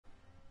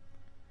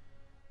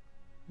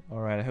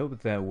Alright, I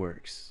hope that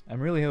works. I'm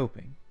really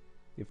hoping.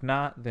 If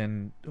not,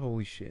 then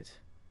holy shit.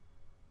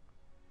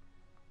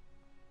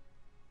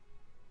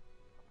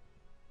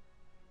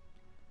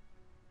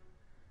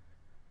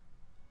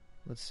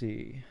 Let's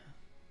see.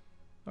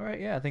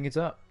 Alright, yeah, I think it's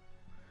up.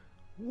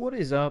 What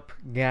is up,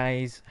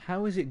 guys?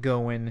 How is it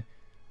going?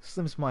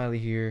 Slim Smiley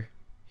here.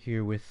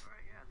 Here with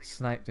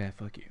Snipe. Ah,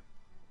 fuck you.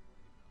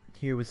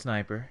 Here with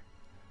Sniper.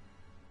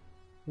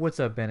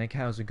 What's up, Bennick?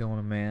 How's it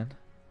going, man?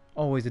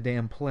 Always a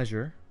damn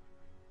pleasure.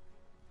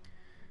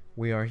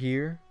 We are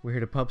here. We're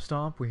here to pub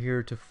stomp. We're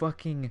here to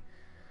fucking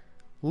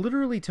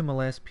literally to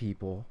molest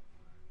people.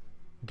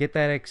 Get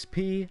that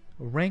XP,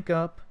 rank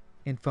up,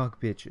 and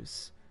fuck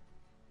bitches.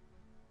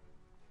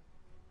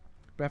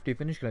 But after you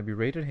finish, can I be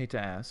rated? Hate to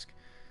ask.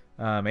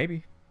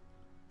 Maybe.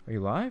 Are you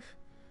live?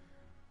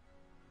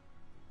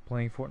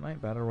 Playing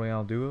Fortnite Battle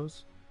Royale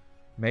duos?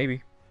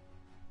 Maybe.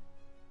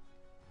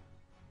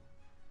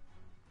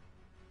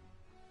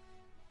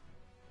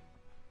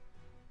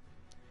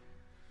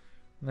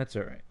 That's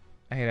alright.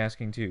 I hate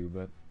asking too,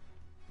 but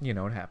you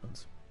know it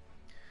happens.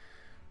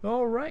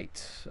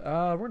 Alright.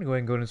 We're gonna go ahead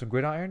and go into some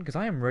gridiron because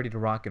I am ready to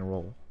rock and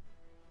roll.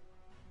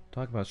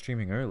 Talk about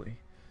streaming early.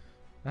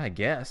 I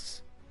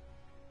guess.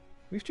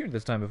 We've streamed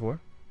this time before.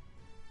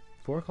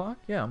 4 o'clock?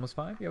 Yeah, almost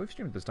 5. Yeah, we've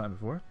streamed this time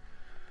before.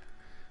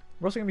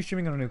 We're also going to be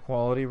streaming on a new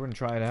quality. We're going to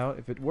try it out.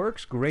 If it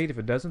works, great. If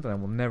it doesn't, then I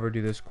will never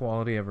do this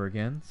quality ever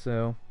again.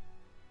 So,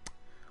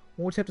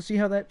 we'll just have to see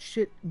how that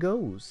shit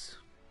goes.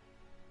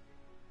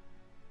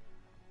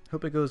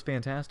 Hope it goes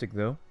fantastic,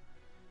 though.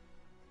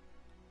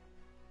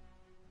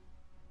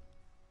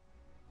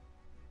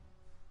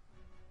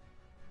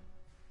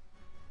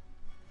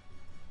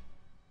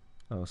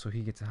 Oh, so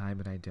he gets a high,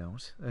 but I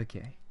don't.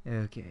 Okay.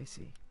 Okay, I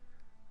see.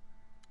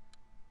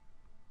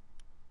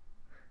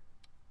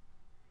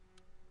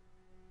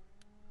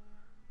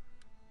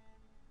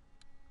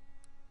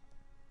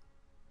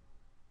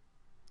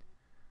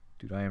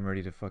 Dude, I am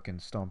ready to fucking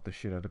stomp the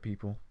shit out of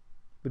people.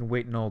 Been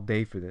waiting all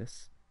day for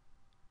this.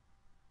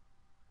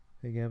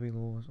 Hey, Gabby,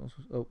 also...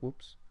 Oh,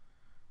 whoops.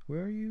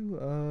 Where are you?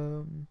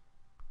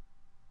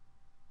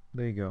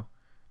 There you go.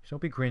 Just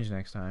don't be cringe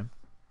next time.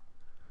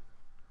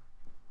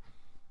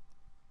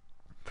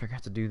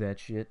 Forgot to do that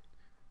shit.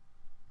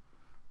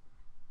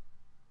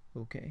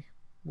 Okay.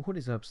 What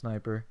is up,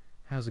 Sniper?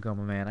 How's it going,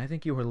 my man? I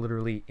think you are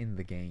literally in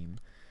the game.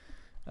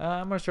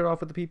 I'm gonna start off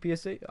with the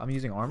PPSA. I'm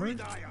using armor.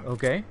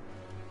 Okay.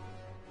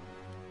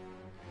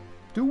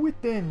 Do it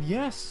then.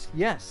 Yes.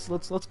 Yes.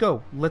 Let's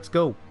go. Let's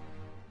go.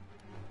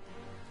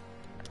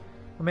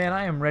 Oh, man,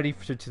 I am ready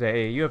for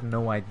today. You have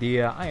no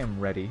idea. I am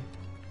ready.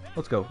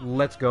 Let's go.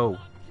 Let's go.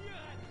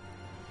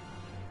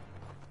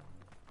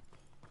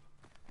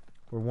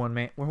 We're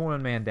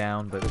one man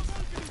down, but it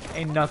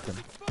ain't nothing.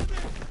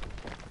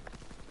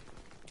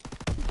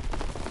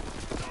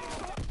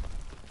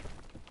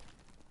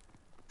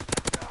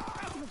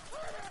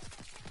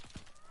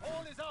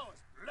 All is ours.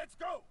 Let's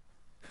go.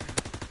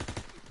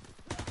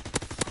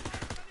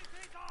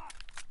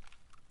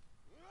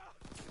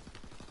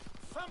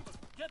 Fumble.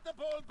 Get the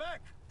ball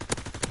back.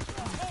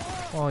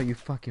 Oh, you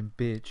fucking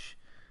bitch.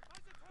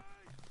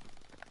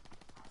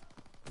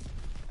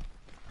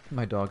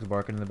 My dog's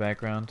barking in the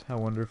background. How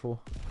wonderful.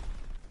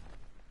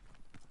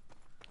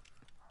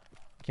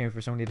 Can't wait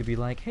for somebody to be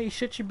like, hey,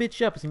 shut your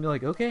bitch up. It's gonna be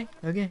like, okay,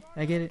 okay,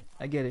 I get it,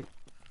 I get it.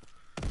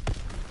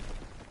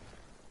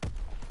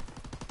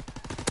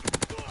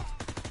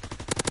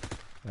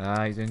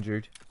 Ah, he's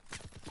injured.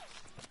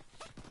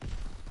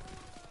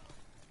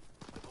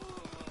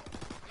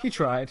 He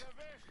tried.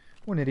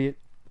 What an idiot.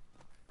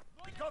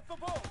 We got the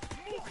ball.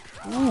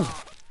 Ooh.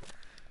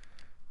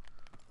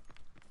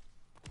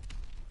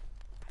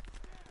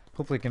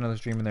 Hopefully I get another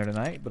stream in there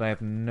tonight, but I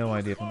have no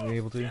idea if I'm gonna be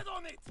able to.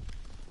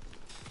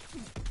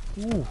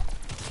 Ooh.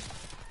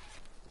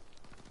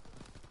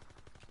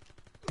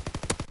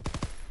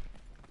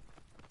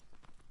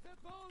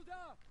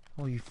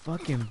 Oh, you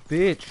fucking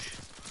bitch.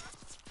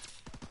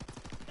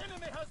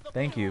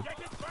 Thank you.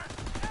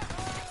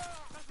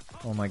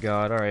 Oh my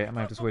god, alright, I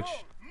might have to switch.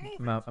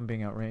 I'm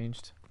being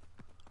outranged.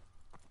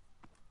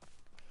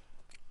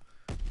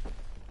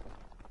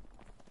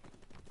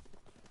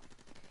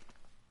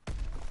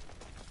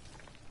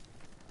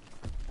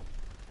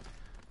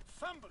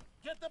 Fumble.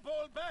 Get the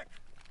ball back.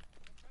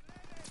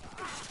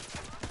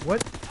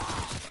 What?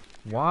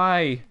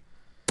 Why?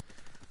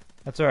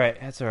 That's alright,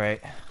 that's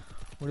alright.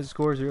 What is the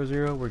score?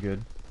 0-0? We're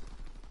good.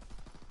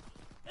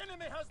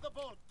 Enemy has the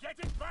ball. Get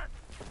it back.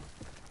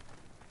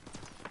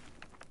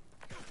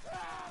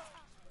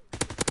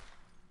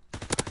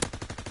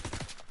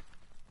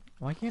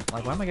 Why can't,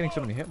 like, why am I getting so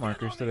many hit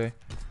markers today?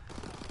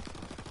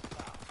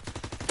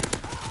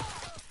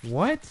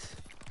 What?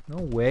 No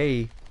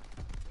way.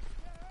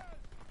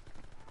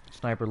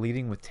 Sniper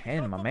leading with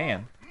 10, my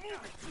man.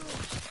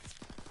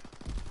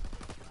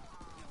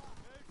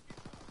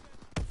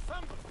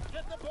 Fumble.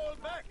 Get the ball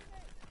back.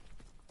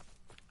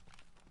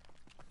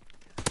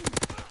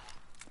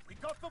 We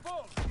got the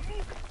ball.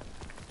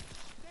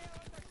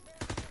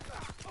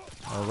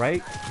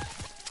 Alright.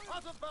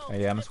 Oh,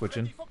 yeah, I'm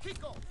switching.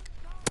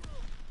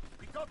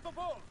 got the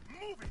ball.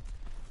 Move it.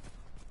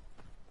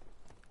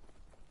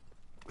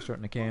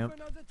 Starting to camp.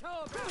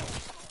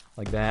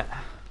 Like that.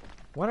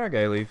 Why'd our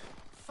guy leave?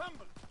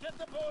 Fumble. Get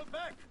the ball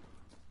back.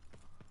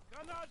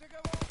 Out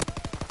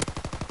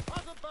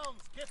of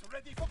bounds. Get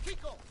ready for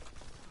kickoff.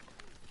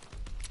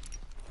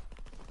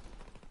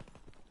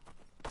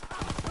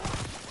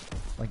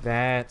 Like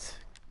that.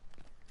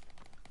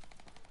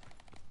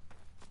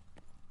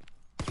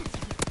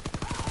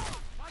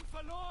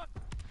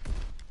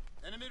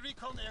 Enemy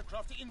recon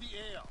aircraft in the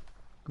air.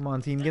 Come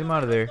on, team, get him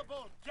out of there.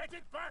 Get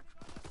it back.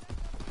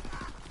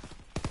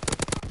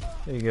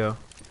 There you go.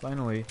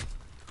 Finally.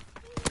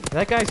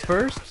 That guy's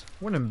first?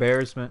 What an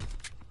embarrassment.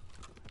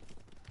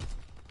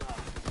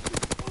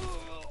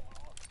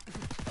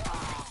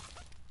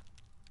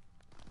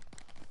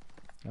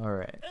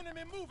 Alright.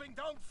 Enemy moving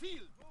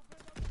downfield.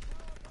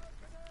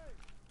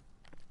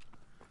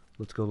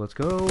 Let's go, let's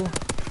go. Enemy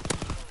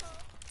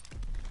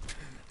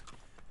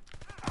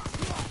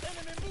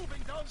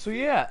moving downfield. So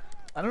yeah,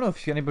 I don't know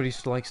if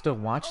anybody's like still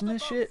watching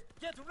this shit.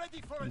 Get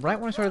ready for a Right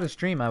when I started the try.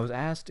 stream, I was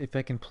asked if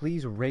I can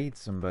please raid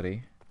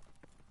somebody.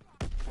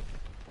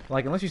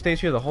 Like, unless you stay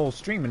here the whole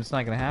stream, and it's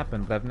not gonna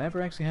happen. But I've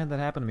never actually had that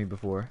happen to me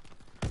before.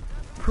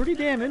 Pretty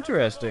damn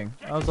interesting.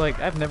 I was like,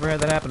 I've never had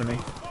that happen to me.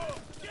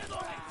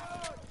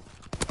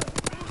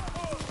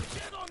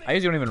 I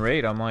usually don't even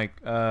raid. I'm like,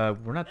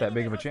 we're not that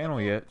big of a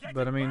channel yet.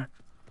 But I mean,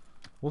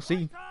 we'll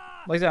see.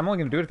 Like I said, I'm only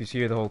gonna do it if you see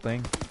here the whole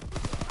thing.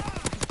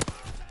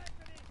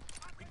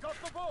 We got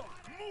the ball.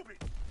 Move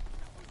it.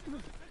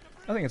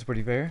 I think it's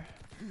pretty fair.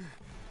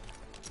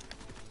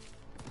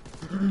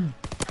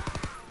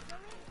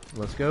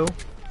 Let's go.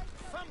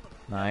 Fumble.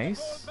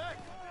 Nice. Ball back.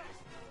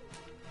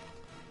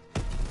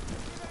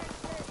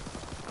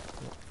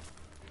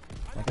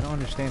 Like, I don't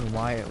understand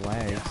why it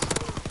lags.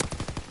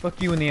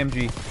 Fuck you and the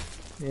MG.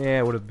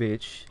 Yeah, what a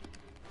bitch.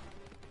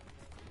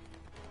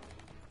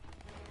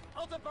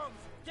 Out of bounds.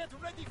 Get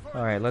ready for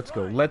Alright, let's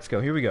go. Let's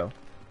go. Here we go.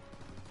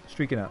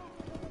 Streaking up.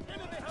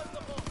 Enemy has the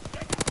ball.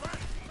 Get it back.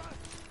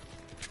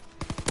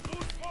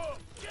 Loose ball.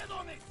 Get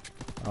on it.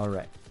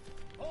 Alright.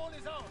 Ball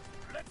is out.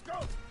 Let's go.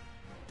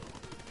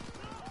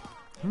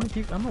 I'm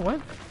gonna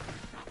what?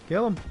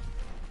 Kill him.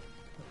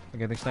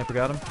 Okay, I think Sniper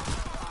got him.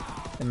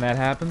 And that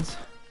happens.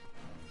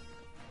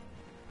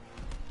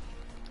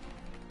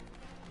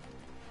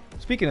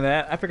 Speaking of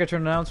that, I forgot to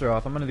turn the announcer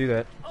off. I'm gonna do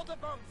that. Out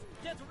of bounds.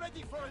 Get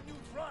ready for a new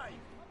try.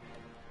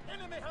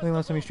 Enemy has I think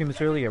last time we streamed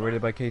this early, I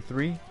rated by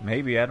K3.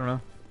 Maybe, I don't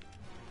know.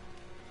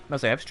 I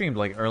must say, I've streamed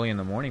like early in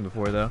the morning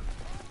before though.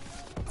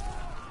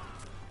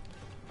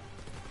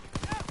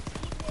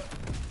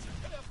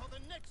 Prepare for the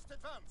next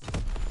advance.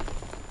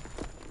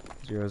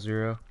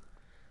 0-0.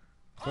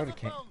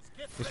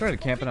 They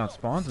started camping out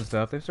spawns and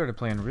stuff. They started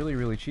playing really,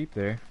 really cheap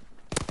there.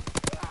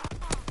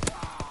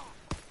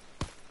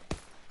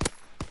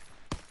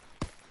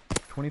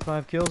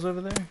 $25 kills over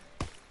there.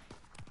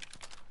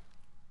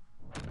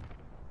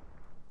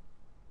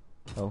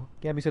 Oh,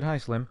 Gabby said hi,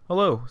 Slim.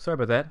 Hello. Sorry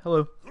about that.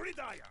 Hello.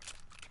 Gridiron.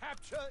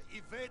 Capture,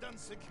 evade, and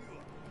secure.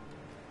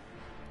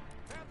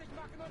 Fertig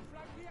machen und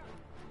flankieren.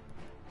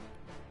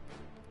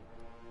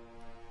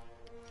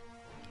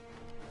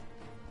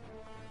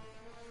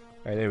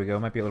 Alright, there we go.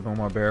 Might be a little bit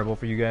more bearable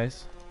for you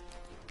guys.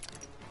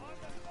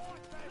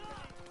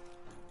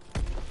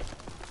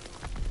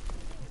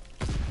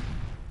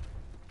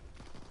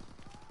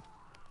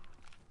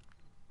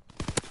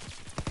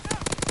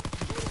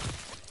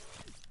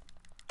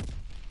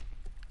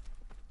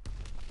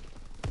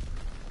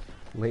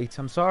 Late.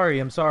 I'm sorry.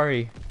 I'm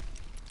sorry.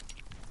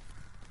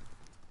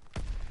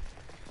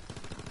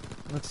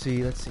 Let's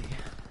see. Let's see.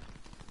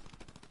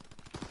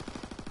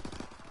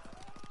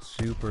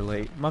 Super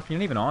late. Muff, you're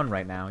not even on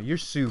right now. You're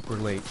super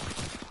late.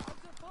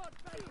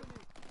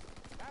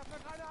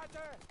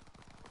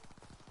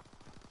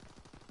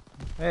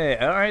 Hey,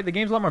 alright, the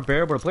game's a lot more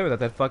bearable to play without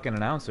that fucking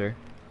announcer.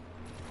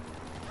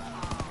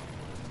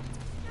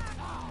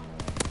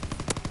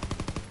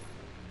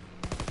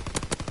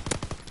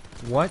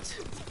 What?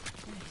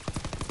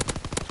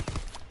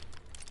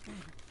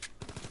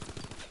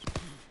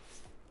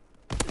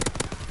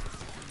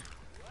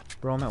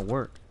 Bro, I'm at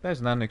work.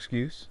 That's not an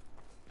excuse.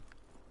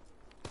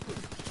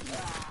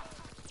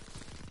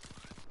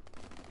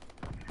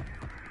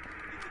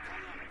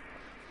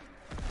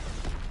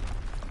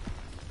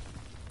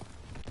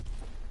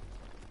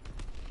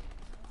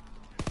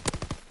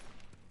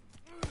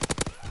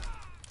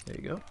 There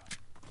you go.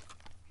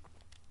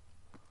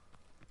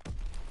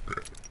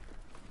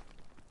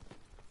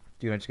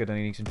 Dude, I just got done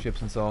eating some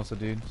chips and salsa,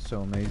 dude.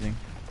 So amazing.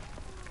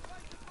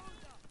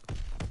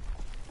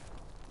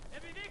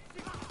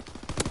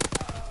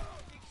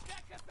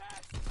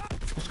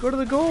 Just go to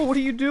the goal. What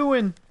are you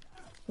doing?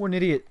 What an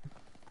idiot.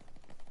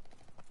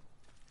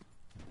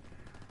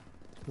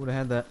 Would have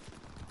had that.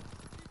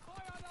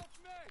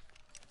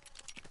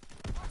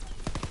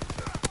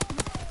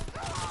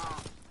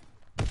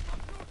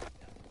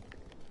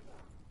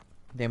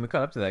 Damn, we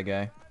caught up to that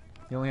guy.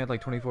 He only had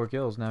like 24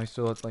 kills. Now he's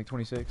still at like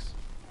 26.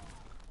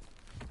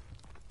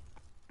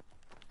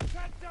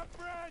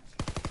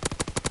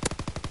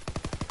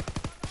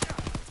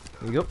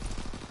 There you go.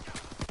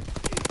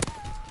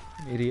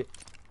 Idiot.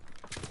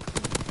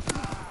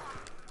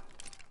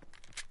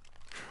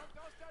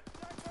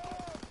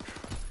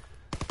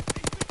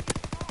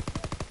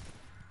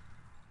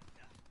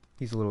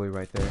 He's literally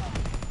right there.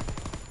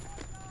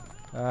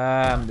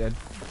 Ah, I'm dead.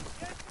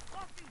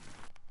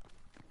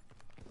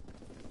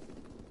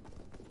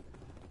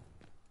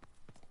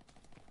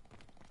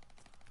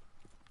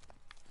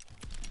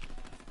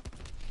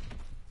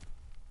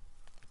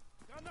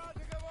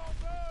 Granate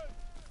geworfen!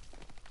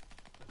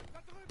 Da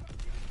drüben!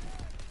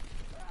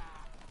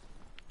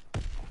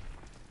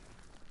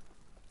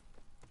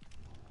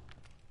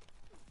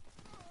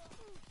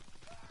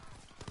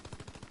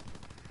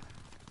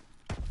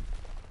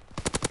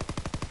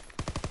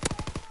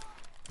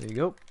 There you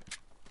go.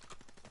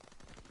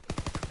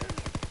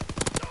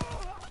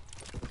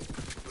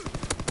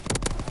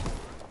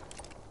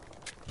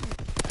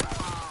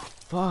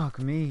 Fuck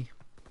me.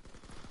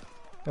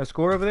 Got a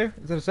score over there?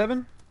 Is that a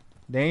 7?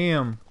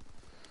 Damn.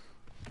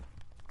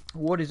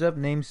 What is up,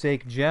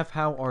 namesake Jeff?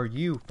 How are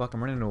you? Fuck,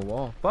 I'm running into a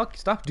wall. Fuck,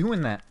 stop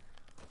doing that.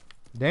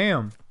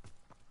 Damn.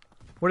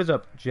 What is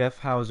up, Jeff?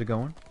 How's it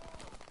going?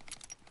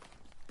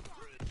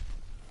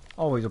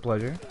 Always a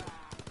pleasure.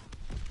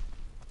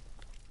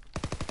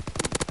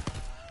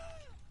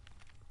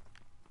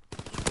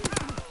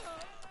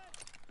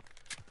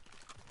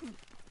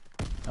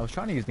 I was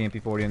trying to use the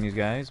MP40 on these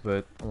guys,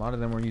 but a lot of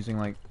them were using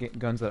like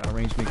guns that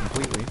outranged me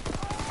completely.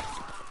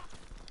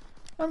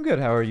 I'm good,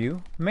 how are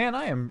you? Man,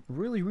 I am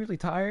really, really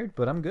tired,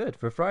 but I'm good.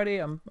 For Friday,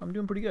 I'm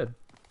doing pretty good.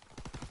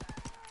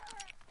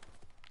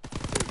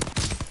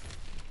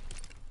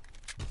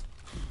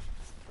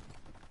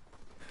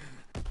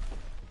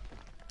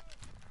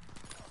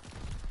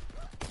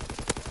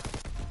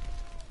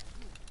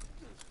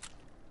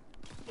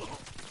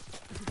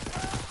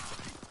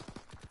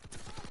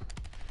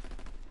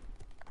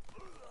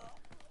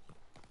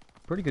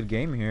 Pretty good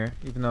game here,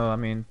 even though, I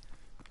mean,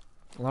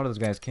 a lot of those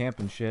guys camp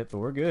and shit, but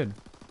we're good.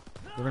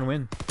 We're gonna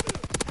win.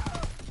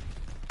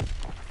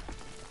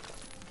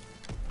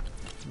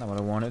 Not what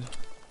I wanted.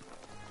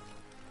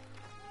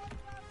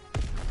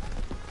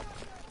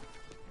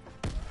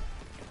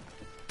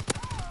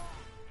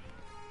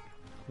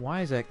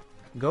 Why is that?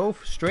 Go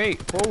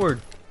straight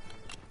forward.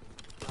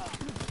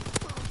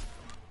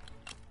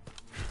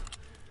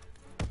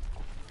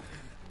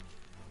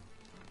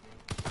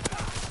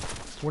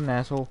 What an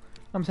asshole.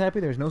 I'm happy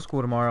there's no school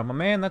tomorrow. My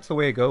man, that's the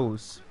way it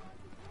goes.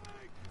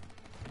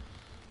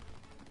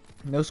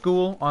 No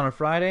school on a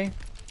Friday?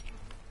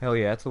 Hell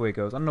yeah, that's the way it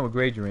goes. I don't know what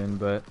grade you're in,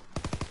 but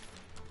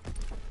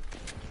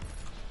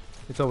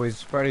it's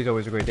always, Friday's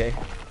always a great day.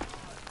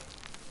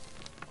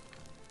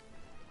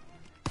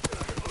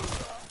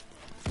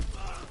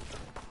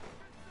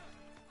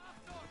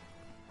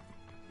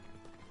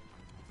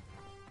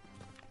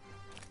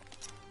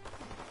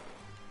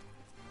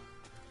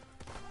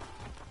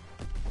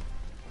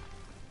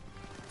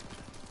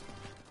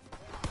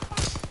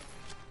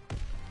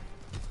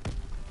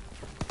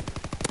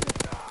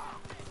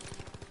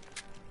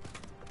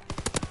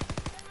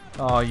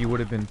 Oh, you would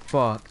have been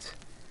fucked.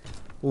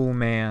 Oh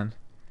man.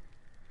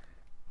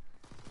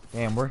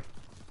 Damn, we're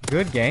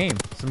good game.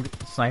 Some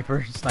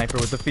sniper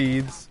with the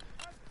feeds.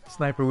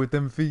 Sniper with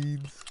them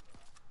feeds.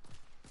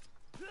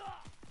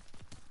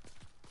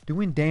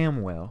 Doing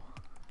damn well.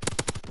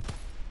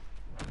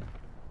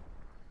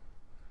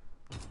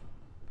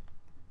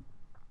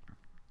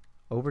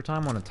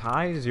 Overtime on a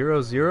tie,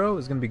 0-0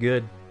 is gonna be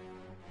good.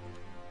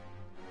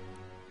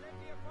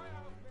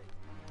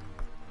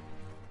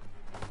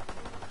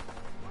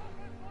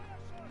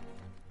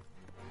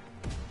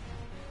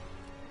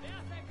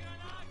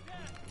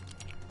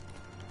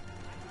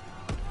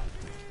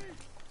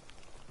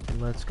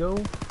 Let's go.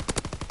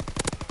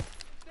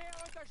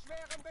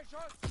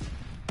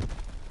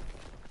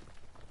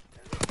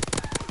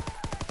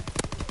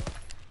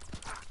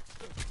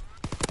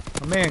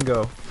 My man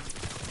go.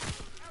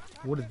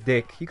 What a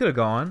dick. He could have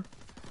gone.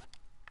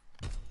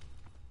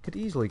 Could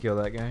easily kill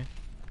that guy.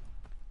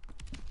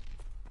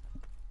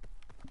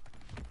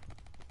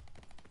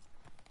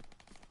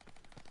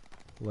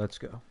 Let's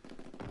go.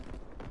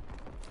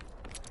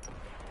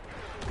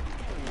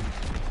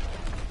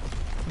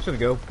 I'm just gonna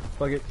go.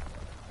 Fuck it.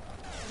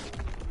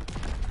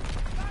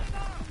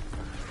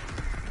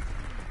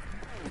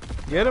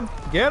 Get him!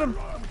 Get him!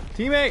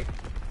 Teammate!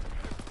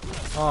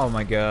 Oh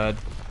my god.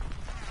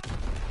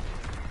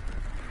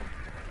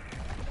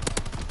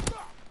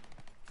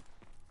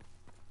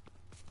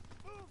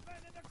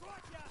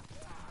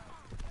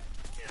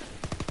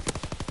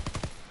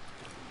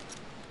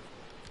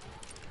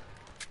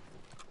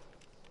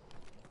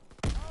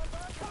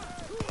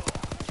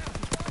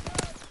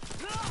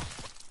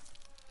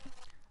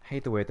 I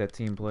hate the way that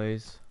team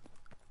plays.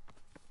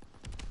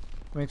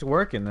 I mean, it's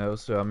working though,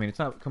 so I mean, it's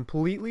not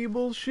completely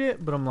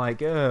bullshit, but I'm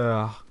like,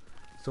 ugh,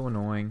 so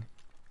annoying.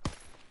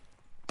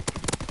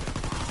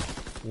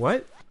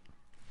 What?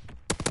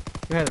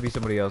 There had to be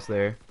somebody else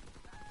there.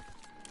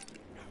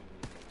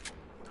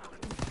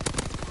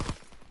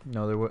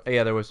 No, there was.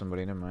 Yeah, there was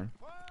somebody. Never mind.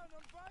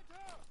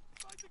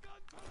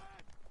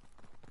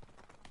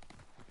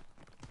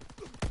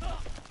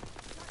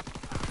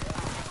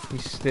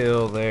 He's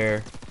still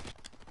there.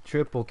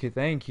 Triple kill.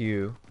 Thank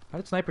you. How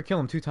did Sniper kill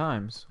him 2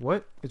 times?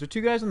 What? Is there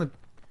 2 guys on the...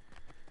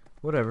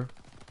 Whatever.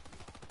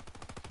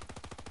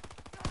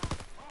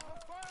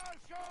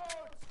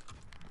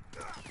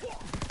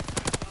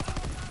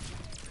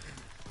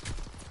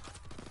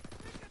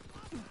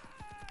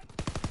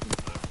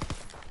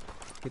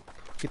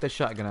 Get that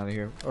shotgun out of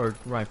here. Or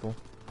rifle.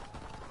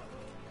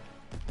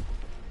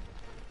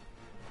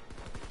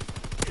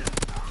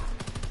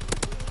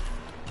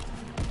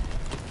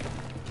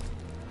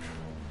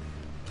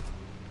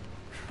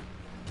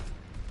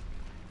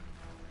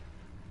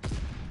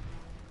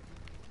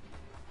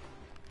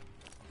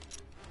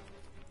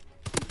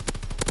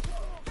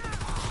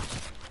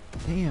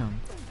 Damn.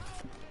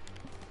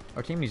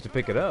 Our team needs to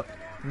pick it up.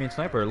 Me and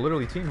Sniper are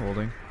literally team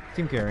holding.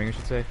 Team carrying, I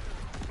should say.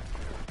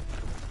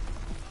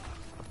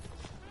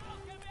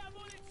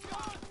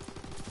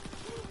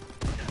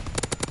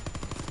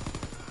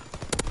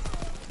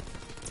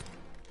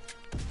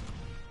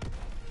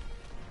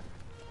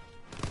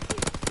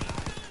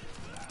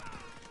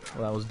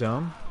 Well, that was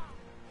dumb.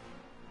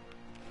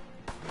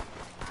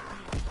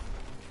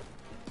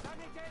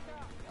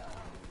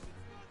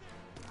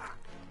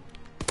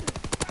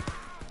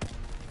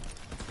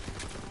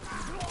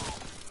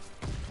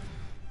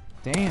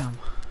 Damn.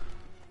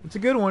 It's a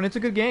good one. It's a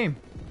good game.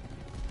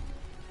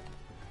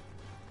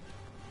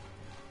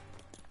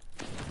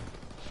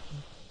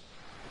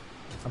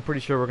 I'm pretty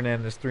sure we're going to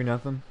end this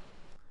 3-0.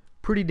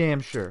 Pretty damn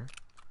sure.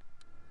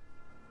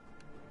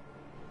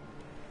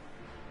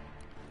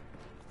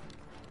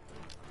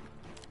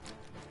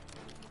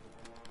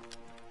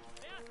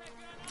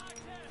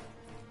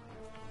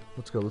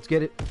 Let's go. Let's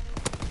get it.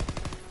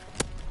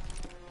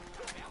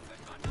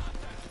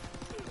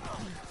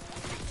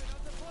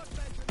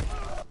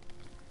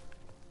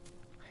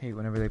 I hate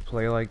whenever they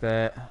play like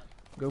that.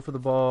 Go for the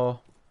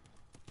ball.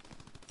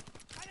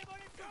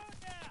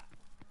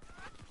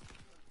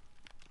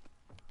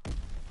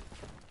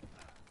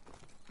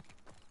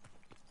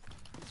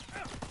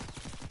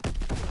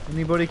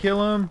 Anybody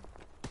kill him?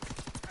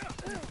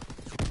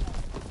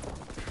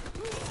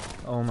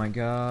 Oh my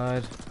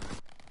god.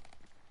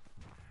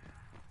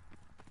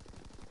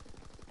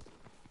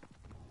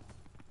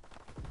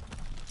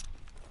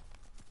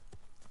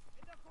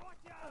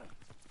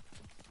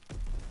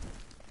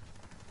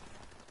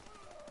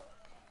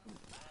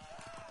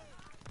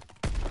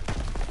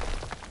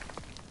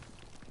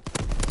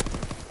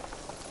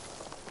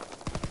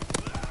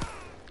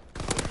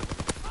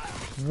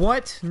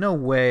 What? No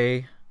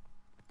way.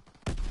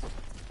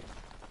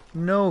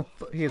 No,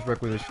 he has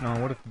requisition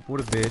on. What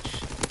a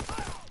bitch.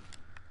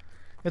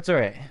 It's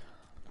alright.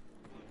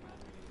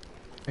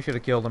 I should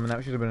have killed him, and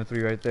that should have been a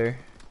 3 right there.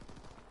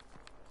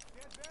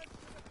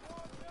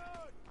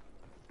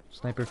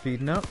 Sniper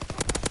feeding up.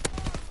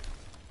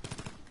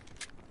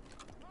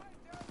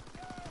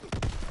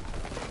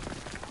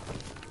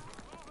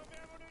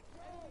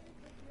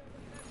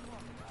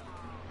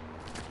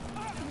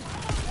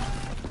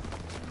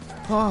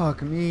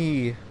 Fuck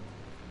me.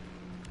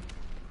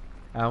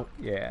 Out,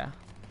 yeah.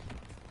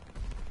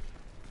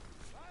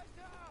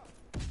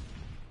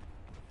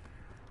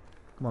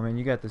 Come on, man,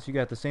 you got this. You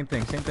got the same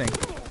thing, same thing.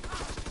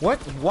 What?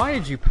 Why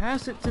did you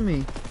pass it to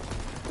me?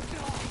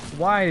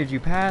 Why did you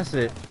pass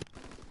it?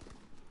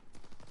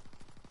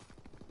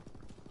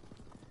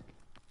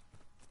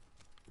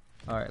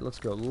 Alright, let's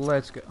go.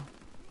 Let's go.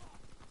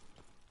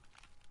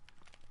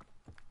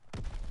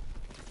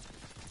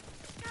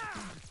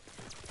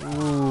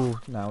 Ooh,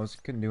 no,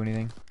 couldn't do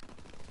anything.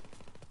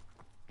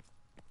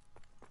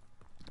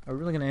 Are we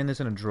really gonna end this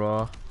in a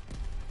draw?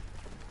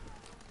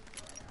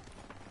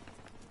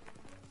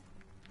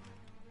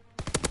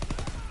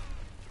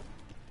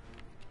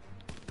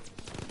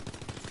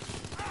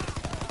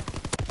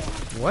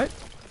 What?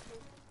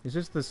 Is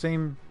this the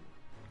same?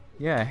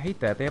 Yeah, I hate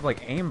that. They have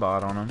like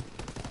aimbot on them.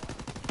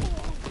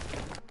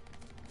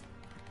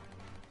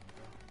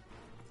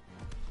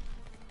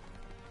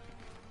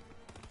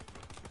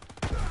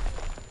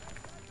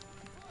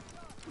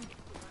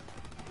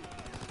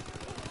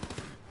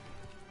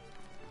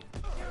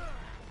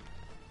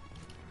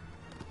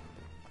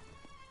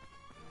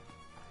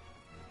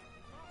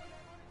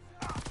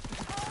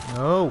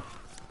 No.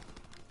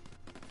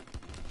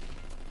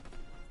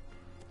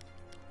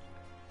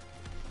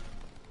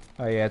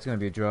 Oh yeah, it's gonna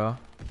be a draw.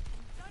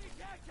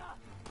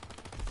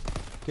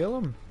 Kill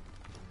him.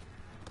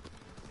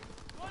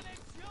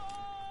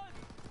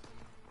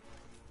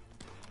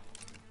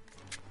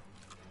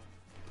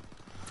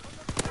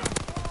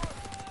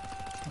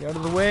 Get out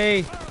of the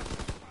way.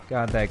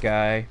 Got that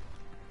guy.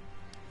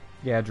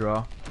 Yeah,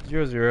 draw.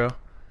 0-0.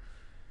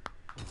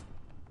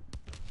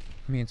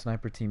 Me and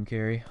Sniper team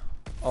carry.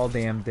 All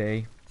damn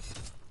day.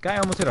 Guy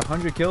almost hit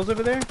 100 kills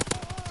over there.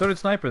 So did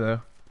Sniper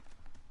though.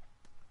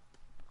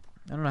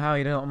 I don't know how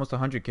he did almost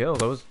 100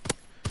 kills.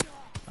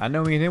 I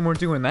know me and him weren't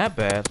doing that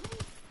bad.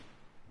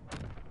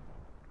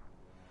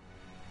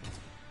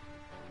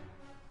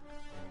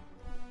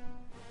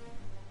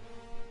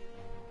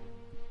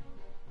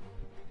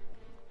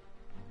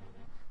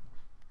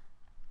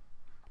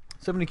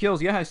 70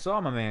 kills. Yeah, I saw,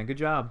 my man. Good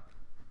job.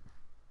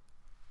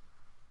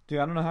 Dude,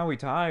 I don't know how we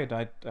tied.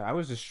 I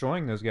was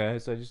destroying those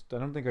guys. I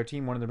don't think our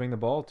team wanted to bring the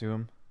ball to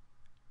him.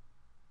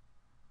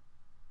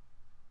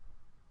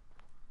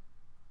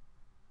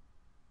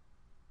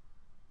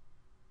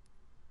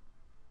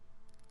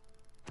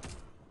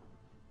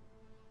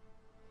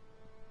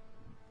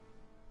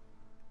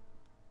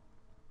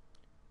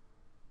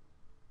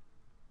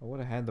 I would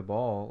have had the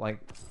ball. Like,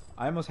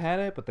 I almost had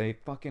it, but they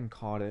fucking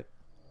caught it.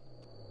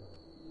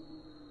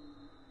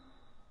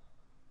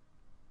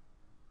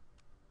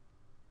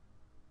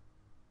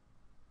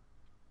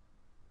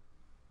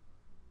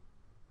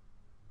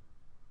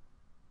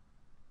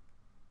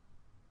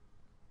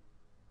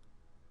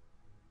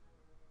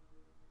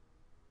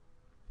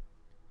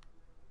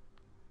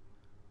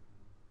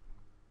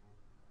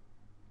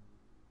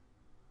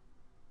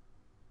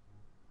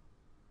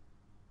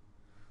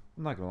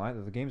 I'm not gonna lie,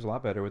 the game's a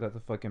lot better without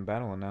the fucking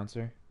battle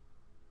announcer.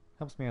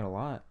 Helps me out a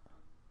lot.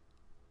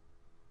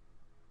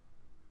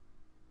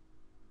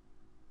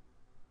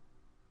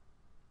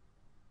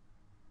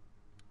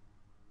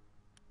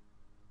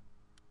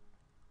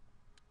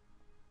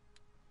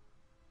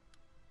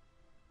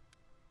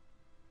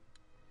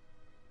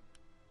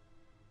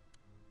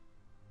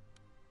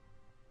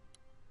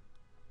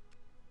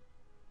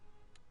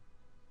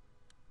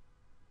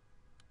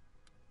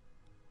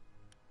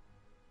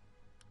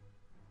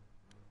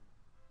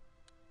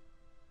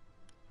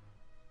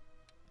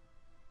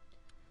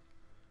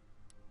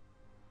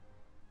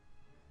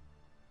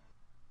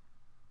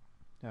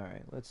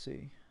 Alright, let's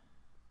see.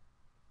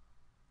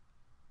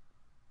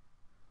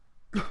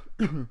 I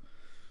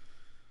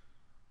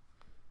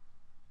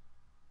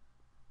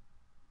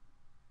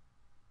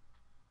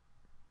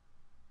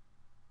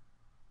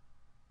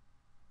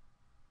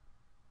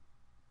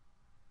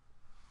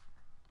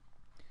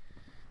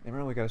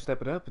really gotta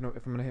step it up if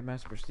I'm gonna hit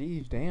Master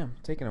Prestige. Damn,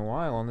 taking a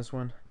while on this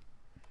one.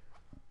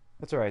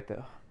 That's alright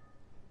though.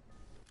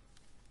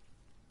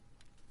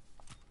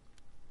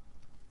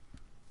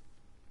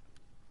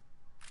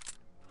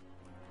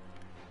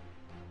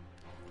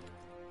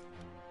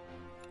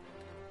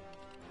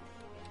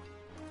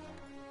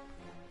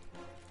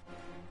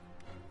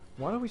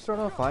 Why don't we start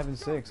off 5 and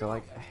 6?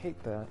 I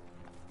hate that.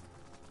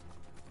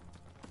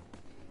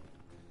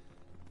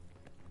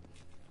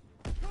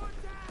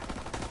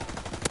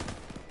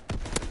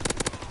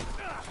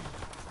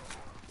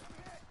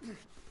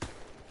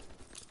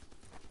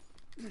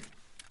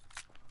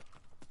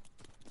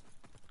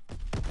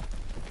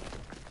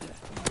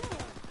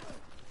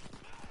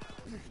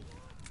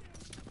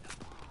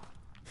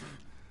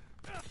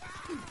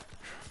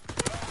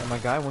 And my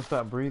guy won't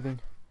stop breathing.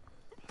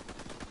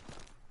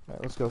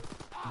 Alright, let's go.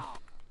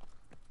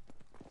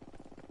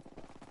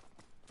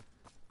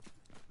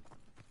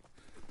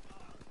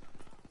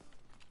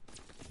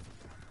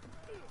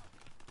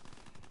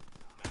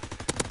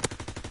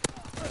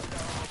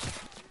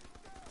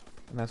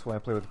 And that's why I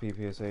play with the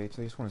PPSH.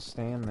 I just want to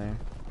stand there.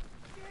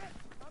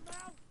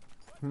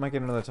 I might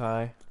get another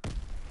tie.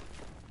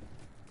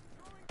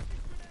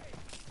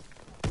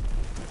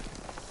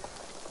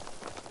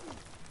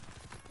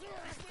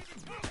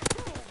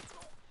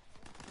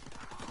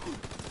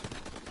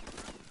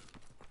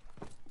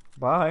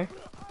 Bye.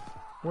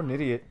 What an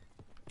idiot.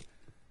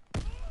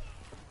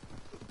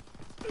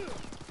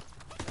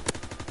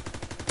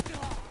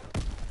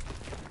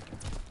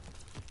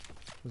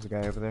 There's a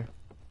guy over there.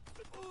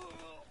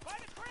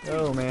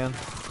 Oh man.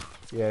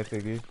 Yeah, I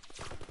figured.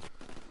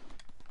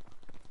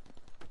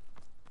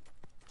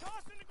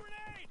 Tossing the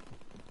grenade!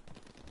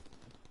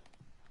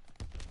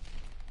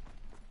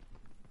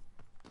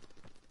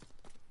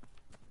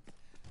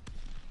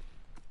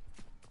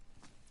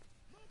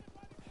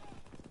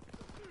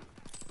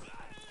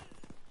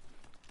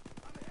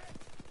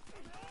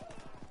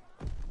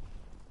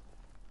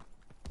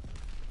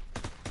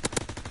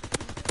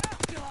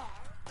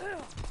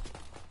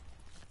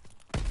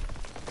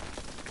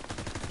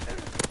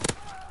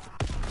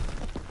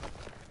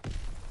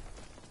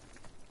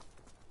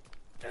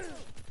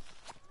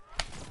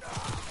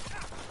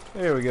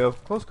 There we go.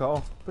 Close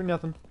call.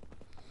 3-0.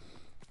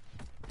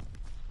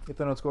 If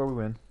they don't score, we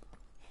win.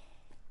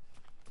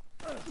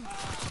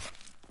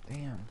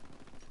 Damn.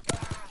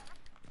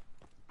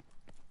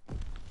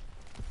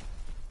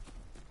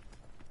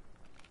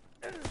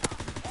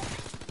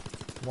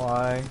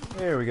 Why?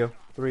 There we go.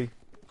 3.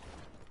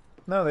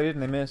 No, they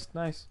didn't. They missed.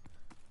 Nice.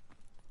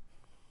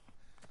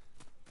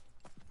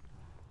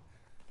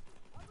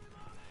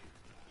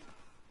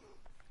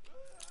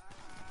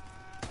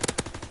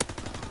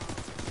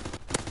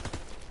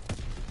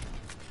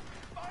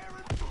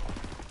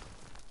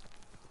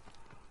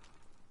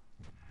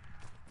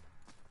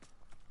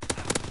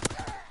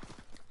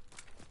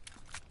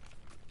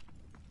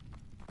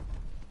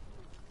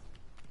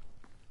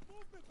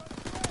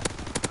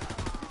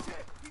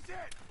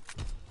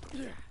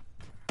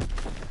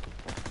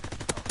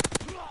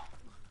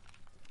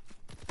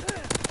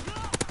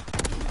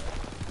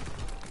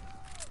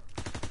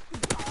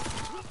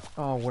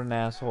 Oh, what an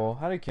asshole.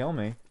 How'd he kill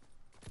me?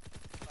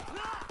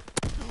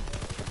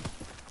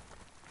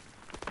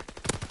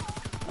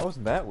 I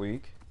wasn't that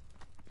weak.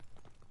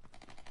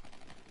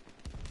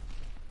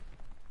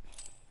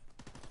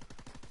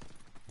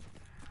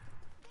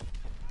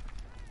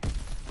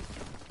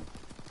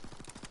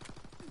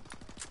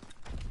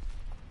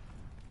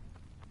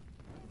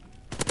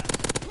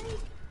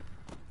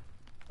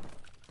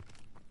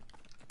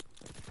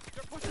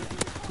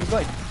 He's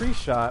like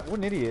 3-shot. What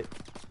an idiot.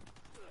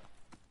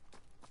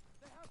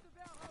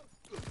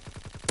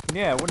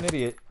 Yeah, what an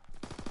idiot.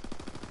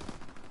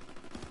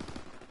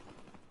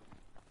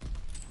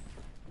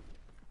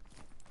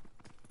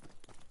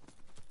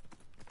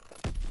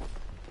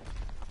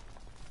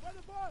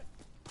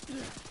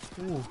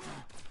 Ooh.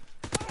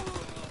 I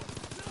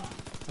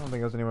don't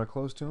think I was anywhere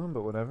close to him,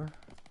 but whatever.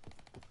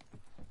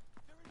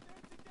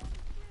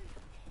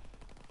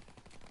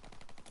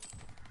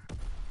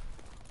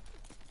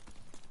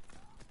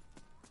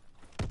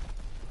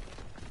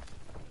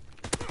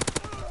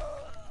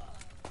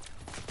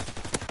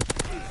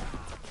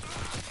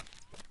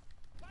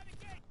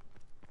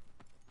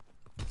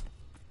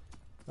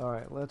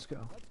 Alright, let's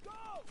go.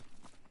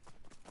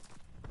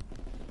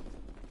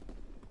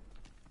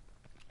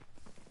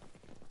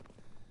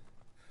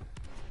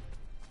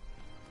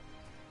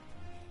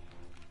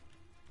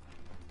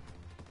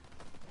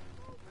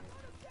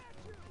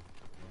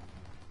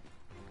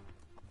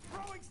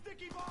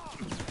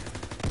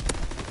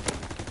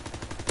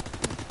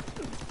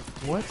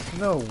 What?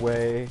 No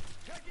way.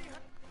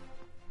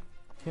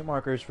 Hit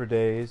markers for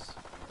days.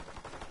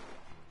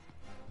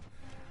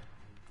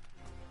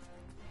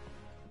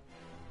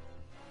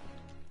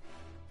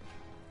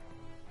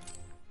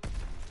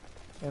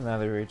 And now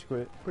they rage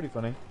quit. Pretty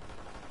funny.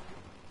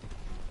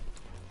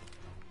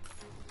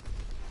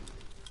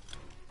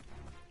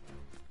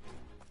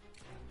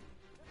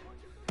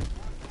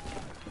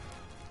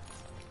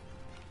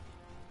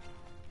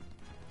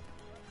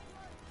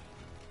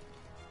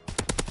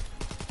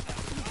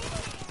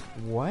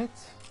 What?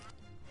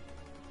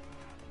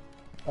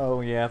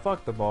 Oh yeah,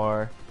 fuck the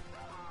bar.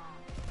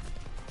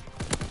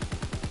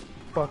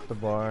 Fuck the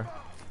bar.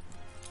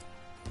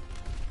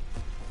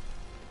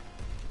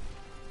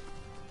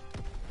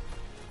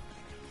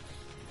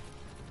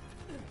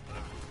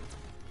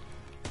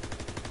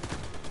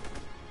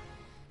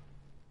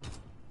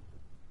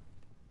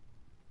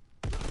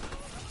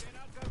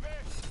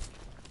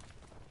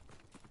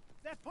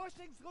 They're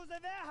pushing through the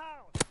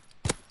warehouse!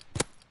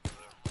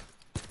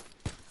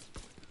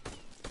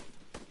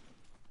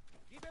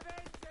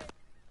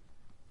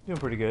 Doing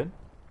pretty good.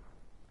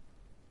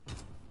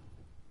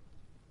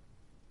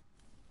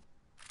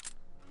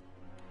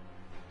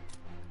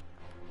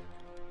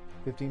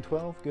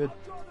 $15-12, good.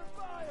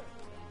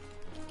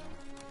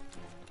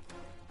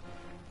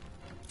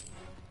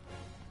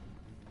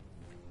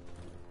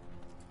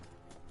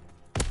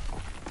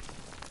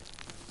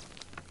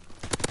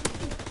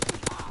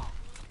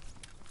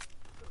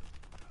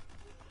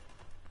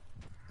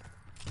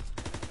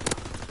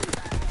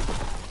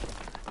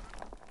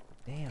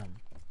 Damn.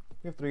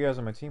 We have 3 guys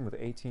on my team with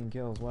 18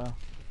 kills, wow.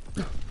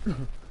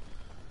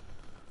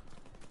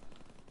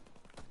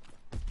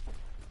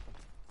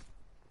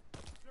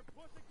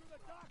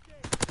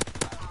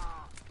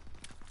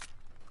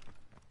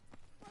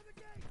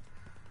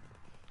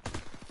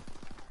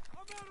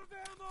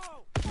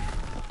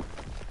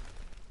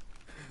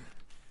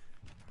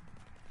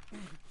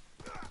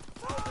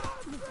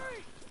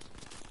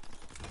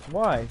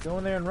 Why? Go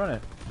in there and run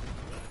it.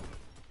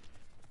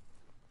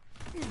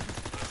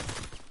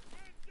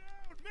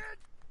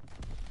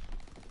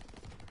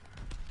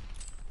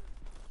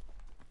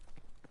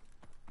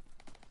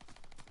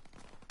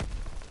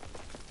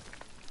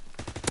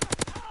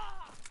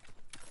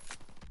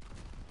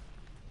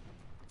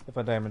 If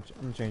I die, I'm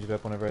gonna change it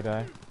up whenever I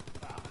die.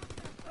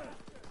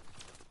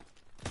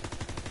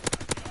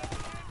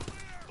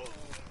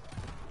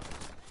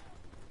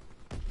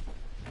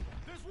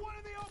 There's one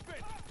in the open!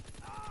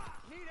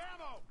 Need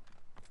ammo!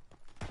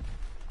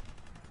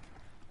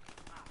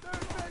 They're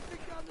advancing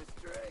down the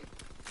street!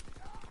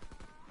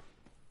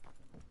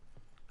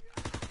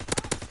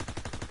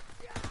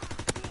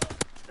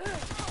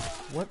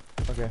 What?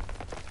 Okay.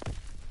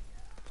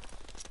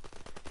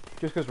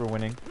 Just because we're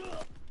winning.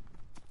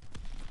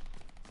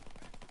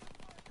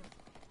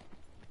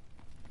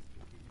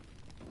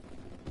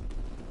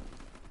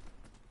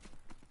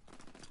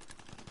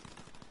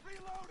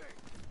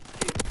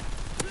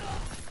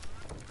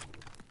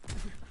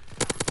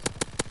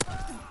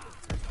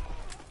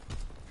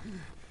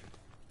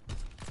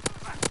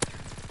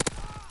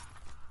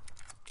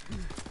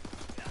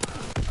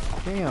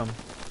 Damn.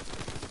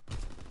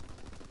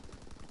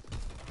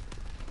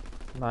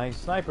 Nice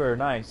sniper,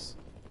 nice.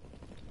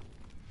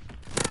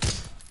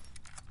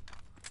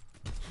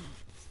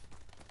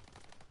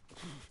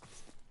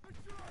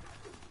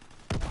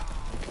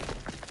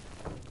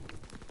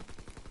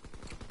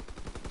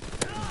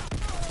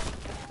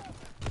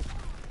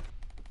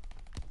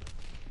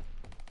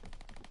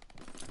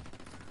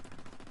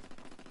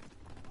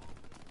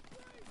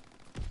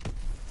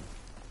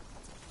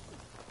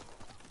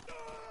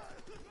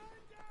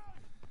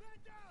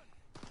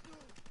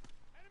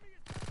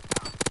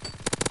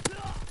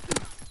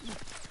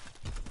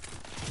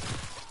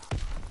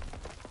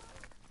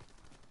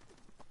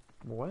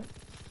 What?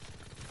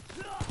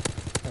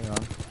 Hang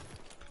on.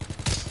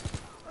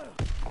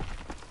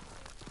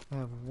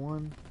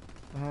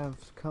 I have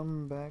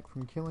come back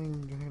from killing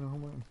Dragon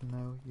Homer, and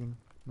now you're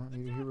not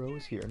needed. Hero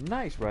is here.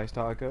 Nice, Rice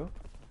Taco.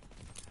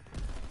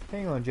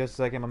 Hang on just a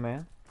second, my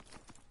man.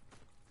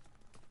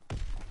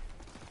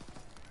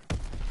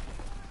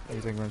 I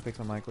guess I'm gonna fix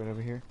my mic right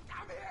over here.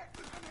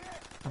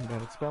 I'm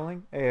bad at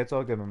spelling. Hey, it's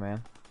all good, my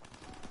man.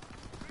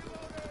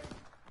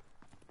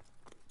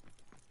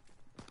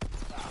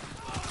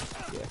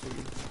 Yeah, I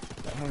figured.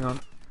 Hang on.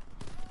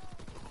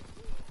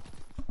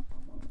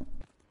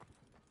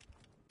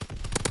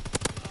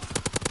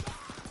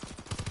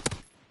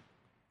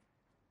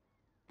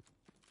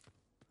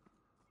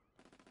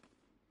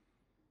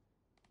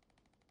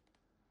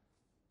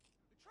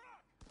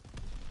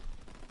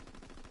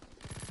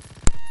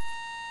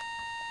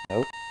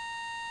 Nope.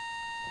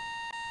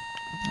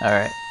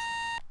 Alright.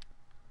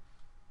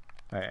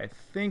 Alright, I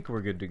think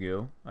we're good to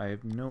go. I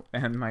have no...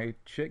 And my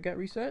shit got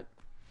reset?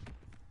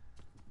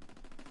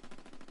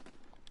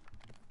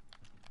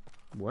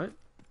 What?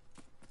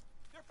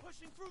 They're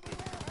pushing through the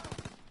warehouse.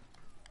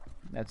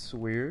 That's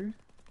weird.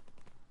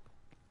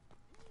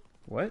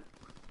 What?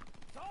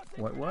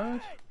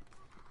 What?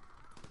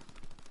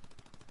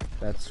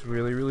 That's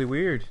really, really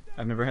weird.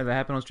 I've never had that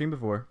happen on stream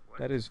before.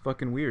 That is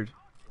fucking weird.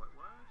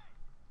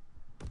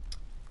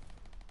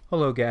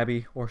 Hello,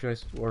 Gabby, or should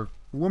I, or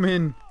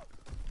woman.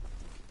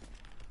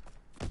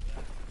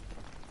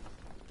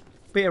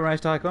 But yeah, Rice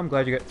Taco, I'm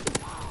glad you got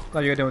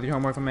done with your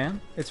homework, my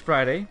man. It's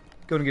Friday.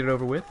 Go and get it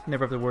over with.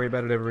 Never have to worry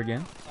about it ever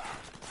again.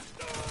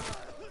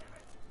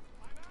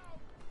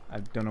 I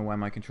don't know why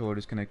my controller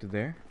disconnected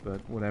there,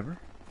 but whatever.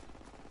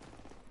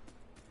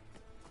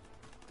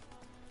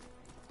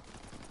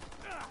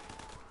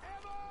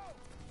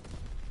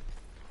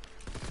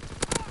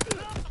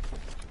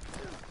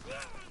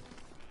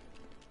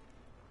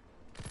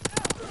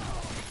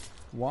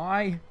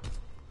 Why?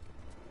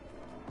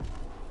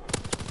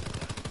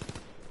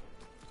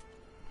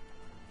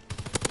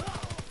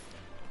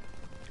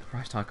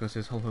 Rice Taco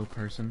says hello,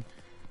 person.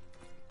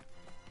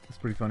 That's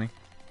pretty funny.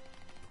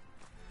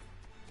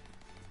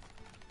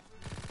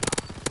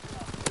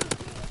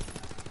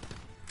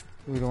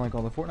 We don't like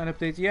all the Fortnite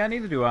updates. Yeah,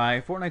 neither do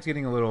I. Fortnite's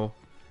getting a little...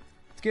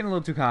 It's getting a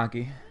little too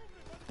cocky.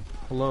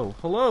 Hello.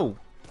 Hello!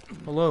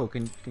 Hello,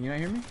 can you not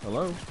hear me?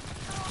 Hello?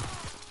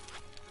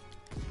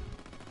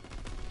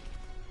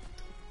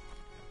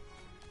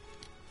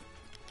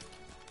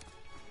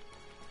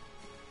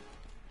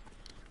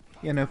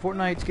 Yeah, no,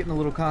 Fortnite's getting a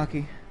little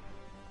cocky.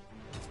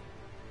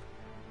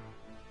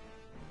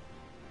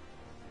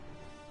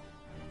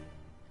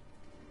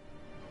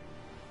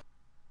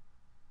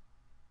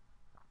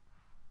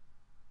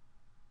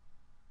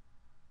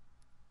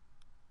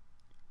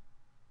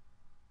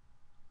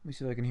 Let me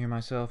see if I can hear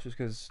myself, just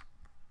because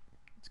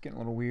it's getting a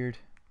little weird.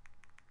 It's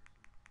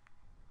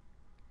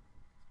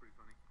pretty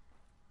funny.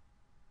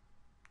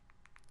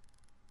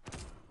 Let me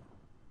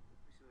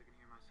see if I can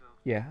hear myself.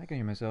 Yeah, I can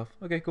hear myself.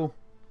 Okay, cool.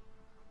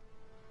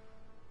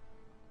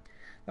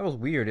 That was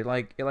weird. It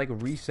like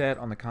reset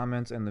on the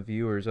comments and the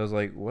viewers. I was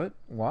like, what?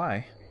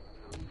 Why?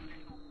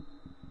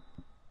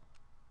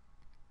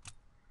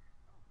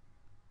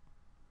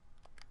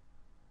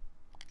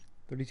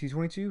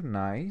 $32.22,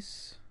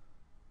 nice.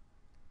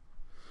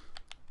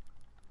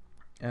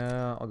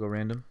 I'll go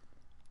random.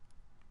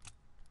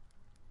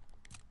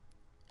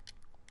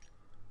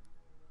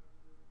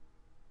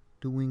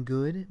 Doing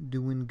good,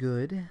 doing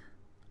good.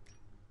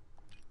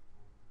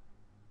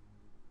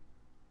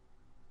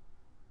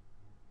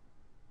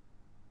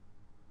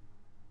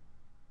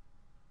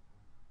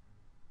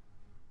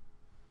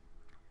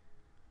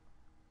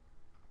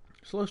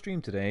 Slow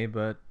stream today,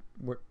 but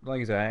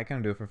like I said, I kind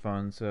of do it for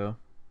fun, so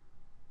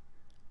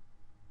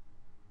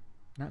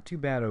not too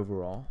bad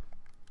overall.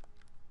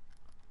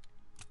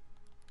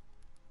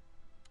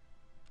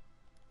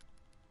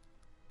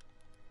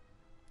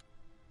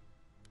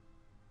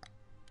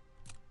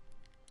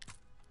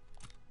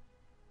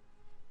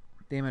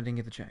 Damn, I didn't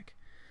get the check.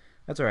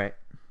 That's alright.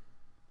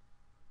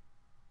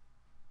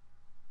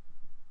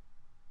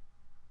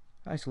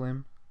 Hi,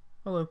 Slim.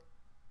 Hello.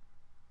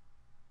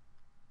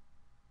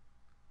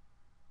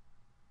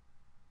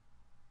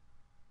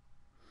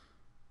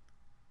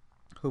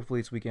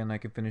 Hopefully this weekend I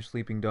can finish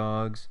Sleeping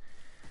Dogs.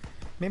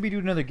 Maybe do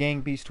another Gang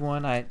Beast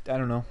one. I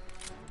don't know.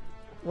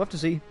 We'll have to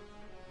see.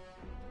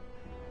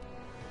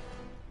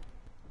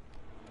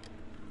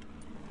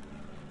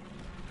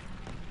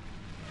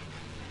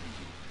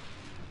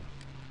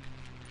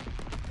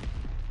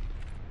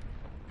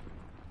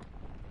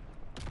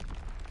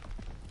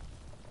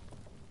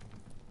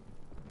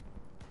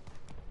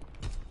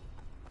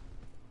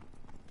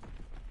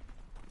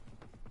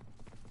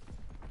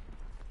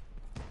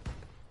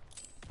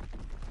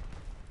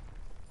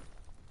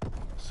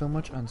 So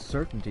much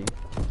uncertainty.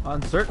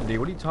 Uncertainty?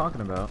 What are you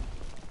talking about?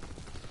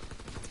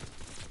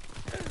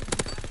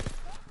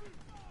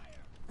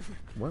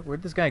 What?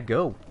 Where'd this guy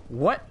go?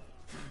 What?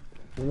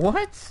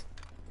 What?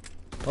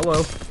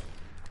 Hello.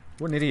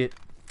 What an idiot.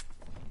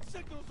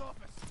 Signals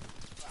office.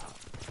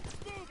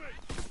 Moving.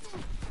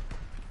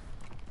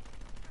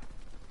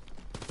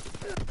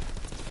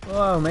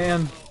 Oh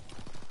man.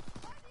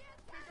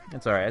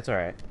 It's alright, it's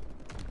alright.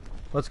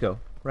 Let's go.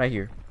 Right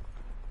here.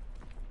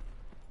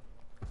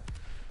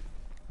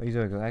 Oh, he's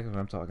exactly what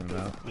I'm talking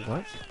about.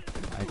 What?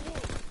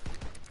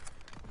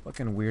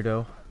 Fucking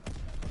weirdo.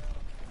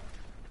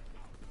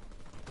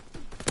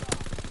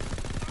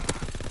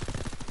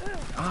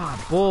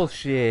 Ah,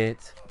 bullshit.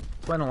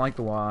 That's why I don't like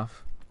the WAF.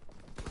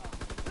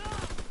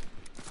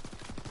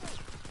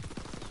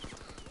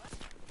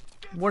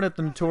 What up,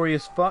 the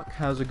notorious fuck?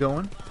 How's it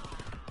going?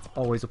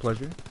 Always a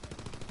pleasure.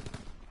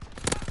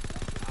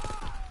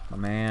 My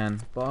man,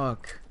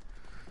 fuck.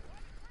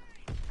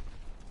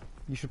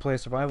 You should play a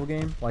survival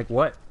game? Like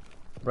what?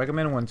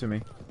 Recommend one to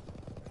me.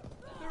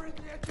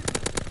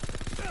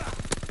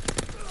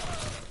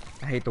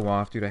 I hate the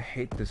WAF, dude. I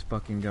hate this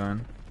fucking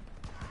gun.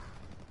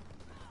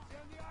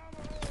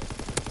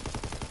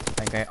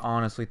 Like, I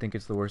honestly think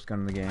it's the worst gun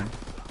in the game.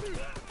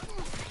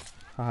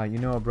 Haha, you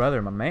know a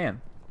brother, my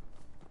man.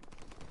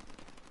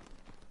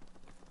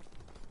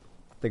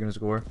 They're gonna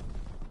score.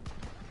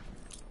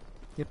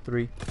 Get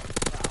 3.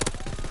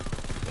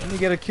 Let me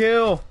get a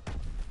kill.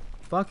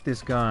 Fuck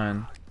this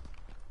gun.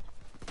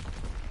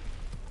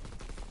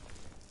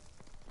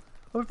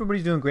 Hope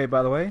everybody's doing great,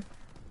 by the way.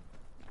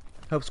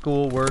 Hope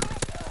school, work,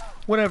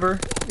 whatever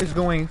is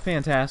going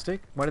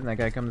fantastic. Why didn't that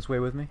guy come this way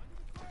with me?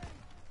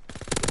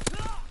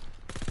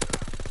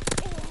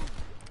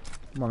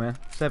 Come on, man.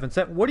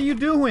 7-7. What are you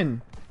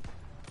doing?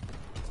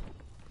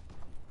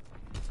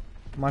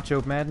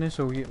 Macho madness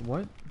over here.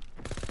 What?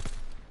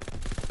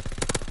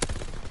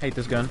 Hate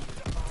this gun.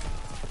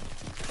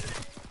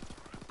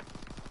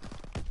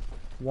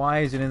 Why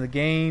is it in the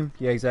game?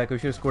 Yeah, exactly. We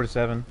should have scored a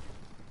 7.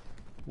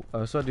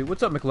 So, dude,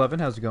 what's up, McLovin?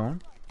 How's it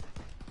going?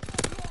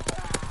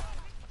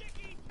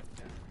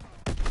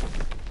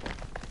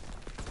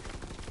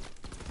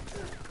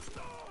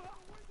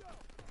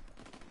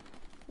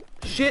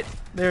 Shit!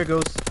 There it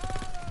goes.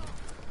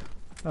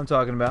 I'm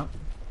talking about.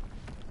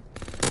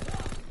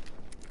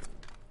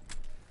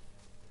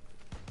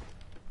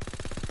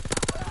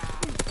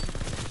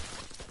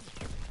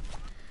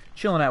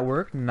 Chilling at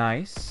work.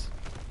 Nice.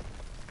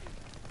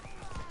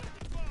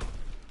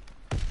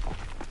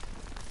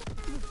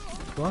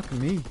 Fuck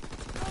me.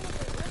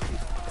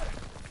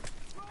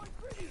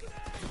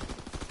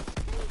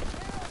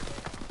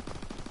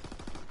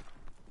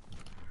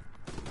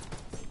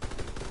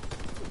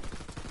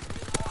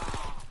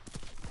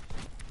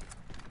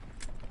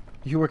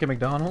 You work at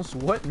McDonald's?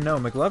 What? No,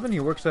 McLovin, he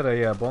works at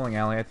a bowling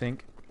alley, I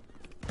think.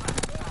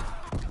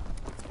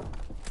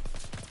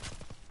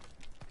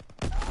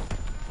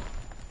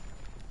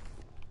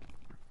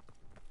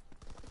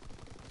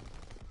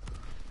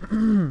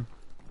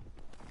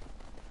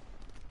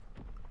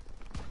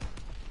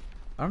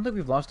 I don't think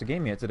we've lost a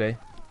game yet today.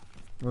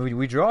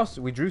 We drew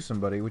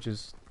somebody, which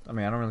is, I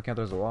mean, I don't really count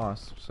that as a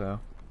loss, so.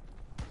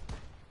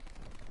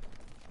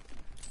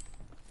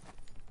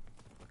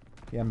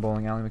 Yeah, I'm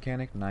bowling alley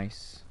mechanic.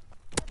 Nice.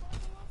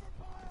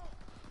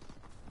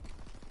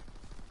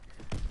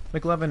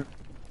 McLovin,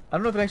 I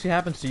don't know if it actually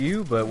happens to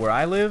you, but where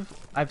I live,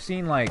 I've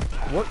seen like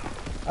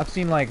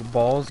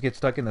balls get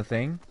stuck in the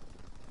thing,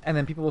 and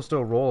then people will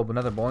still roll up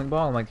another bowling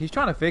ball. I'm like, he's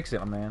trying to fix it,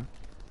 my man.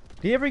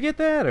 Do you ever get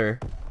that, or?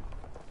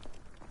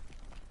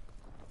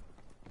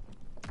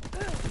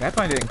 I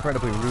find it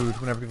incredibly rude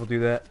whenever people do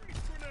that.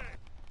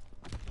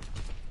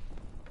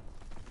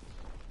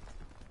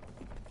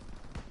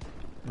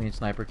 I mean,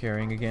 sniper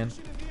carrying again.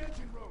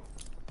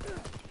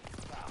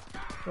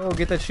 Oh,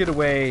 get that shit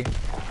away.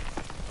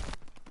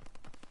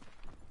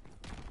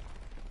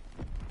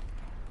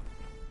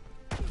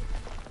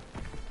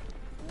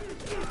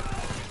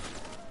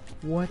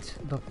 What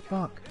the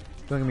fuck?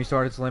 Don't get me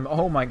started, Slim.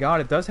 Oh my god,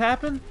 it does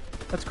happen?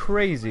 That's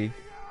crazy.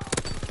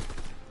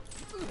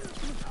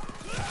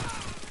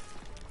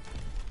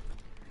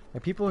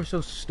 Like, people are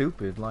so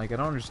stupid. Like, I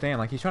don't understand.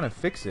 Like, he's trying to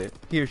fix it.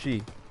 He or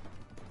she.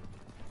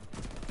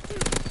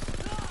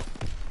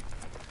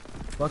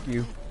 Fuck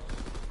you.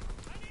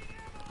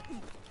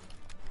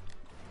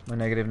 I'm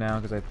negative now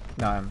because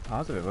no, I'm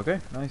positive. Okay,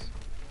 nice.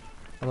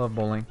 I love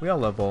bowling. We all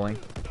love bowling.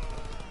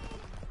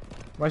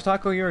 Rice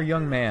Taco, you're a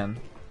young man.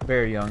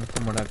 Very young,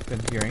 from what I've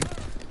been hearing.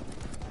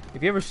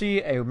 If you ever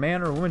see a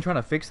man or a woman trying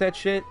to fix that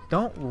shit,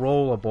 don't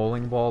roll a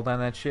bowling ball down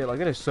that shit. Like,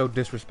 that is so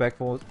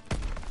disrespectful.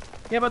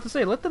 Yeah, about to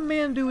say, let the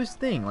man do his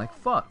thing. Like,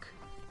 fuck.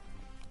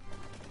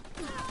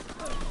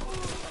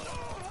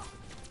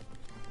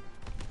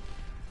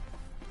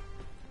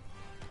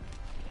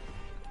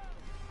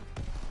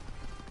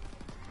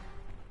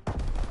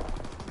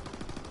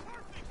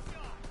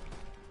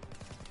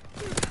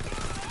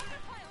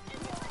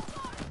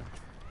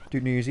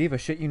 Dude, New Year's Eve, I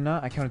shit you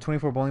not. I counted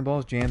 24 bowling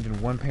balls jammed in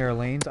one pair of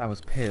lanes. I was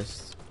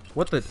pissed.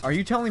 What the? Are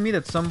you telling me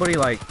that somebody,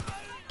 like,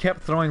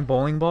 kept throwing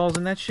bowling balls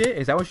in that shit?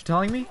 Is that what you're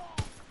telling me?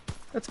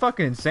 That's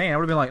fucking insane. I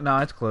would have been like,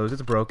 nah, it's closed.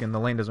 It's broken. The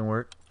lane doesn't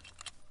work.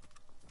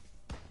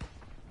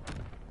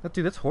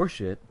 Dude, that's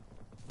horseshit.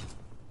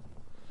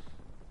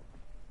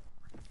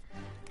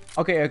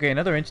 Okay,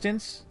 another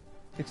instance.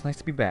 It's nice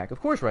to be back. Of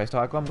course, Rice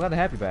Taco. I'm glad to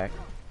have you back.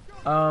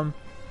 I've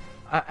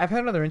had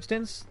another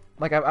instance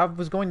like I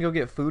was going to go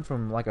get food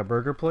from like a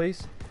burger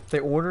place. They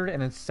ordered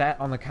and it sat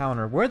on the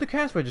counter where the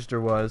cash register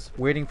was,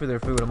 waiting for their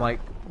food. I'm like,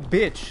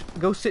 bitch,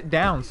 go sit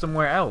down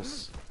somewhere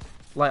else.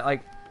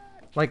 Like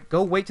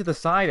go wait to the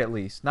side at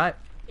least, not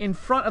in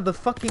front of the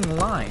fucking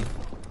line.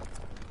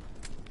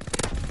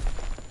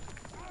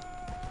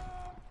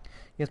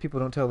 Yes,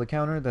 people don't tell the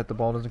counter that the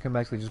ball doesn't come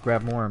back, so they just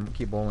grab more and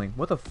keep bowling.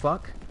 What the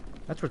fuck?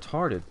 That's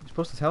retarded. You're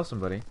supposed to tell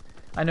somebody.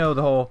 I know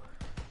the whole,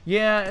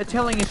 yeah,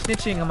 telling is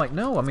snitching. I'm like,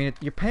 no, I mean,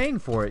 you're paying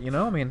for it, you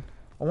know? I mean,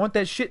 I want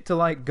that shit to,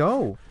 like,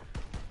 go.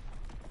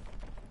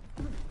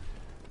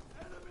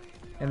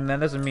 And that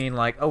doesn't mean,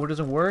 like, oh, it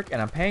doesn't work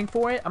and I'm paying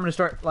for it? I'm gonna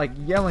start, like,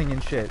 yelling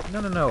and shit.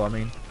 No, no, no, I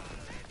mean,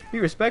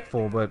 be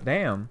respectful, but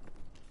damn.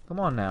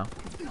 Come on now.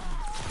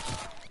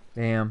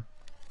 Damn.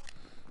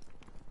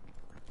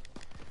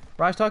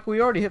 Rise Talk, we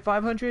already hit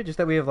 500, just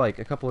that we have, like,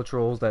 a couple of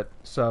trolls that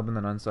sub and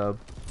then unsub.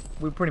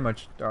 We pretty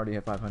much already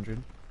hit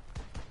 500.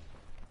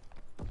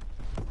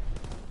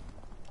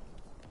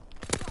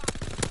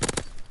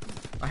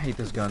 I hate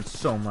this gun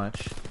so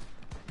much.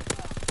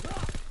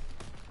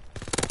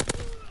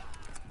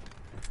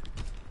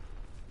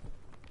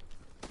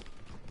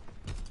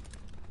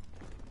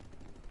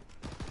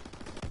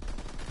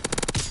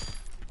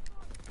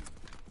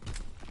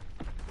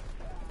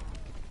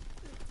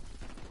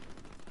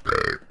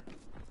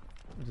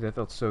 That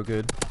felt so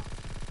good.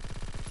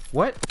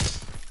 What?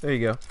 There you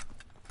go.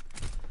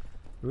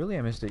 Really?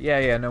 I missed it. Yeah,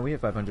 yeah, no, we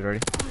hit 500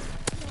 already.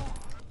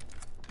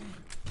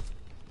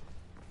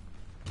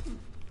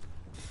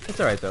 It's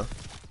alright, though.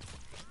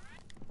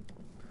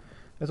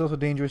 That's also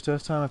dangerous to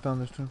us, Tom. I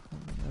found this too.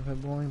 I've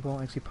had bowling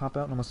ball actually pop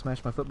out and almost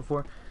smashed my foot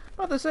before.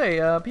 I'm about to say,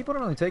 people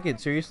don't really take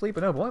it seriously,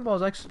 but no,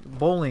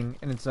 bowling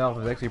in itself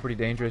is actually pretty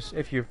dangerous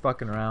if you're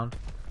fucking around.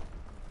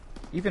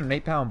 Even an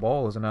 8-pound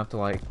ball is enough to,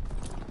 like,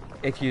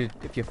 if you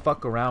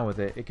fuck around with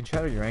it, it can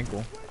shatter your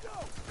ankle.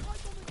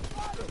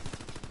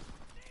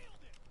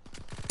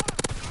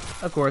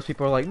 Of course,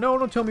 people are like, no,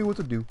 don't tell me what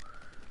to do.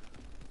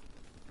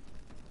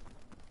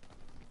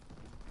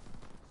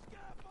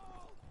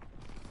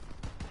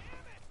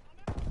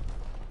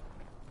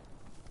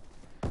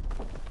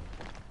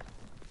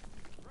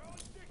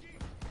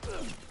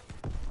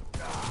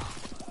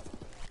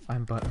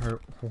 I'm butthurt.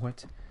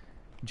 What?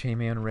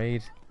 J-Man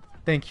raid.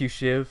 Thank you,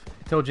 Shiv.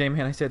 I told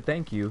J-Man I said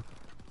thank you.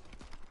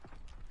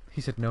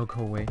 He said no,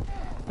 go away.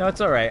 No,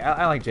 it's alright.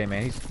 I like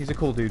J-Man. He's a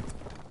cool dude.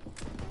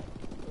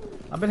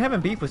 I've been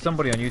having beef with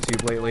somebody on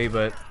YouTube lately,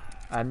 but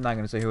I'm not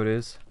gonna say who it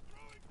is.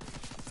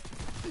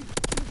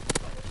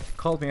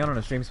 Called me out on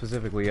a stream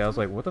specifically. I was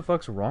like, what the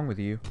fuck's wrong with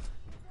you?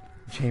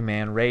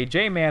 J-Man raid.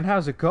 J-Man,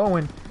 how's it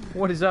going?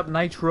 What is up,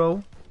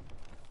 Nitro?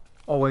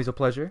 Always a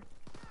pleasure.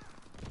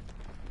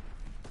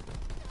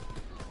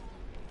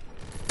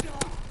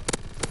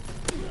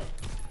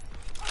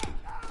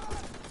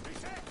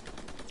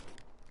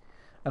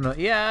 I don't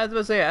know. Yeah, I was about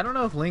to say, I don't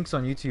know if links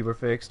on YouTube are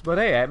fixed, but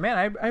hey,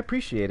 man, I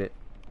appreciate it.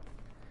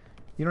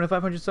 You don't have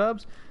 500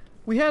 subs?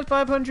 We had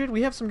 500.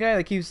 We have some guy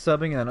that keeps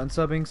subbing and then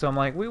unsubbing, so I'm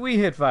like, we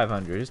hit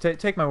 500. Just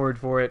take my word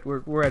for it.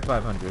 We're at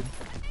 500.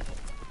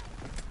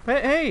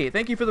 But hey,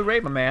 thank you for the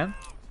raid, my man.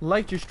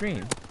 Liked your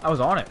stream. I was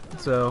on it,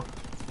 so.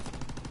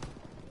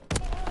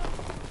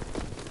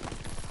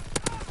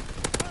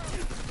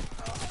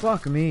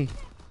 Fuck me.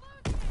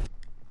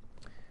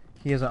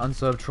 He has an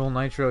unsub troll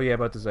Nitro. Yeah,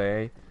 about to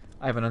say.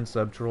 I have an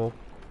unsub troll.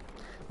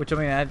 Which, I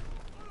mean,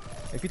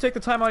 if you take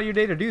the time out of your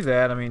day to do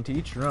that, I mean, to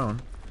each your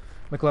own.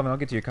 McLevin, I'll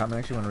get to your comment. I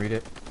actually want to read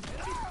it.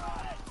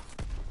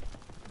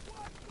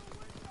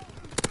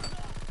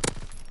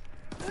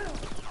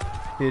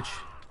 Bitch.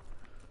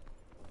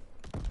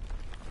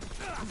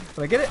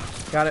 Did I get it?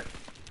 Got it.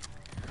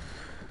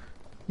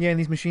 Yeah, and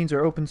these machines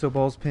are open, so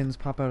balls, pins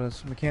pop out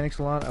as mechanics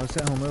a lot. I was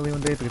sent home early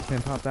one day, but the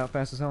pin popped out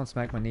fast as hell and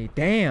smacked my knee.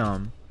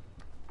 Damn!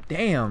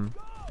 Damn!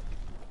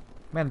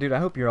 Man, dude, I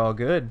hope you're all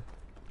good.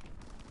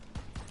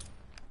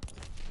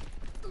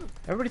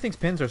 Everybody thinks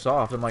pins are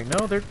soft. I'm like,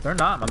 no, they're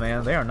not, my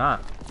man. They are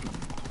not.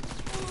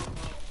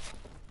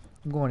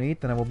 I'm going to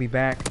eat, then I will be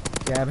back.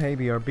 Gab, hey,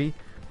 BRB.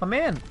 My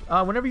man,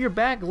 whenever you're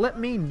back, let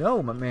me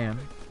know, my man.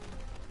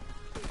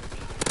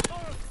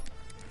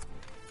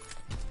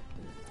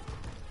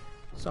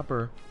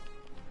 Supper.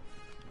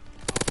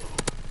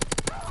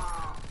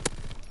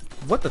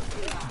 What the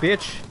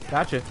bitch?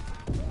 Gotcha.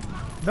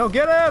 No,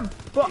 get him!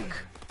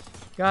 Fuck!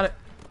 Got it.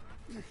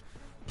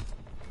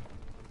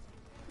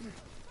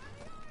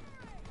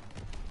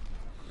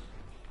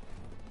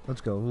 Let's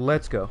go.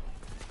 Let's go.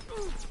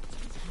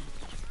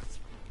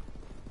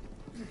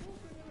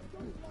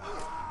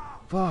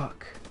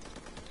 Fuck.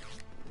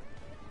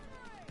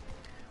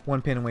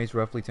 One pin weighs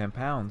roughly 10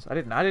 pounds. I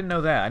didn't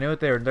know that. I know that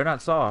they're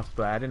not soft,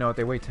 but I didn't know that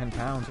they weigh 10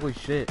 pounds. Holy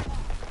shit.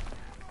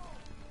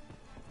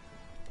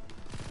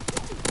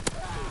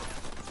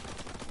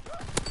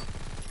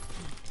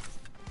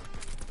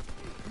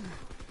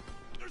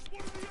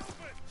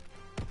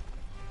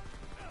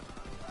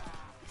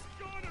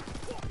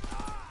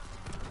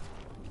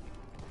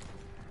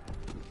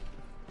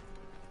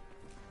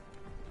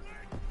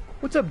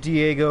 What's up,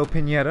 Diego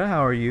Pineda?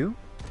 How are you?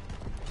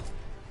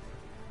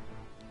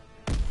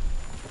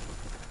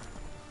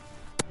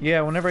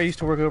 Yeah, whenever I used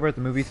to work over at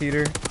the movie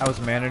theater, I was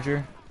a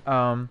manager.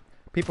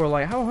 People are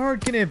like, how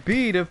hard can it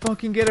be to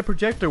fucking get a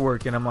projector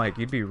working? I'm like,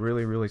 you'd be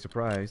really, really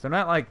surprised. They're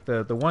not like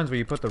the ones where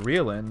you put the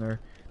reel in. They're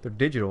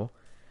digital.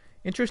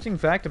 Interesting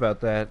fact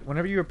about that,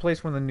 whenever you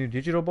replace one of the new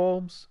digital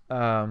bulbs,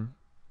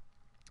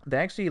 they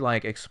actually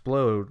like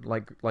explode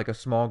like a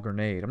small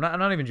grenade. I'm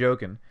not even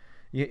joking.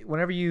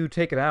 Whenever you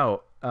take it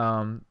out,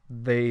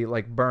 they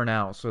like burn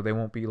out, so they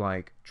won't be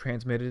like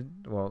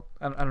transmitted. Well,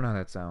 I don't know how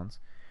that sounds.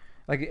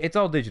 Like it's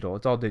all digital.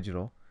 It's all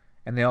digital,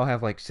 and they all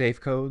have like safe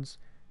codes.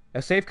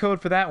 A safe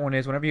code for that one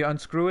is whenever you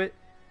unscrew it,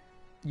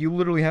 you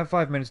literally have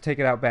 5 minutes to take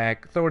it out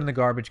back, throw it in the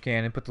garbage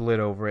can, and put the lid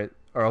over it,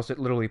 or else it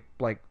literally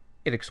like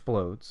it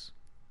explodes.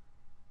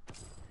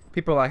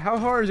 People are like, how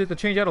hard is it to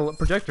change out a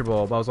projector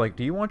bulb? I was like,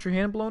 do you want your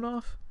hand blown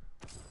off?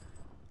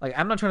 Like,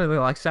 I'm not trying to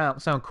like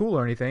sound cool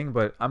or anything,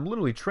 but I'm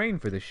literally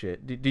trained for this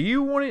shit. Do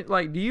you want it?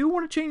 Like, do you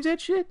want to change that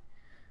shit?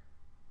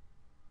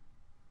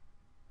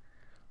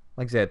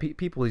 Like I said,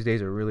 people these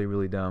days are really,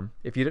 really dumb.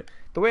 The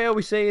way I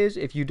always say is,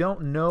 if you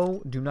don't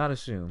know, do not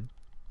assume.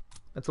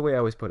 That's the way I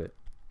always put it.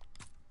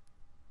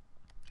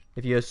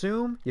 If you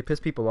assume, you piss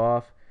people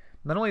off.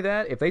 Not only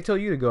that, if they tell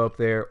you to go up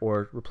there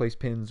or replace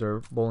pins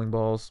or bowling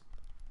balls,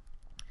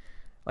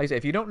 like I said,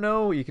 if you don't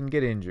know, you can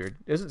get injured.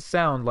 It doesn't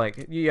sound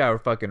like, yeah, we're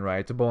fucking right,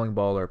 it's a bowling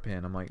ball or a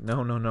pin. I'm like,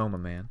 no, my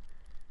man.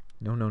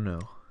 No.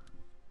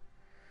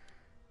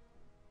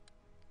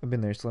 I've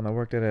been there, Slim. I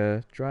worked at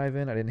a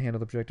drive-in. I didn't handle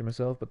the projector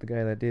myself, but the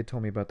guy that did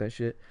told me about that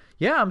shit.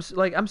 Yeah,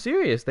 I'm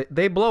serious.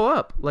 They blow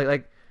up.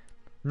 Like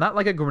not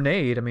like a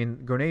grenade. I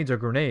mean, grenades are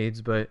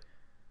grenades, but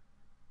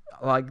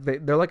like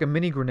they're like a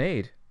mini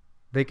grenade.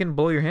 They can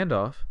blow your hand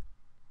off.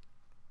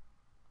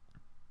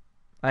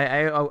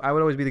 I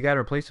would always be the guy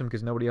to replace them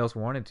because nobody else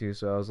wanted to,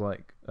 so I was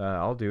like,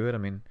 I'll do it. I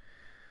mean,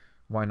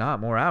 why not?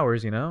 More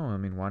hours, you know? I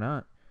mean, why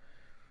not?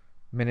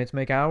 Minutes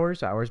make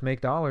hours, hours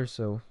make dollars,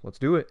 so let's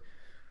do it.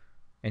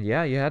 And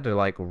yeah, you had to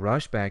like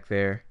rush back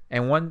there.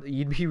 And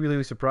you'd be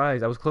really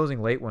surprised. I was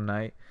closing late one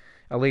night.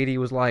 A lady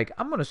was like,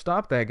 I'm gonna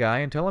stop that guy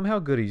and tell him how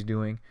good he's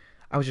doing.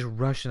 I was just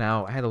rushing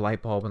out. I had a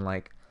light bulb and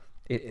like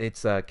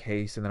it's a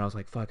case, and then I was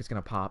like, fuck, it's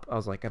gonna pop. I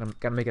was like,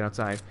 gotta make it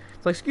outside.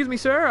 It's like, excuse me,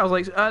 sir. I was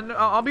like, no,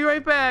 I'll be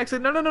right back. I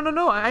said,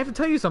 no, I have to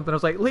tell you something. I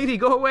was like, lady,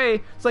 go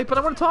away. It's like, but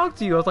I want to talk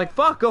to you. I was like,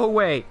 fuck, go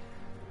away.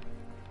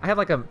 I had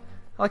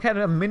had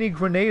a mini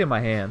grenade in my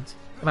hand,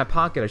 in my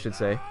pocket, I should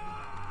say.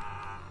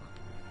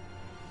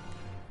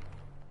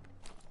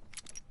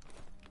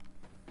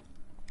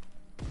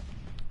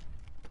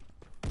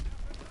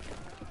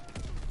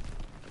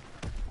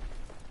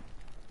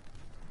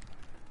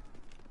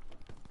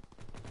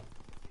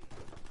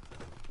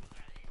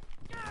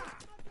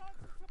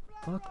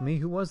 Fuck me,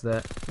 who was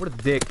that? What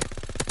a dick.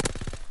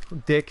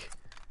 Dick.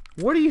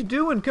 What are you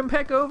doing? Come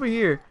back over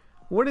here.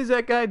 What is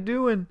that guy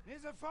doing?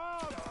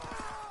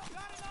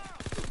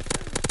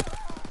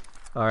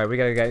 Alright, we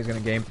got a guy who's gonna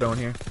game throwing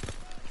here.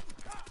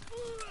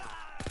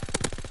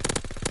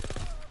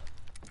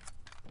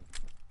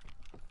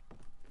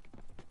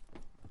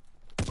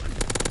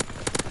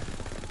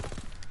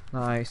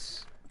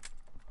 Nice.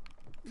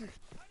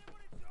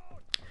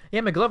 Yeah,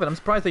 McLovin, I'm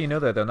surprised that you know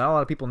that though. Not a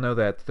lot of people know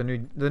that. The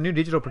new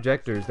digital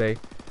projectors, the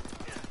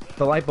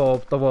light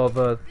bulb,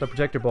 the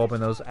projector bulb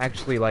in those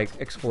actually like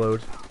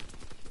explode.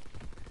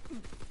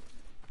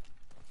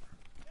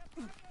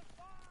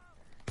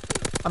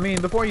 I mean,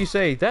 before you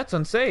say that's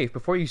unsafe,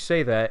 before you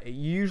say that, it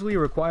usually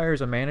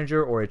requires a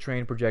manager or a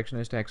trained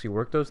projectionist to actually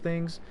work those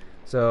things.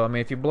 So, I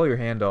mean, if you blow your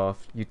hand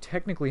off, you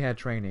technically had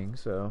training,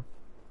 so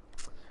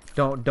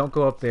don't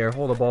go up there,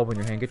 hold a bulb in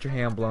your hand, get your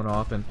hand blown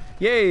off, and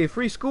yay,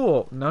 free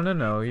school.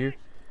 No, you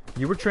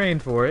were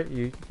trained for it.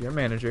 You're a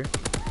manager.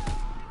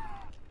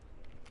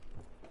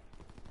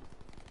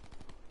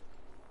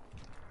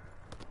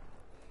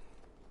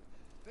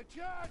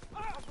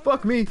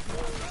 Fuck me.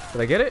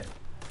 Did I get it?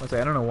 Let's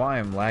say I don't know why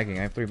I'm lagging.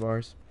 I have 3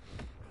 bars.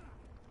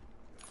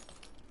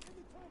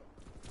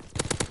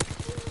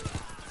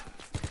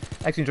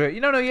 Actually enjoy it.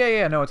 No,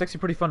 yeah, no, it's actually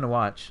pretty fun to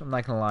watch. I'm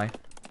not gonna lie.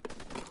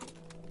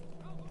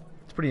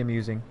 It's pretty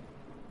amusing.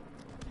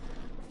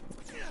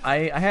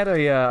 I had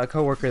a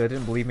coworker that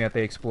didn't believe me that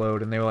they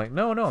explode, and they were like,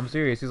 no, I'm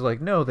serious. He's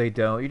like, no, they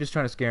don't. You're just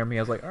trying to scare me.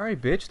 I was like, all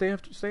right, bitch,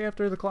 stay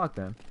after the clock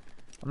then.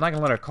 I'm not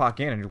gonna let her clock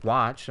in and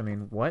watch. I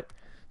mean, what?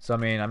 So I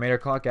mean, I made her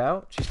clock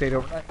out. She stayed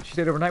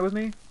overnight with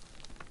me.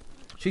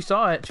 She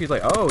saw it. She's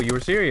like, oh, you were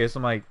serious.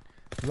 I'm like,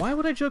 why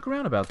would I joke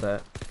around about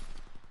that?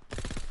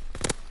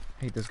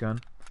 I hate this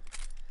gun.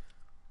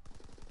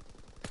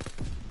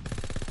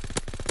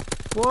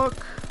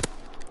 Fuck.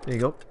 There you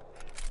go.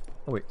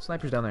 Oh wait,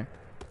 sniper's down there.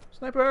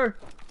 Sniper!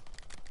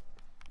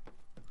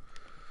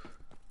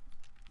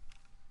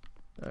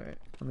 Alright,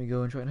 let me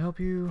go and try and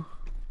help you.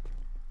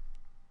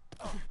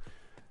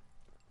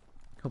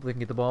 Hopefully I can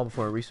get the ball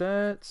before it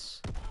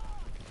resets.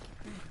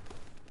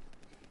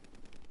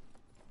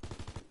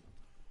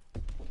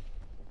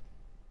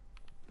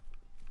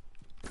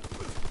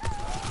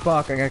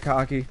 Fuck, I got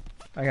cocky.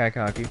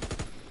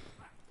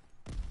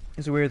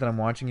 Is it weird that I'm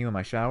watching you in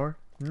my shower?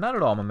 Not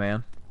at all, my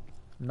man.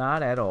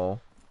 Not at all.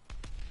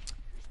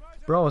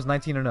 Bro is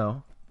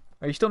 19-0.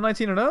 Are you still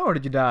 19-0 or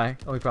did you die?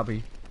 Oh, he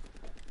probably...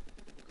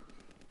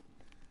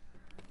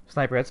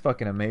 Sniper, that's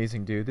fucking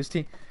amazing, dude. This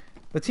team...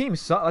 The team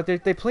like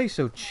they play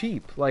so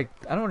cheap. Like,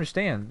 I don't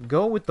understand.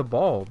 Go with the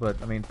ball,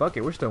 but I mean, fuck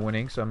it, we're still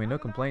winning, so I mean, no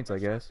complaints, I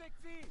guess.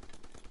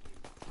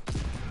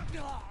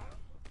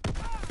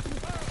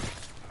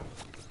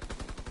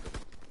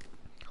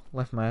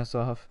 Left my ass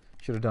off.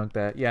 Should have dunked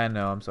that. Yeah, I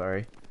know. I'm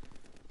sorry.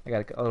 I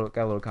got a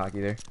little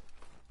cocky there.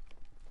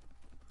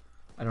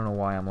 I don't know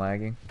why I'm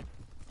lagging.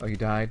 Oh, you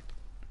died.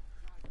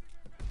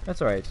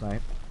 That's all right,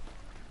 Snipe.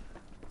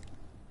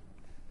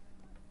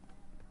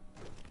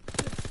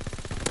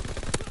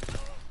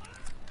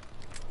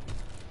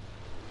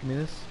 Give me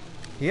this.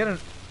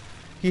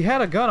 He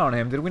had a gun on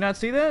him. Did we not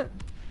see that?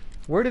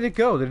 Where did it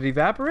go? Did it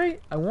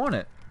evaporate? I want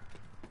it.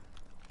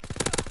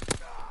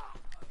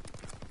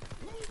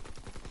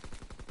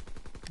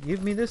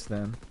 Give me this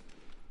then.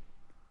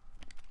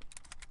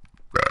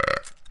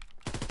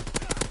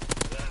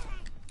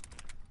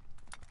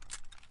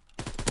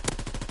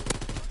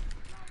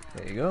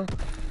 There you go.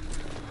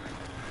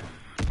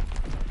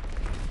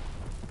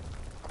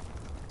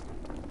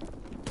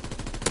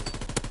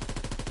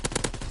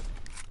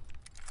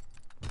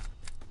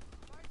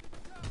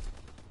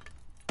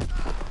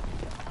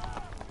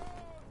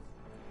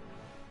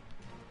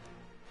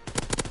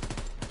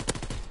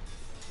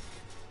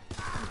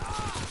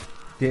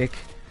 Dick.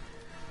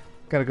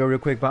 Gotta go real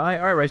quick. Bye.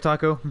 Alright, Rice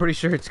Taco. I'm pretty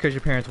sure it's because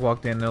your parents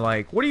walked in and they're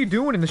like, what are you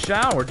doing in the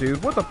shower,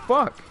 dude? What the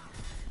fuck?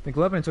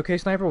 McLovin, it's okay,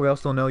 Sniper. We all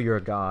still know you're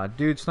a god.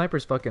 Dude,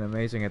 Sniper's fucking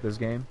amazing at this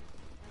game.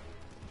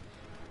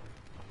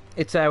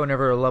 It's sad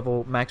whenever a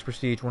level max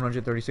prestige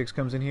 136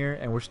 comes in here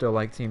and we're still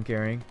like team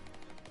carrying.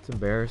 It's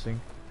embarrassing.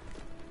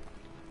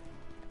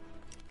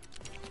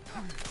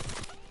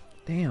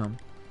 Damn.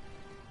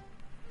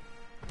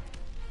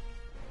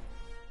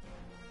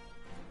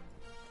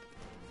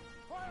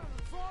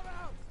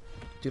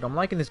 Dude, I'm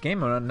liking this game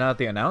now that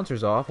the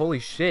announcer's off. Holy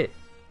shit.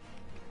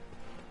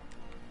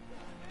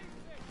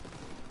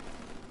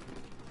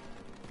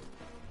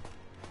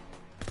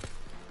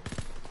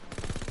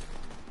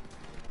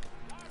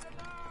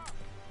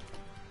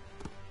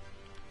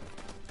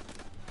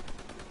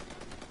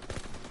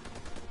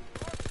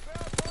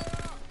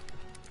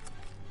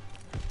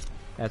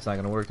 That's not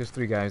gonna work. There's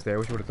 3 guys there.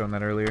 Wish I would have thrown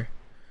that earlier.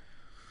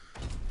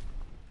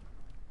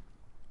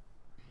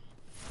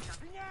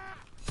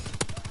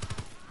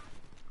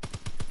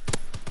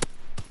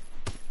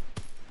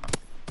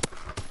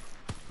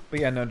 But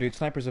yeah, no, dude,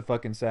 Sniper's a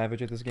fucking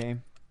savage at this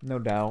game. No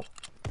doubt.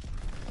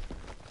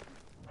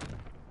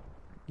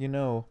 You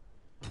know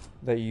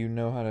that you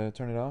know how to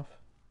turn it off?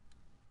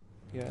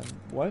 Yeah,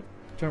 what?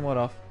 Turn what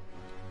off?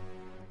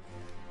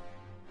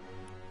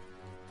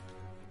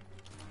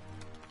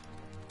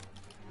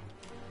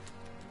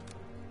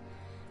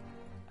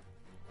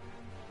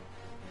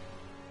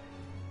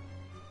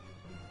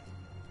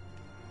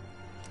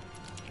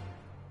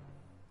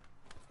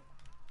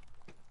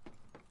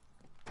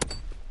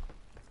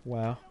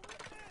 Wow.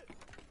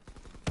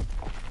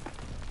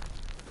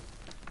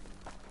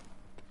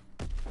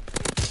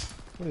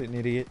 What an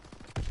idiot.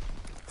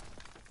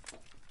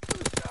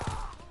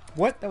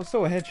 What? That was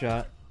so a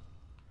headshot.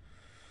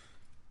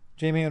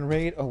 Jamie on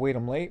raid. Oh, wait,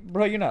 I'm late?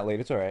 Bro, you're not late.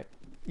 It's alright.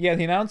 Yeah,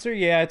 the announcer?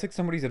 Yeah, I took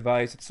somebody's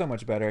advice. It's so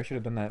much better. I should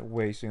have done that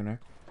way sooner.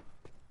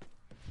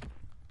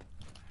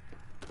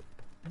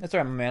 That's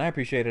alright, my man. I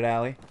appreciate it,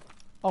 Allie.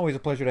 Always a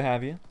pleasure to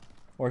have you.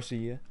 Or see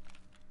you.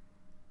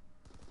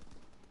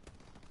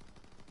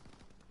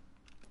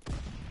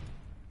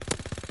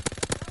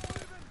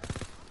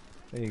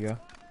 There you go.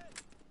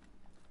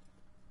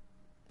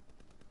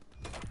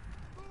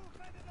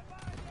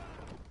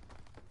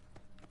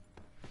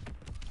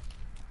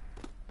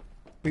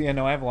 But yeah,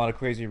 no, I have a lot of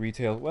crazy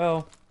retail.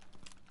 Well,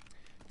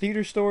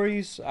 theater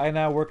stories. I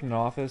now work in an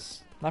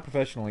office. Not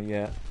professionally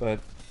yet, but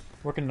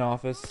work in an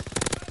office.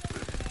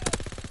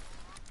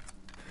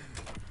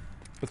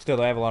 But still,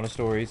 I have a lot of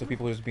stories of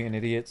people just being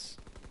idiots.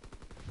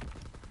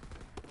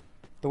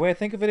 The way I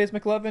think of it is,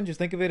 McLovin, just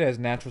think of it as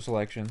natural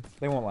selection.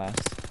 They won't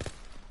last.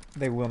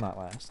 They will not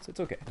last. It's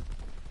okay.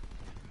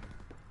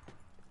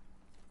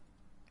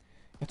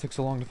 It took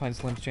so long to find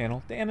Slim's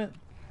channel. Damn it.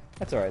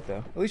 That's alright,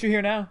 though. At least you're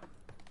here now.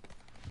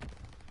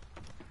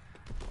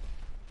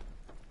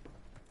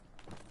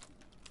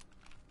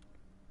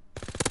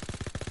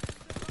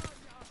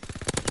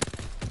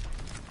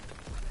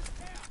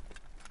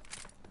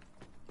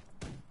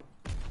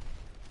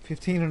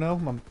 $15 and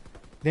 0.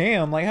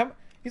 Damn, like how?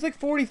 He's like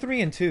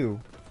 43 and 2.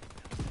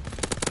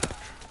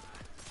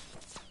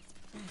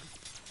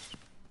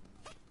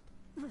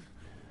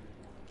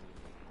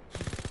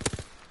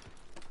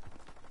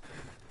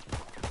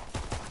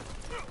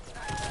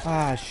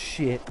 Ah,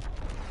 shit.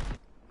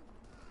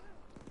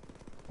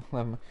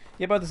 Yeah,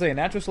 about to say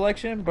natural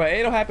selection, but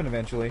it'll happen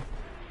eventually.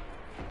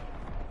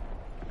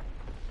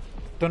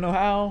 Don't know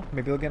how.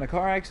 Maybe they'll get in a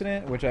car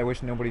accident, which I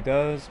wish nobody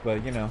does,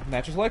 but you know,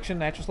 natural selection,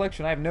 natural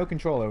selection. I have no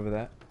control over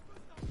that.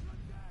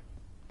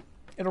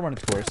 It'll run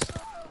its course.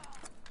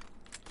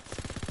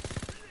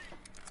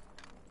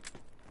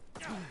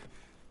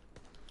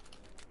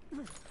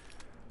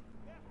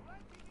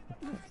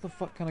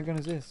 fuck kind of gun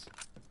is this?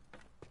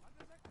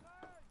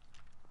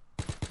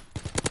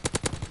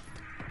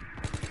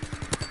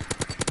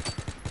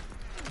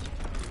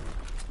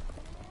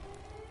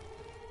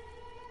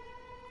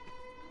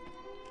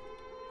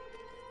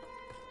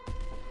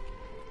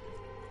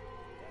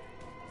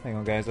 Hang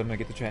on, guys. I'm gonna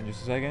get the chat in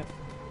just a second.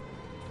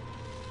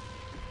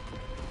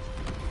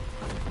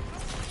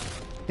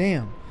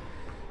 Damn.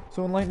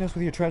 So enlighten us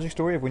with your tragic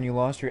story of when you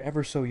lost your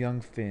ever so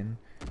young Finn.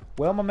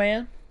 Well, my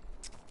man,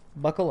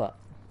 buckle up.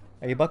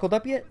 Are you buckled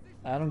up yet?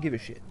 I don't give a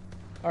shit.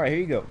 Alright, here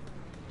you go.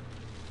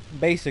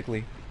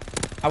 Basically,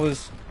 I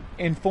was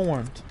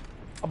informed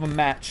of a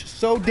match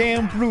so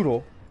damn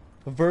brutal,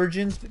 the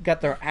virgins got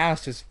their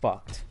asses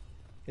fucked.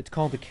 It's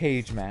called a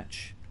cage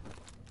match.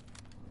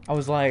 I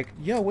was like,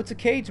 yo, what's a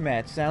cage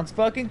match? Sounds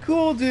fucking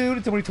cool, dude.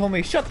 And somebody told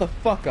me, shut the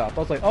fuck up.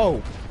 I was like,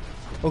 oh,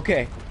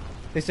 okay.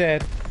 They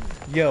said,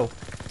 yo,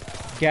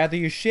 gather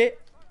your shit,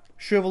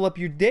 shrivel up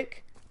your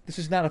dick. This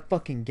is not a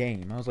fucking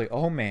game. I was like,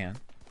 oh man.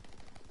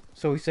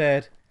 So he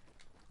said,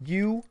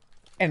 you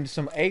and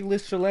some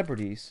A-list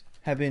celebrities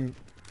have been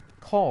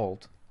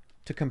called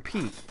to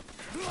compete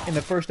in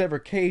the first ever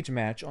cage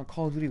match on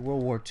Call of Duty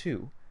World War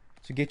II.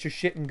 So get your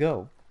shit and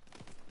go.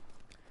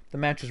 The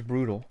match was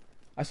brutal.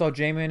 I saw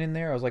J-Man in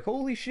there. I was like,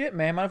 holy shit,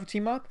 man. Mind if we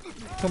team up?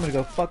 Told me to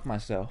go fuck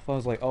myself. I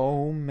was like,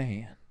 oh,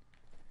 man.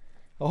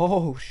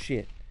 Oh,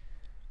 shit.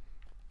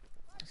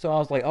 So I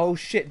was like, oh,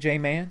 shit,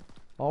 J-Man.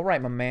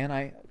 Alright, my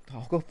man.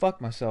 I'll go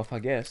fuck myself, I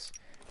guess.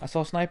 I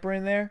saw Sniper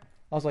in there.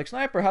 I was like,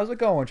 Sniper, how's it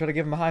going? Try to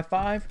give him a high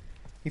five.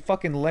 He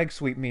fucking leg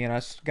sweeped me, and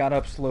I got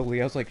up slowly.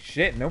 I was like,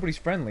 shit, nobody's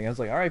friendly. I was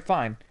like, alright,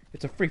 fine.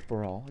 It's a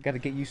free-for-all. I gotta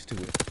get used to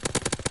it.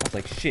 I was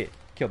like, shit.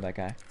 Killed that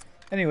guy.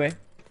 Anyway.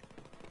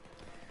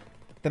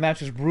 The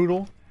match was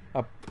brutal.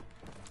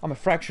 I'm a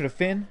fractured of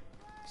Finn.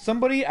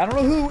 Somebody, I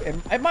don't know who,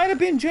 it might have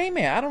been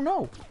J-Man, I don't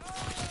know.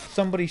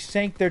 Somebody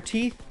sank their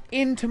teeth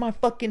into my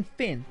fucking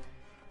fin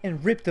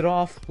and ripped it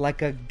off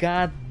like a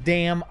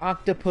goddamn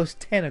octopus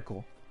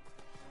testicle.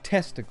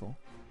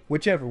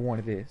 Whichever one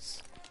it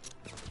is.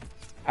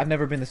 I've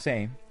never been the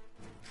same.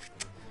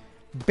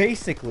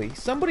 Basically,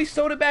 somebody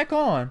sewed it back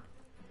on,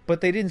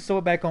 but they didn't sew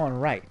it back on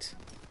right.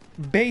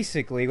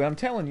 Basically, what I'm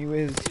telling you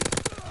is,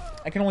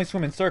 I can only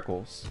swim in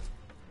circles.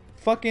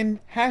 Fucking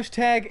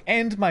hashtag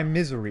end my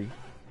misery.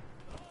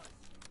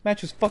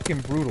 Match was fucking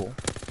brutal.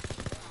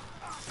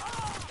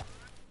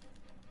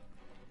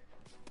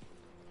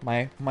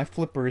 My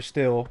flipper is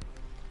still...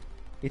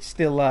 It's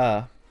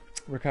still,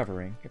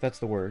 recovering, if that's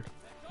the word.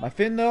 My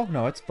fin, though?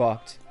 No, it's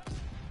fucked.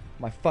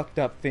 My fucked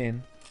up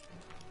fin.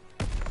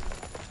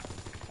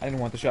 I didn't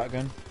want the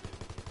shotgun.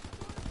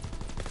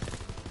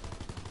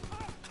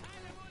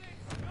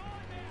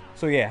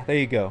 So yeah, there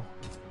you go.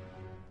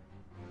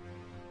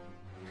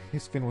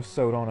 His fin was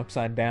sewed on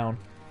upside down.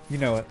 You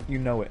know it. You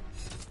know it.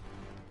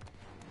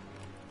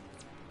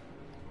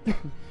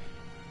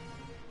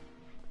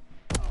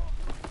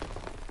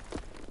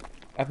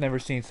 I've never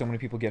seen so many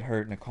people get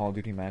hurt in a Call of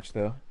Duty match,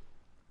 though.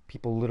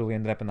 People literally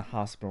ended up in the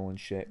hospital and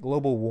shit.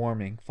 Global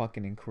warming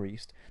fucking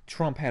increased.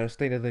 Trump had a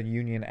State of the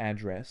Union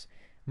address.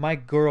 My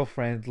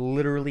girlfriend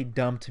literally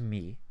dumped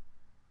me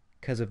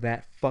because of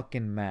that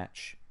fucking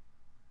match.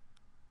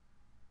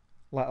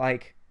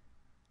 Like...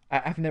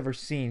 I've never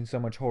seen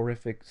so much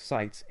horrific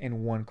sights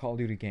in one Call of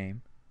Duty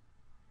game.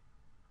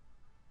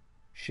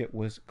 Shit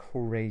was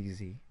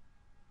crazy.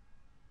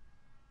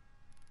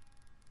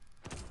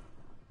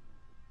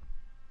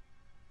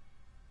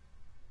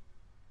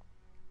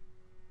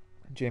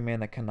 J-Man,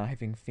 that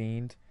conniving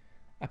fiend.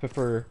 I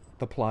prefer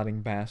the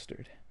plotting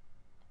bastard.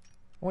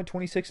 I went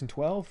 26 and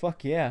 12?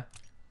 Fuck yeah.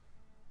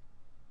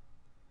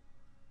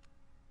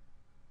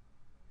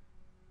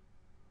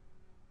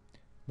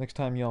 Next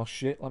time y'all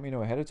shit, let me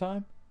know ahead of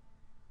time.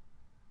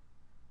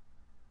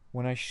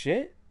 When I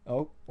shit?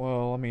 Oh,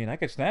 well, I mean, I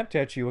could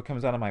Snapchat you what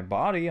comes out of my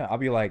body. I'll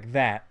be like,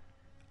 that.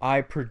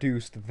 I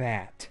produced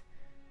that.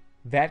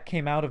 That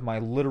came out of my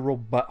literal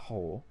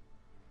butthole.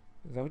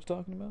 Is that what you're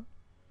talking about?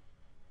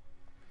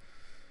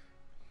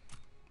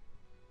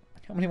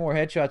 How many more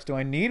headshots do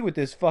I need with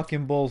this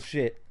fucking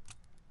bullshit?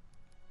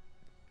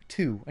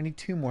 2. I need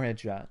 2 more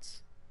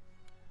headshots.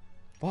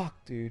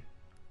 Fuck, dude.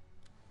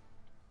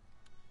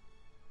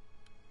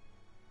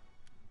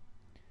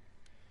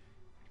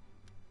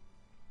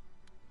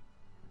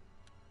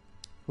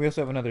 We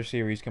also have another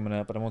series coming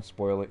up, but I won't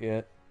spoil it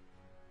yet.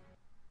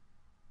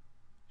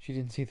 She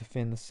didn't see the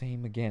fin the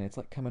same again. It's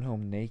like coming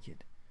home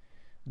naked.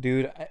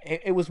 Dude,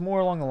 it was more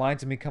along the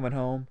lines of me coming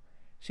home.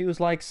 She was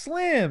like,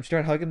 Slim! She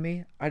started hugging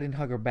me. I didn't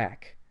hug her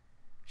back.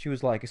 She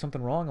was like, is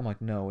something wrong? I'm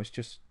like, no, it's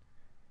just...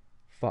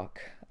 Fuck.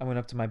 I went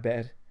up to my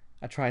bed.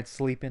 I tried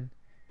sleeping.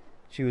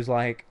 She was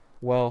like,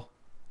 well,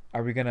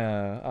 are we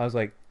gonna... I was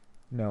like,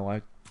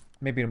 no,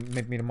 maybe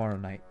tomorrow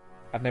night.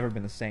 I've never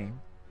been the same.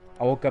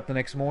 I woke up the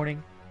next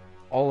morning.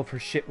 All of her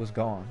shit was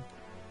gone.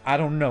 I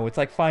don't know. It's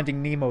like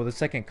finding Nemo the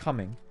Second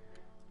Coming.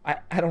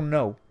 I don't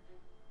know.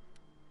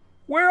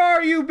 Where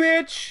are you,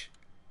 bitch?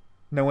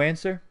 No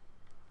answer?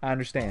 I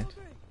understand.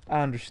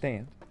 I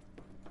understand.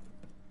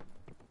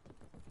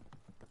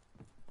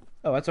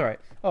 Oh, that's alright.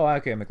 Oh,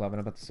 okay, McLovin, I'm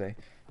about to say.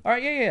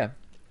 Alright, yeah, yeah,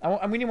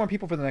 yeah. We need more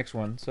people for the next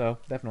one, so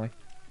definitely.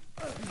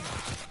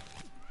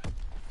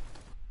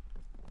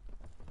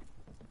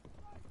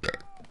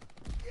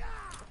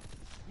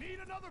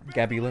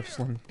 Gabby left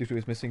Slim due to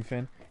his missing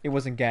fin. It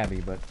wasn't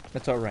Gabby, but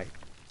that's alright.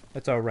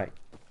 That's alright.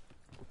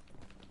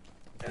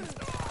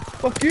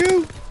 Fuck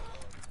you!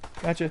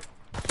 Gotcha.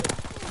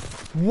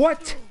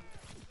 What?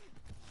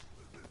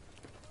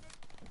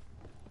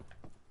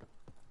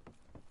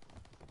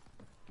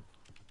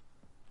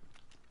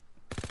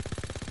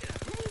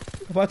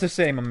 I'm about to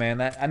say, my man,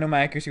 that I know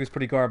my accuracy was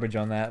pretty garbage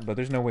on that, but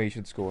there's no way you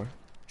should score.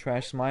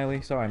 Trash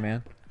Smiley, sorry,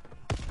 man.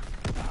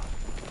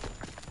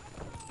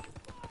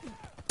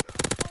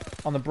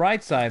 On the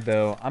bright side,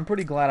 though, I'm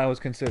pretty glad I was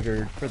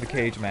considered for the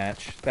cage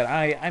match. That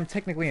I'm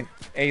technically an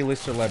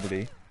A-list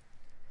celebrity.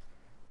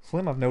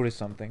 Slim, I've noticed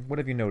something. What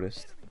have you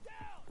noticed?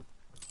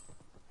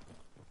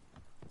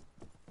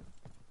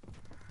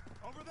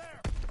 Over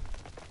there.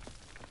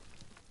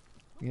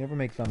 You never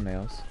make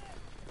thumbnails.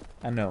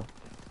 I know.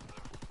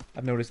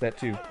 I've noticed that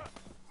too.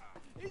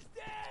 He's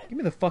dead. Give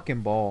me the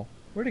fucking ball.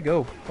 Where'd it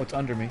go? Oh, it's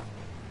under me.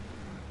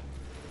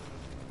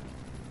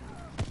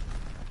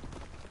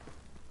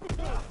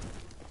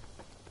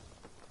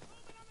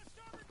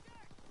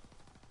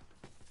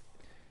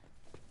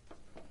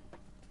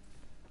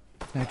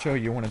 Nitro,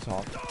 you want to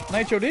talk.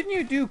 Nitro, didn't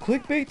you do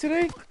clickbait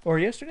today? Or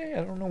yesterday?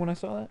 I don't know when I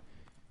saw that.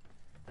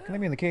 Can I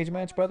be in the cage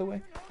match, by the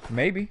way?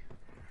 Maybe.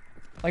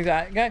 Like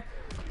that guy.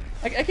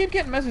 I keep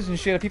getting messages and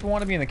shit if people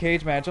want to be in the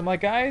cage match. I'm like,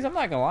 guys, I'm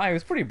not gonna lie, it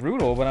was pretty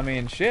brutal, but I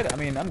mean, shit. I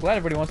mean, I'm glad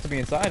everybody wants to be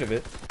inside of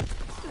it.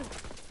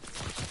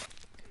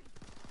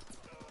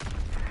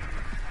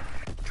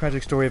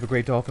 Tragic story of a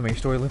great dolphin. May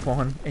story live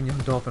on in young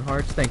dolphin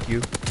hearts. Thank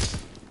you.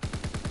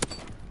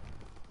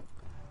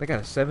 They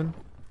got a 7.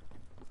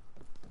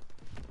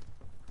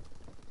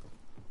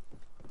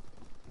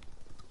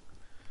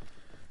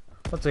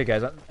 Let's say,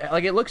 guys,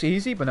 like, it looks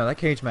easy, but no, that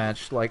cage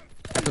match, like,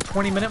 at the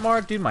 20-minute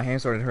mark, dude, my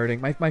hands started hurting.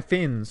 My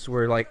fins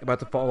were, like, about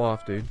to fall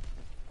off, dude.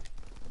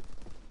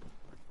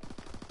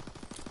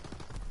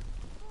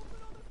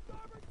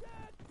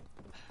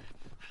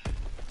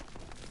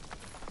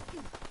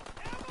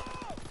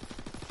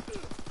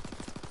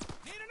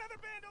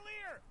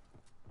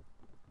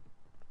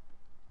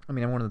 I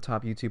mean, I'm one of the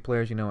top YouTube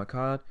players you know at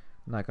COD.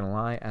 I'm not gonna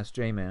lie, ask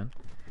J-Man.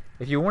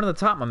 If you were one of the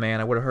top, my man,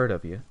 I would have heard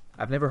of you.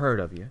 I've never heard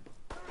of you.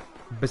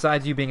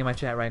 Besides you being in my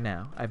chat right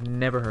now, I've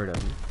never heard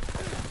of you.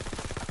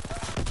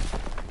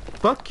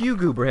 Fuck you,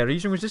 Gooberhead. Are you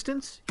using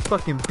resistance? You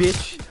fucking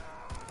bitch.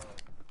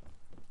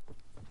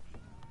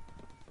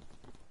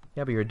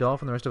 Yeah, but you're a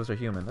dolphin, the rest of us are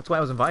human. That's why I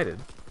was invited.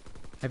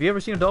 Have you ever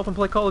seen a dolphin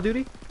play Call of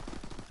Duty?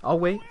 I'll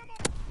wait.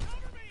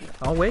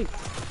 I'll wait.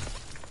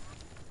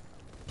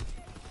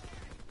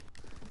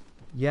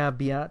 Yeah,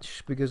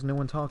 biatch, because no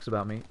one talks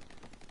about me.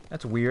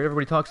 That's weird.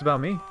 Everybody talks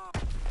about me.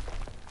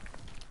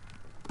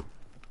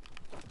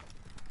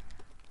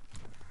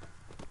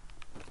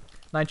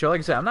 Nitro, like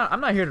I said, I'm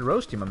not here to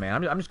roast you, my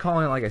man. I'm just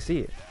calling it like I see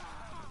it.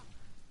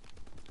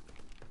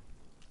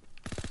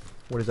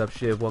 What is up,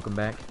 Shiv? Welcome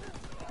back.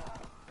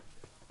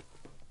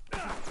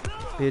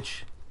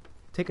 Bitch,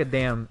 take a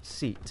damn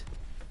seat.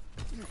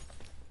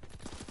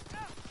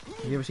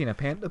 You ever seen a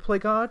panther play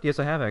COD? Yes,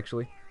 I have,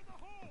 actually.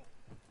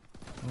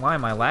 Why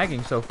am I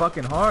lagging so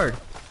fucking hard?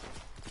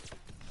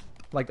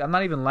 Like, I'm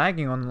not even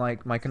lagging on,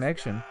 like, my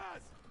connection.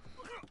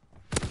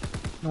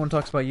 No one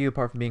talks about you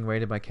apart from being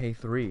rated by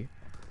K3.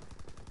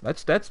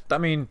 I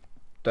mean,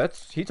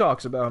 he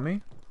talks about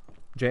me.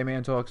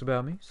 J-Man talks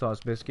about me.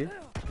 Sauce Biscuit.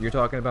 You're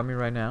talking about me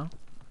right now.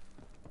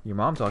 Your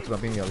mom talks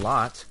about me a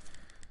lot.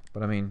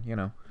 But I mean, you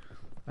know,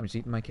 I'm just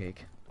eating my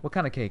cake. What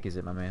kind of cake is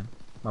it, my man?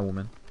 My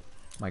woman?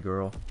 My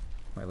girl?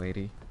 My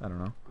lady? I don't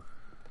know.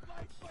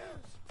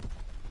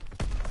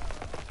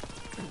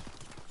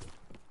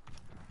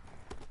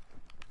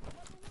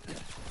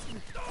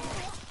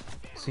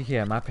 See,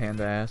 yeah, my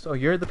panda ass. Oh,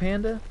 you're the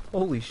panda?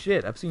 Holy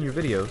shit, I've seen your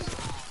videos.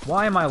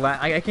 Why am I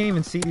I can't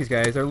even see these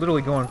guys. They're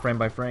literally going frame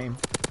by frame.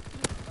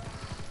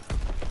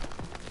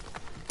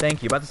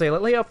 Thank you. About to say,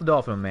 lay off the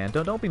dolphin, man.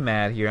 Don't be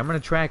mad here. I'm an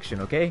attraction,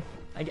 okay?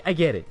 I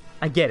get it.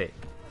 I get it.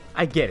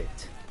 I get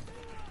it.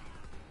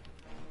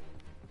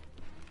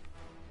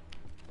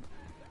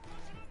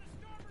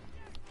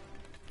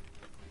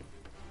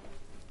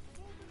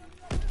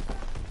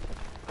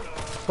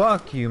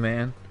 Fuck you,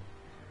 man.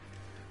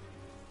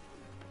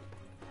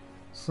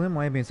 Slim,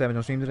 why are you being savage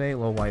on stream today?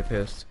 Low white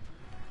pissed.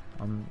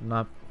 I'm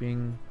not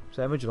being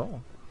savage at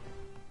all.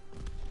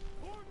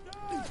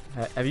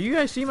 Have you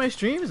guys seen my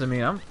streams? I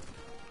mean,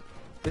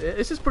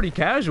 this is pretty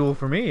casual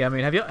for me. I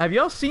mean, have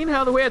y'all seen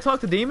how the way I talk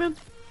to Demon?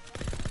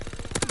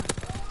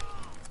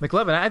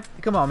 McLevin,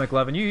 come on,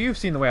 McLevin. You've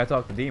seen the way I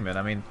talk to Demon.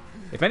 I mean,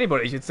 if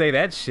anybody should say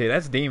that shit,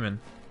 that's Demon.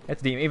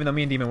 That's Demon. Even though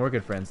me and Demon were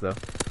good friends, though.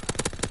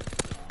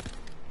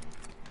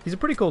 He's a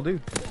pretty cool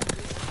dude.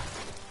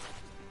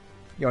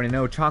 You already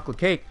know chocolate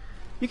cake.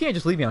 You can't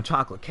just leave me on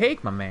chocolate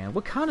cake, my man.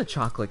 What kind of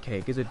chocolate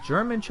cake? Is it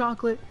German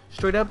chocolate?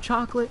 Straight up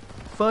chocolate?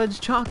 Fudge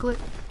chocolate?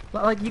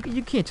 Like,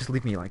 you can't just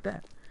leave me like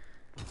that.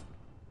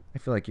 I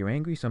feel like you're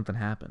angry. Something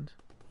happened.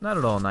 Not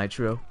at all,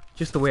 Nitro.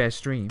 Just the way I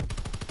stream.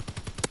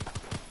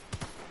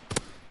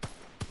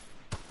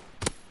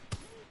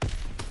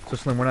 So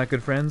Slim, we're not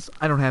good friends?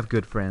 I don't have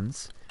good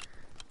friends.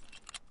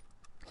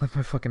 Like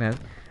my fucking ass.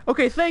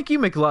 Okay, thank you,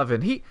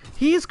 McLovin. He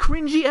is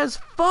cringy as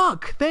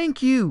fuck.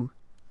 Thank you.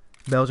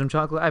 Belgium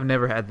chocolate? I've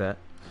never had that.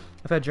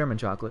 I've had German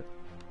chocolate.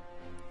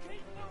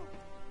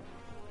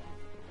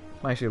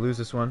 Might actually lose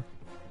this one.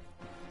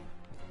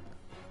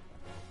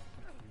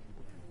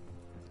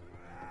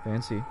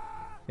 Fancy.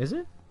 Is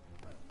it?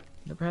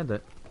 Never had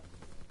that.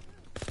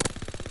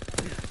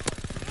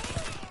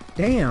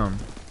 Damn.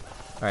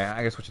 Alright, I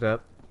gotta switch it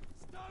up.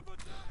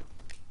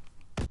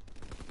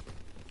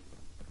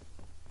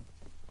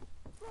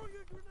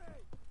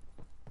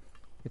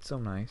 It's so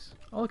nice.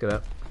 I'll look it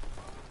up.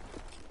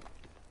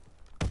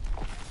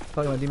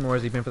 Talking about Demon, where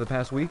has he been for the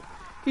past week?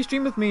 He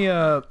streamed with me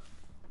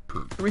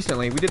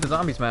recently. We did the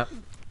zombies map.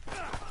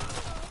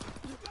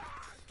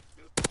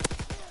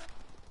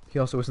 He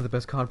also isn't the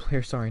best COD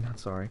player. Sorry, not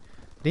sorry.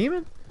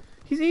 Demon?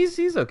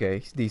 He's okay.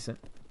 He's decent.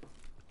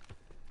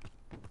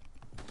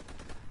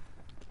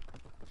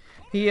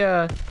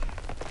 I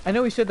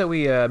know he said that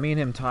me and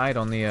him tied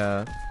on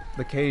the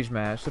cage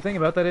match. The thing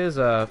about that is,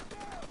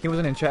 he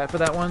wasn't in chat for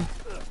that one.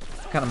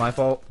 Kind of my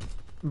fault.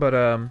 But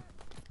the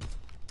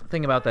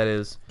thing about that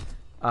is,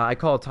 I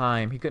called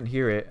time. He couldn't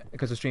hear it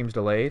because the stream's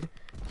delayed.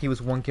 He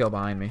was 1 kill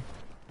behind me.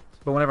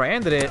 But whenever I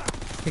ended it,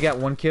 he got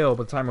 1 kill,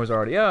 but the timer was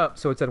already up,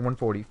 so it said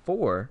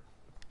 144.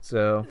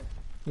 So,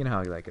 you know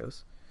how that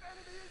goes.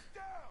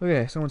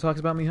 Okay, someone talks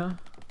about me, huh?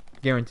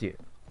 Guarantee it.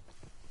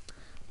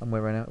 I'm away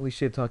right now. At least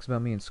shit talks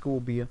about me in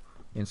school, Bia.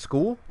 In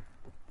school?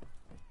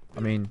 I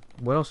mean,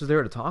 what else is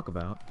there to talk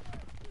about?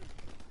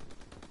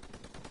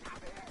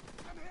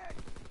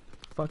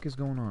 Fuck is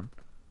going on?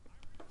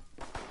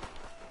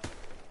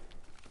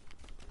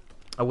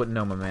 I wouldn't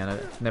know, my man. I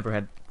never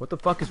had... What the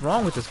fuck is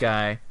wrong with this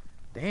guy?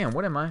 Damn,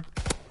 what am I?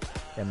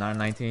 Yeah,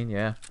 919,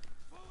 yeah.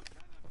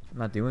 I'm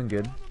not doing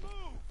good.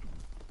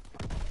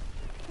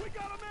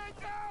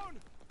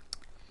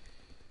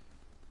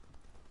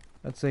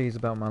 I'd say he's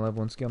about my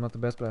level and skill. I'm not the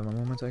best, but I have my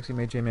moments. I actually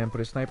made J-Man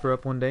put a sniper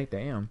up one day.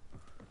 Damn.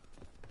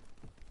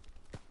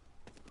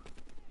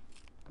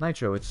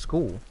 Nitro, it's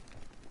school.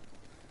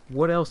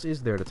 What else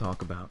is there to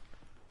talk about?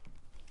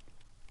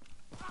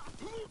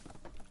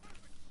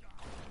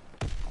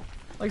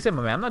 Like I said,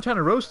 my man, I'm not trying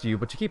to roast you,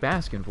 but you keep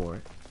asking for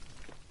it.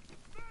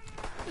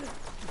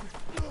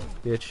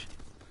 Bitch.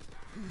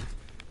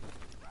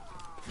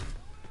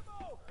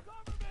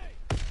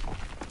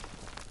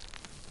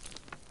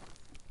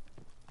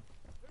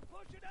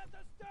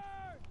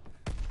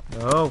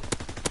 No.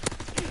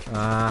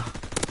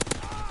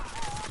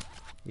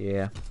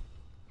 Yeah.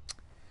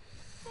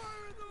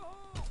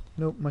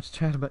 Nope, much to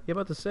chat about. Yeah,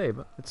 about to say,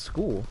 but it's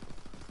school.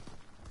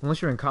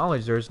 Unless you're in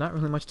college, there's not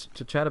really much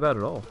to chat about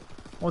at all.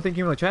 Only thing you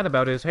can really chat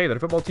about is, hey, did the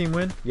football team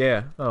win?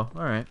 Yeah. Oh,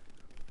 alright.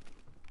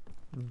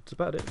 That's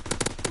about it.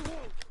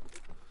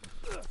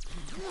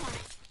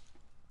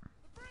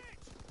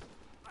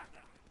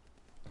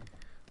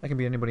 I can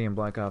beat anybody in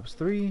Black Ops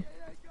 3.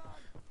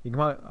 You can,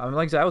 I mean,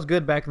 like I said, I was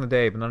good back in the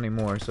day, but not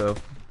anymore, so...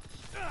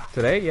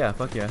 Today? Yeah,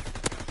 fuck yeah.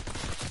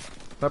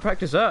 If I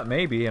practice up,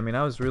 maybe. I mean,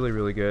 I was really,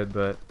 really good,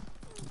 but...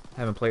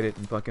 haven't played it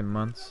in fucking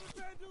months.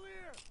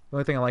 The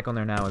only thing I like on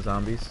there now is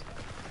zombies.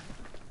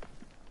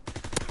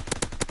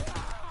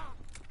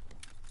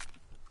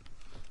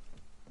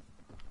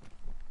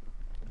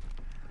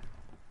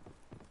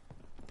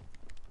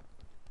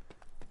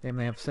 Damn,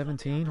 they have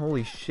 17?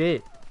 Holy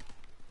shit.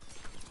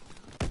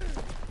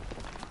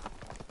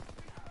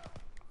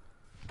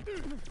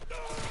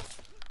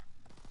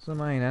 So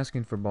I ain't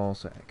asking for ball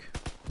sack.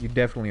 You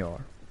definitely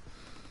are.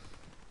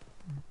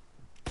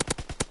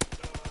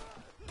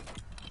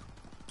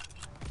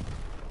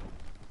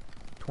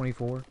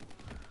 $24.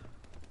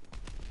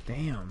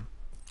 Damn.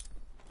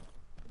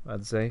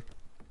 I'd say.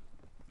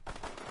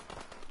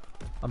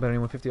 I'll bet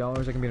anyone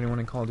 $50. I can beat anyone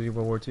in Call of Duty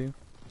World War II.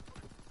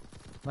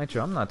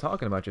 Nitro, I'm not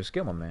talking about your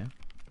skill, my man.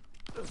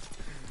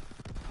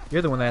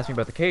 You're the one that asked me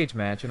about the cage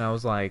match, and I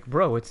was like,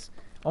 bro, it's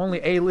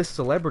only A-list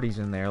celebrities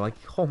in there. Like,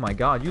 oh my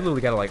god, you literally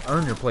gotta, like,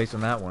 earn your place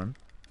in that one.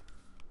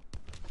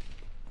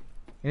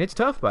 And it's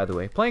tough, by the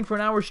way. Playing for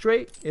an hour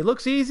straight, it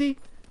looks easy.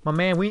 My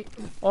man,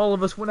 all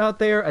of us went out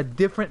there a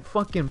different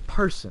fucking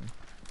person.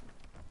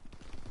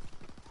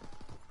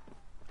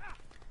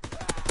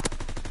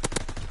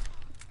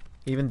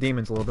 Even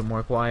Demon's a little bit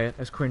more quiet,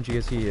 as cringy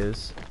as he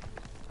is.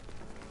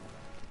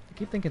 I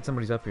keep thinking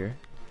somebody's up here.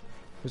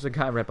 There's a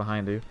guy right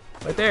behind you.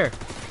 Right there!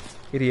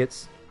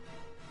 Idiots.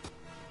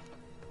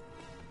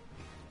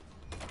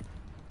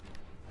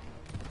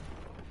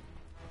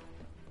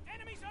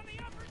 Enemies on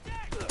the upper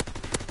deck!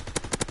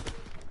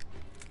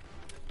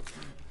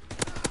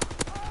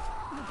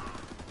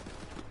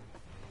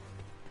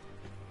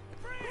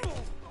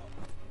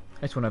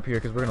 I just went up here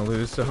because we're gonna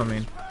lose, so I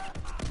mean...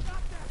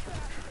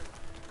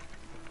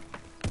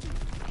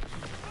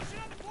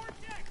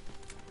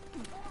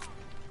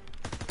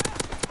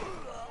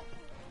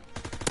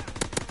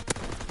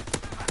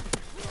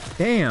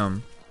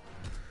 Damn!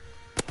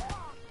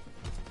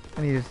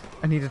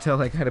 I need to tell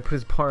that guy to put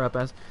his bar up.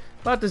 As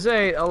about to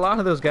say, a lot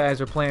of those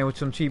guys are playing with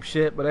some cheap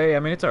shit, but hey, I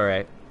mean, it's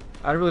alright.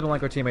 I really don't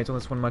like our teammates on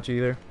this one much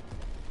either.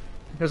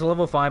 There's a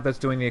level 5 that's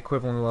doing the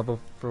equivalent of level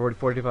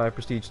 45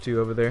 Prestige 2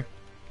 over there.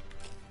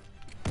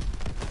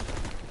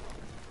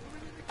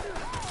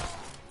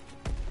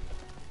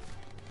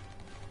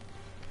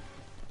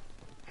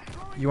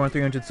 You want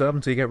 300 subs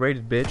until you get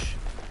rated, bitch.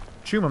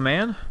 True, my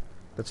man.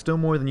 That's still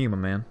more than you, my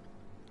man.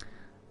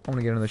 I want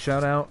to get another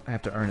shout out. I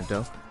have to earn it,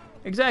 though.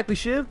 Exactly,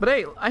 Shiv. But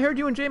hey, I heard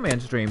you and J-Man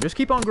stream. Just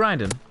keep on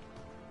grinding.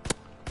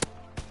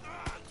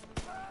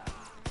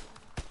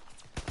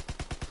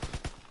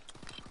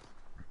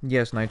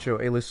 Yes, Nitro.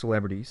 A-list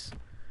celebrities.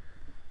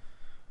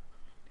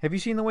 Have you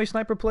seen the way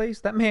Sniper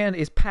plays? That man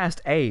is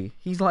past A.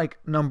 He's like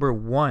number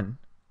 1.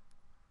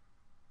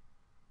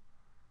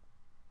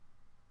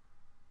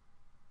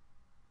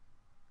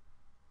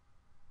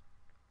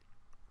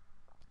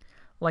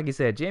 Like I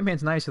said,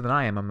 J-Man's nicer than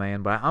I am, my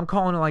man, but I'm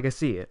calling it like I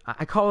see it.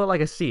 I call it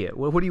like I see it.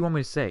 What do you want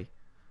me to say?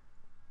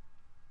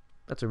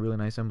 That's a really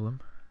nice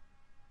emblem.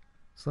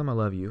 Slim, I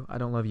love you. I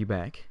don't love you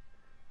back.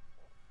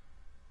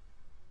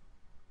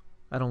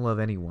 I don't love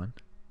anyone.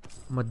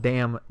 I'm a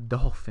damn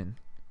dolphin.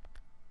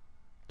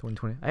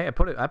 2020. Hey,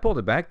 I pulled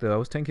it back though. I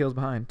was 10 kills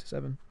behind,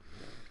 7.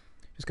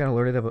 Just got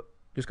alerted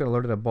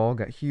a ball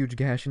got huge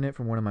gash in it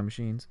from one of my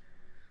machines.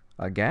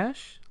 A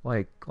gash?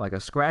 Like a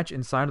scratch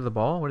inside of the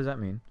ball? What does that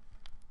mean?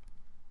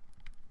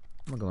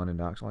 I'm gonna go London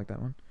Docs. I like that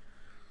one.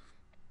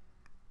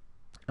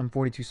 I'm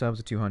 42 subs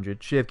to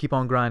 200. Shiv, keep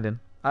on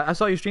grinding. I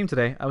saw your stream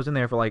today. I was in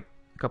there for like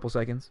a couple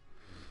seconds.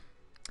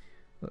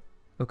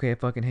 Okay, I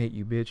fucking hate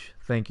you, bitch.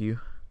 Thank you.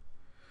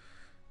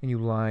 And you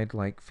lied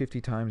like 50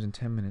 times in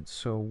 10 minutes.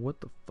 So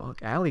what the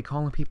fuck? Allie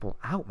calling people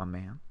out, my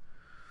man.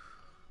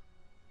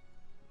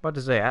 About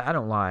to say, I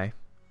don't lie.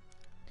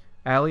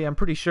 Allie, I'm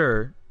pretty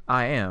sure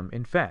I am,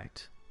 in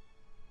fact,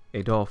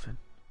 a dolphin.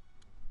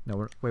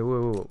 No, wait.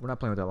 We're not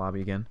playing with that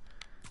lobby again.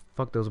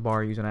 Fuck those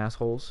bar using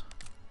assholes.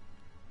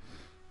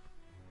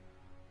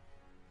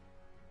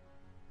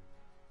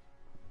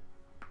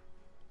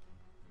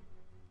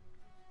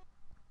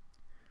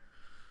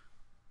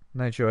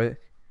 Nitro,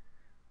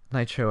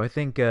 I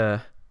think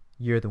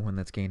you're the one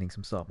that's gaining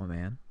some salt, my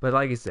man. But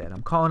like I said,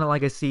 I'm calling it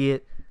like I see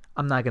it.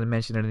 I'm not going to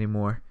mention it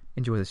anymore.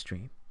 Enjoy the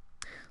stream.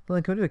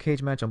 Lily, can we do a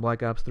cage match on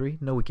Black Ops 3?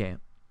 No, we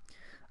can't.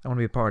 I want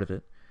to be a part of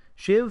it.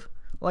 Shiv,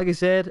 like I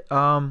said,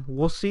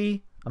 we'll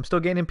see. I'm still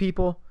gaining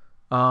people.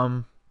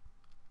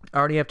 I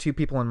already have 2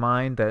 people in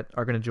mind that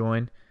are going to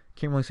join.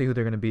 Can't really say who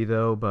they're going to be,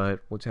 though,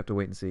 but we'll just have to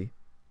wait and see.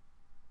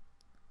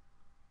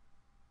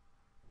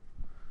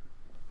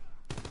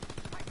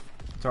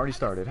 It's already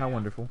started. How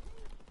wonderful.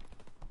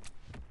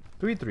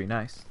 3-3.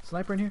 Nice.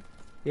 Sniper in here?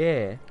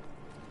 Yeah.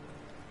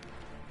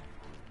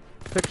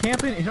 They're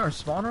camping in our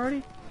spawn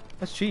already?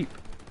 That's cheap.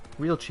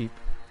 Real cheap.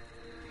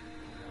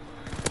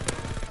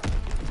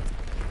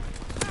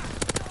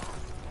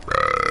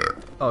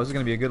 Oh, this is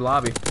going to be a good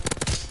lobby.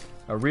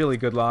 A really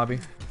good lobby.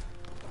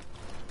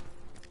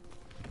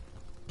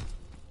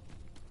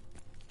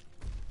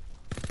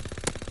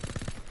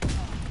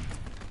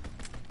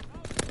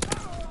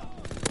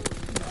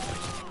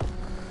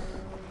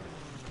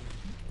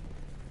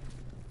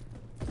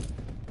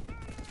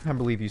 I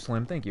believe you,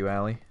 Slim. Thank you,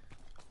 Allie.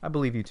 I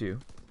believe you too.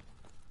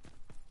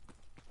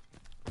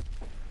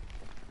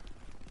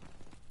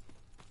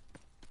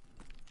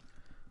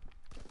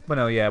 But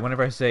no, yeah,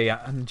 whenever I say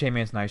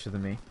J-Man's nicer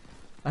than me,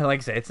 I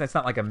like to say, it's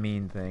not like a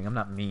mean thing. I'm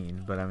not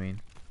mean, but I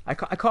mean, I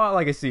call it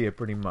like I see it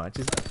pretty much.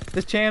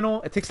 This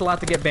channel, it takes a lot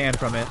to get banned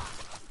from it.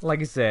 Like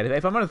I said,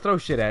 if I'm going to throw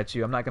shit at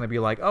you, I'm not going to be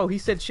like, oh, he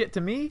said shit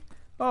to me?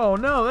 Oh,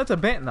 no, that's a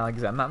ban. No, like I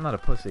said, I'm not a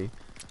pussy.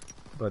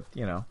 But,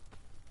 you know.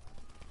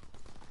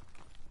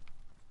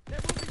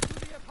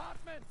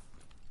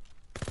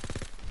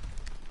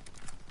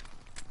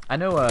 I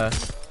know,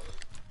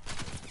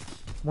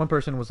 one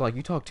person was like,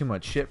 you talk too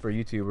much shit for a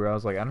YouTuber. I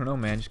was like, I don't know,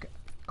 man. Just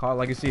call it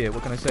like I see it.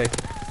 What can I say?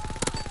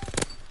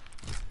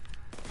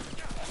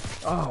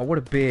 Oh, what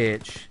a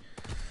bitch.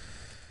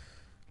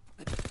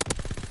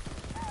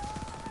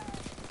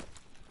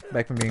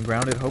 Back from being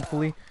grounded,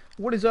 hopefully.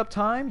 What is up,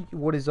 time?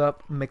 What is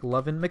up,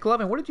 McLovin?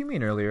 McLovin, what did you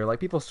mean earlier?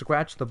 Like, people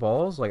scratch the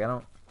balls? Like,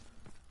 I'm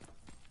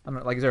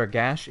not, like, is there a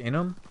gash in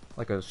them?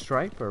 Like a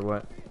stripe, or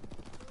what?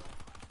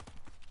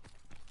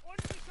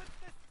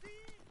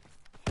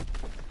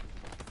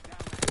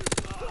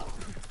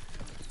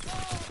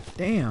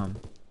 Damn.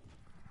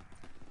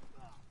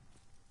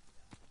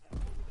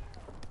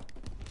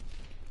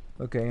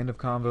 Okay, end of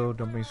convo.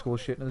 Don't bring school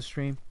shit into the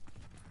stream.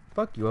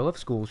 Fuck you, I love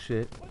school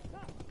shit.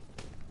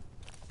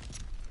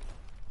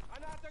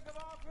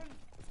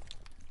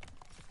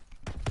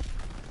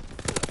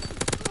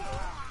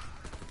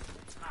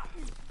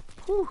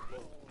 Whew.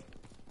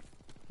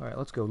 Alright,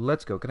 let's go.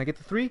 Let's go. Can I get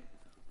the 3?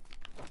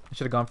 I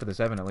should have gone for the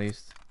 7 at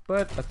least.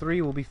 But a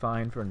 3 will be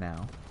fine for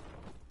now.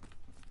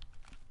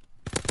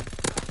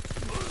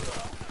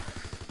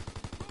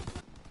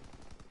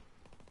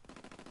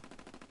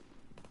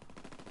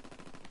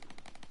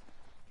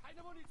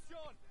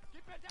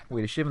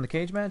 Wait, is Shiv in the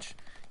cage match?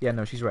 Yeah,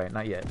 no, she's right.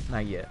 Not yet.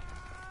 Not yet.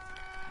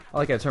 I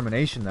like that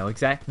determination, though.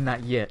 Exact.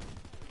 Not yet.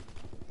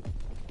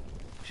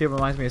 Shiv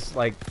reminds me of,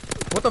 like...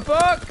 What the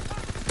fuck?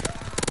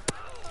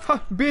 Huh,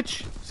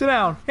 bitch. Sit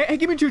down. Hey,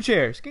 give me 2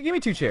 chairs. Give me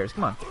 2 chairs.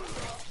 Come on.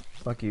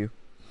 Fuck you.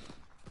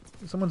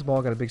 Someone's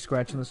ball got a big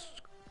scratch in this...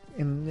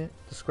 The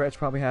scratch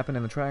probably happened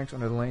in the tracks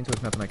under the lane, so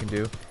there's nothing I can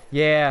do.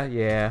 Yeah,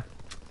 yeah.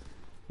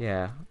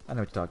 Yeah, I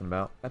know what you're talking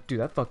about. Dude,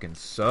 that fucking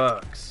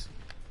sucks.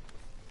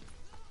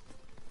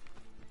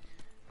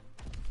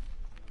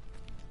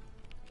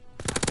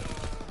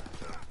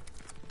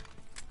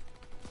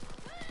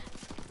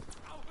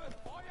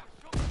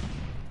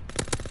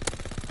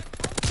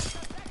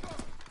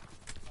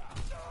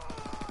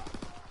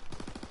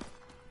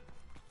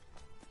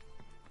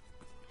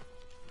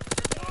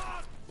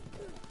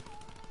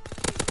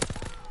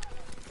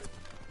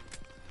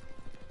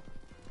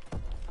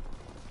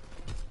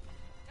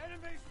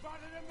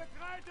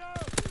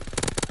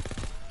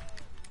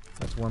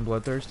 That's one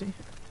bloodthirsty.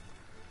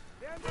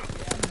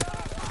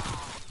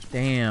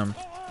 Damn.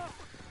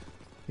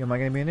 Yo, am I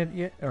gonna be in it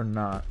yet or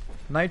not?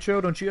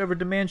 Nitro, don't you ever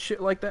demand shit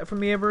like that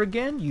from me ever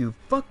again? You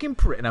fucking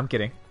prick. No, I'm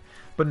kidding.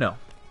 But no.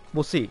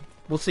 We'll see.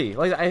 We'll see.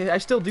 Like, I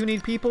still do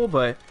need people,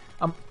 but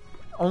I'm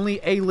only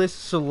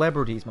A-list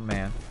celebrities, my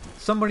man.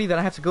 Somebody that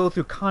I have to go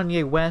through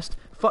Kanye West,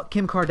 fuck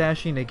Kim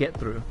Kardashian to get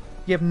through.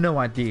 You have no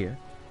idea.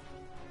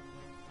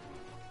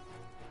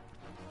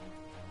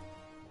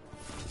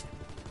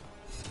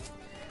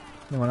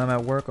 And when I'm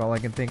at work, all I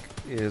can think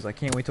is I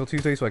can't wait till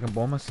Tuesday so I can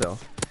bowl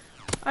myself.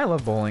 I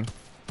love bowling.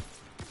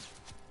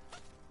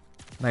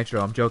 Nitro,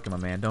 I'm joking, my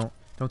man. Don't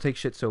take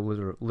shit so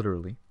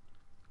literally.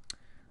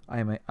 I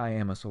am a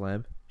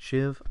celeb.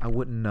 Shiv, I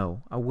wouldn't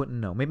know. I wouldn't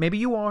know. Maybe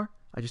you are.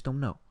 I just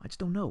don't know. I just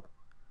don't know.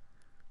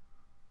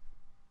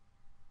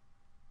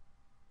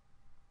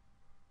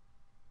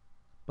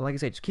 But like I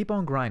said, just keep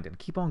on grinding.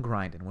 Keep on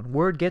grinding. When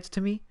word gets to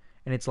me,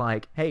 and it's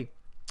like, hey,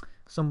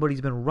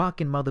 somebody's been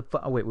rocking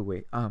motherfucker. Oh,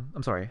 wait.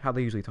 I'm sorry. How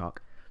they usually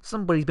talk.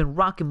 Somebody's been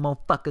rocking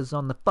motherfuckers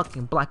on the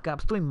fucking Black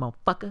Ops 3,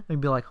 motherfucker. And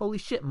be like, holy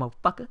shit,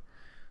 motherfucker.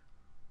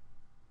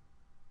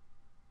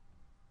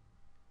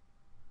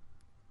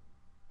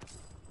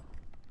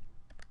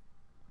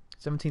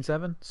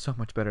 $17.7? So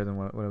much better than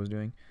what I was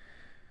doing.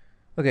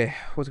 Okay,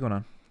 what's going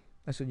on?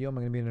 I said, yo, am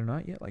I going to be in or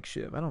not yet? Like,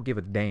 Shiv, I don't give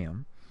a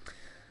damn.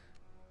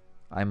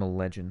 I'm a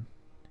legend.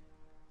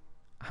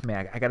 I mean,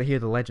 I gotta hear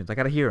the legends. I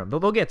gotta hear them.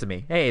 They'll get to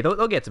me. Hey,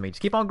 they'll get to me.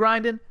 Just keep on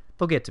grinding.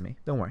 They'll get to me.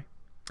 Don't worry.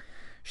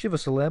 Shiv a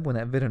celeb when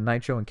that vid of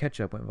Nitro and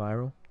Ketchup went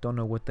viral. Don't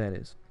know what that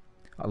is.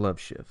 I love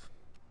Shiv.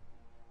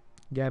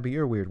 Gabby,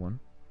 you're a weird one.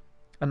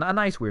 A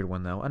nice weird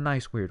one, though. A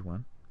nice weird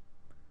one.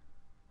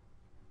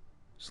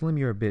 Slim,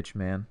 you're a bitch,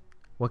 man.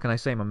 What can I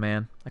say, my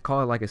man? I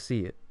call it like I see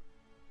it.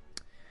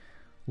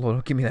 Lord,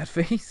 don't give me that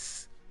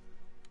face.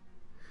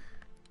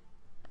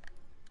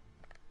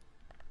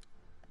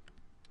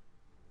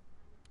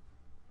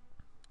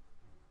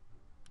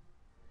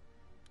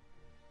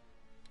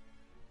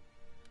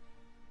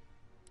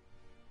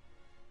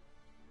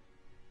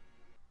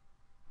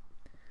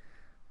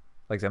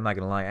 Like, I'm not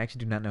gonna lie, I actually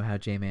do not know how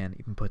J-Man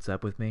even puts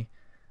up with me.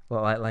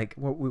 Well,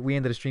 we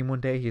ended a stream one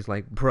day, he's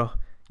like, bro,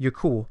 you're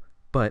cool,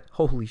 but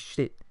holy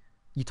shit,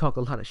 you talk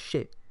a lot of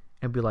shit.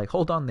 And be like,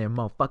 hold on there,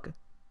 motherfucker.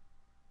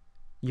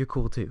 You're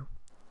cool too.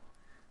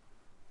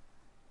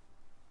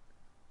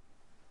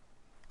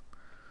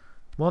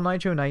 Well,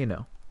 Nitro, now you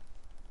know.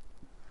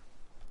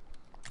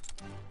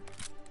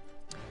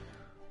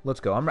 Let's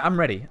go. I'm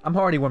ready. I'm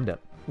already warmed up.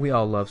 We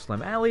all love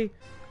Slim Alley.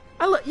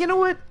 You know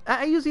what?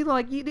 I usually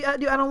like you. I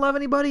don't love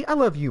anybody. I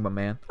love you, my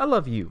man. I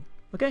love you.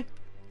 Okay?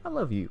 I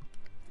love you.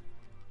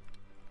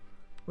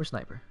 Where's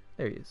Sniper?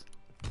 There he is.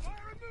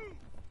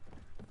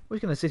 We're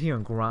just gonna sit here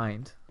and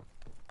grind.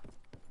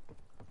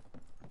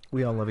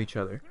 We all love each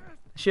other.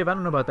 Shiv, I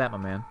don't know about that, my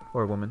man.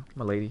 Or woman.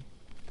 My lady.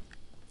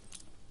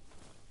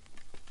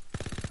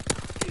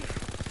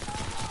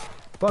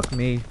 Fuck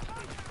me.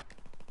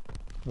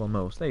 Well,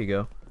 most. There you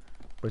go.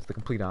 But it's the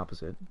complete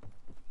opposite.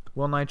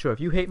 Well, Nitro, if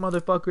you hate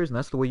motherfuckers, and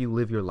that's the way you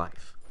live your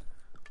life.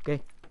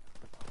 Okay?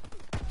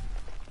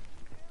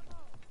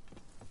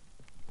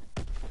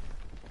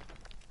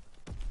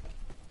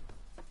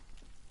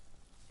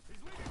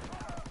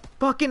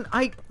 Fucking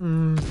I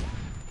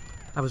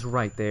was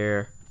right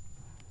there.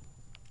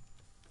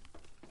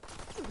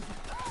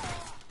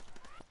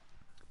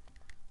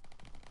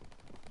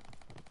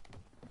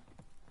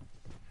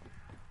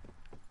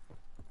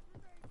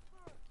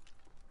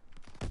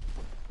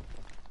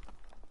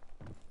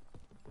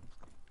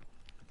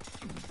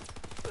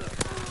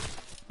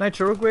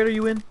 Nitro, what grade are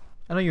you in?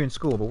 I know you're in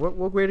school, but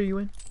what grade are you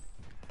in?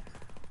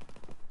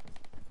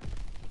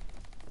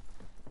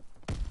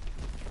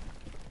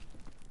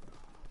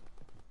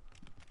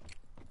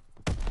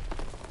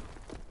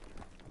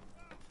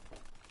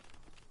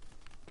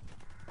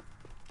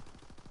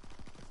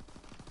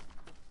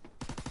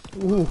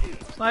 Ooh,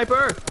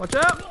 sniper! Watch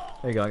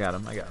out! There you go, I got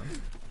him.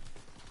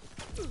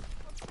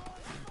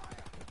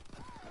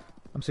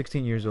 I'm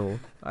 16 years old.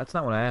 That's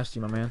not what I asked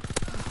you, my man.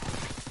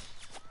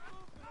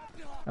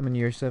 I'm in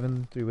year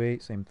 7 through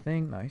 8, same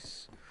thing.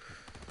 Nice.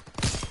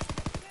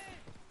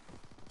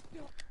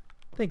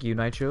 Thank you,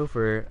 Nitro,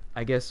 for,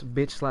 I guess,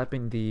 bitch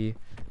slapping the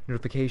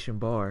notification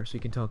bar so you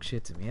can talk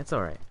shit to me. That's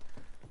alright.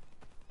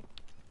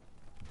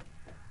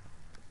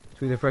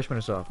 It's either freshman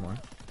or sophomore.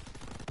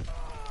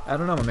 I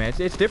don't know, my man.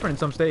 It's different in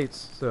some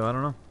states, so I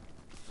don't know.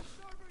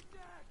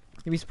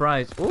 You'd be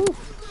surprised. Ooh!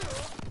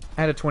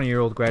 I had a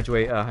 20-year-old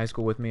graduate high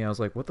school with me. I was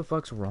like, what the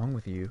fuck's wrong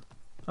with you?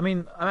 I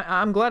mean,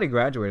 I'm glad he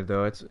graduated,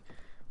 though.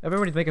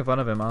 Everybody's making fun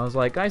of him. I was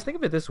like, guys, think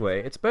of it this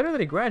way. It's better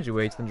that he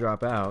graduates than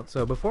drop out.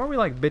 So before we,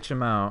 like, bitch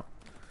him out...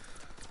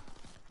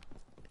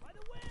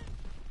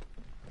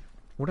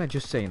 What did I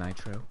just say,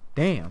 Nitro?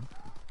 Damn.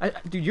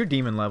 Dude, you're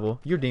demon level.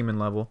 You're demon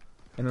level.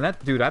 And then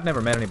that... Dude, I've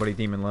never met anybody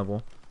demon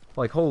level.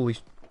 Like, holy...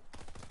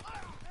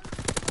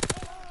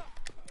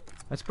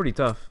 That's pretty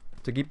tough.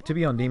 To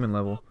be on demon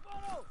level.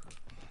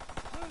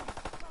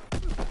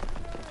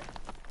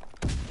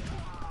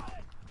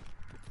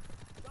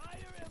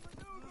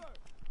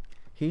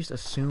 He just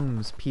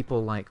assumes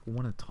people, like,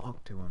 want to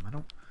talk to him. I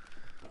don't...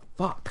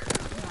 Fuck.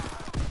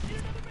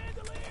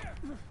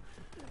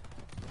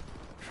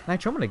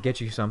 Nitro, I'm gonna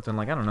get you something,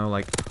 like, I don't know,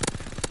 like,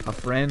 a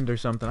friend or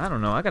something. I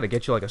don't know. I gotta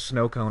get you, like, a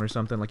snow cone or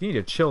something. Like, you need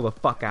to chill the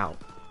fuck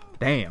out.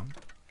 Damn.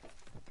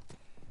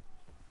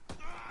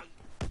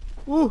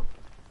 Ooh.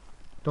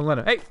 Don't let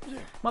him. Hey,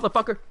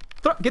 motherfucker.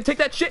 Take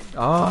that shit.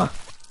 Ah.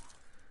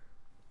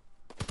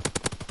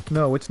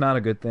 No, it's not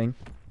a good thing.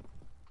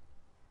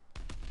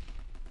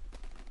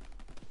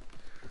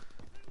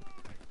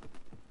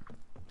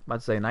 About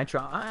to say,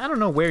 Nitro, I don't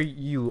know where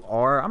you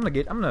are. I'm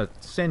gonna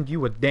send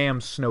you a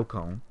damn snow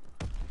cone.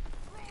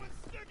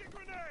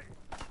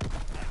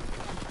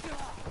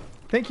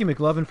 Thank you,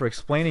 McLovin, for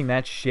explaining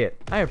that shit.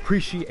 I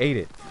appreciate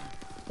it.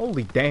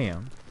 Holy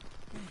damn.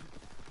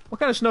 What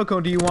kind of snow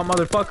cone do you want,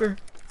 motherfucker?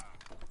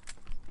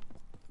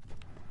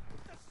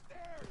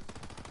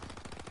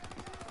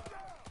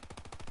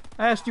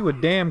 I asked you a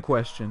damn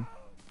question.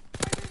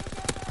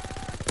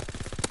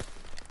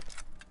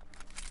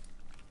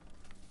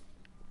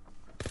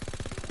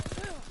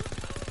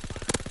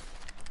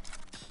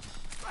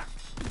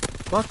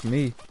 Fuck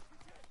me.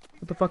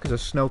 What the fuck is a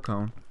snow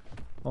cone?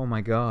 Oh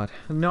my god.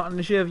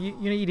 No, Shiv,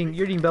 you're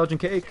eating Belgian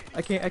cake.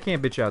 I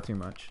can't bitch out too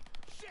much.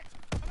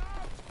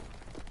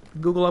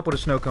 Google up what a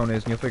snow cone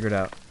is and you'll figure it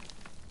out.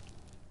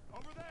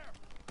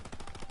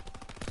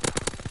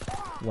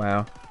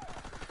 Wow.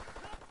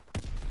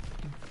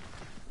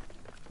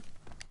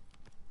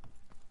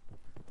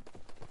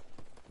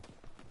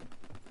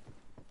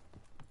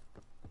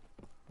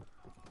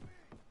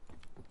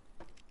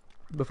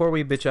 Before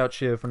we bitch out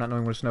Shiv for not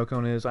knowing what a snow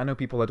cone is, I know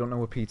people that don't know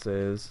what pizza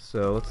is,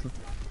 so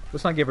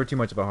let's not give her too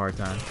much of a hard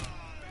time.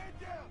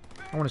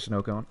 I want a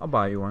snow cone. I'll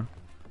buy you one.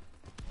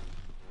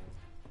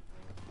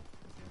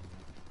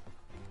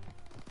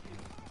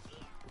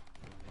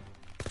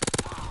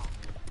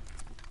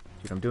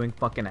 Dude, I'm doing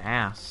fucking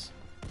ass.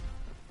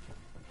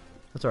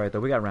 That's alright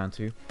though, we got round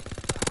 2.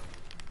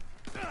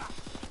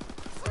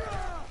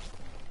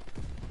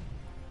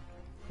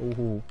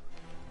 Ooh.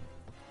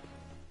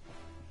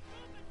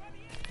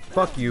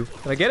 Fuck you.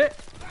 Did I get it?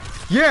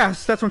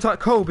 Yes! That's what I'm talking.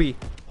 Kobe.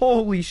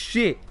 Holy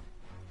shit.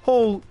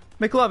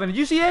 McLovin, did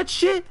you see that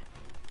shit?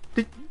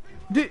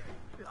 Dude,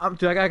 I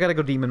gotta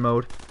go demon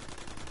mode.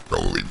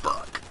 Holy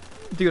fuck.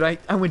 Dude,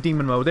 I went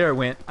demon mode. There I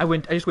went. I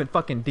just went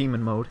fucking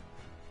demon mode.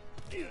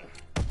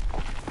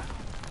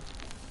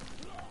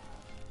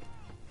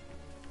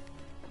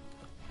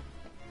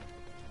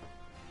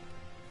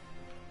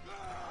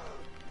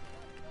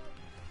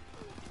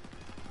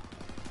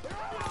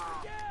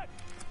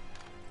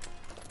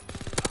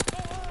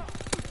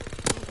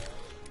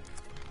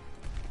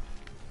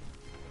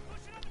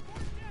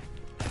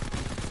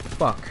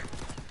 Fuck.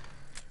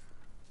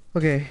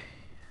 Okay.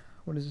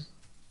 What is this?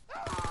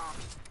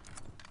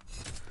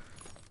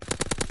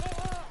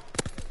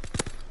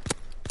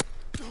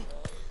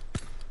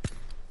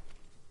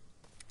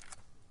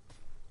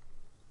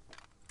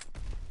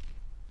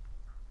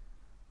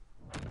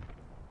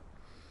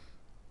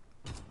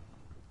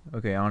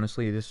 Okay,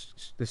 honestly,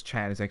 this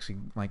chat is actually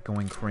like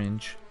going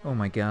cringe. Oh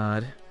my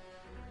god.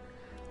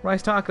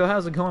 Rice Taco,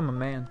 how's it going, my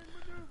man?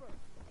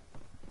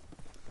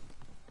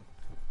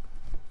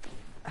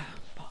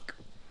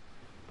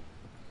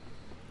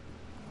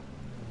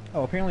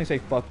 Oh, apparently say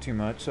fuck too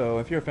much, so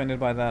if you're offended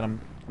by that, I'm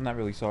not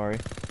really sorry.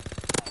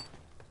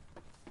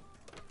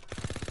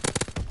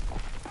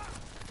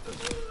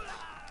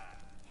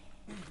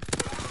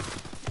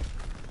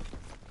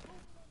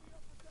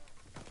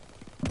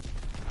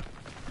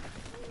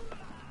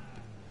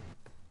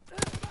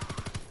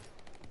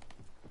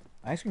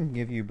 Ice cream can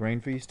give you brain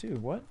freeze too.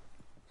 What?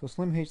 So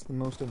Slim hates the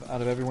most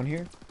out of everyone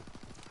here?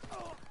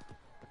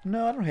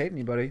 No, I don't hate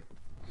anybody.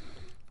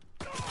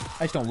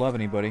 I just don't love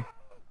anybody.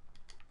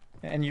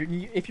 And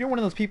if you're one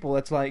of those people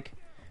that's like,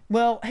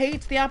 well,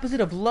 hate's the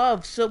opposite of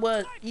love,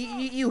 so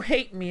you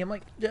hate me. I'm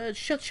like,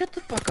 shut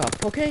the fuck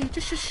up, okay?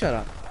 Just shut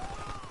up.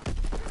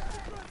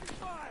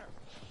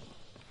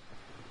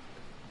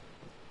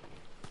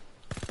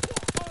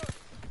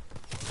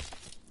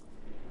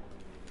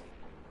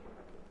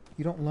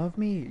 You don't love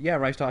me? Yeah,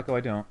 Rice Taco,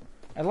 I don't.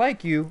 I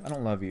like you, I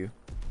don't love you.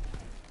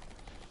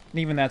 And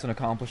even that's an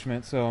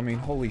accomplishment, so I mean,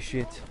 holy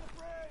shit.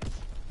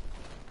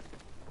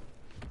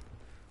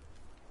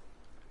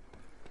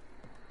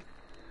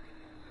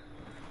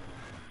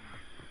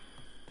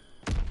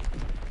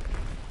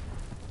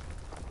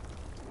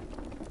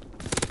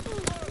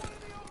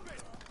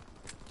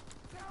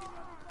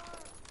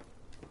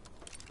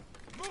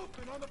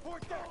 Movement on the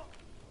port deck.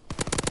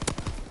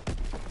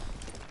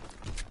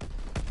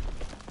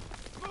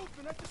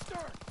 Movement at the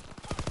stern.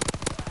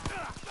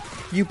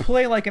 You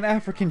play like an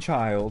African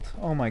child.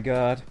 Oh my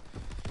god.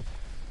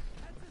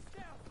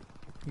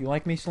 You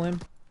like me,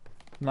 Slim?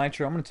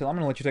 Nitro, I'm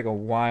gonna let you take a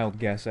wild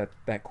guess at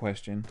that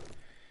question.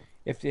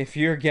 If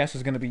your guess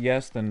is gonna be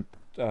yes, then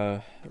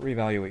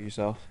reevaluate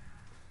yourself.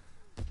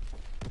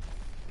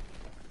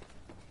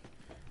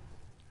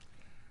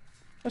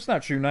 That's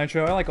not true,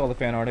 Nitro. I like all the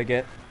fan art I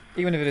get,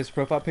 even if it is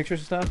profile pictures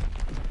and stuff.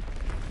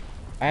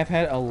 I have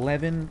had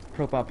 11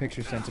 profile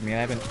pictures sent to me.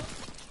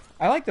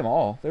 I like them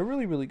all. They're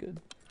really, really good.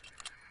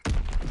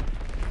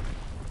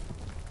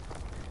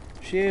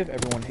 Shiv,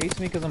 everyone hates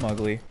me because I'm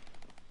ugly.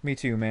 Me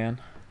too, man.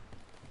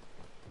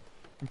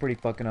 I'm pretty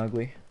fucking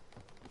ugly.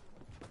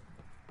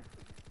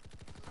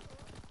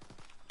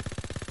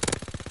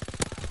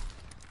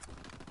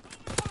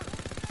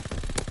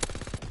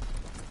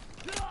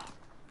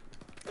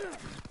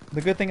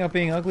 The good thing of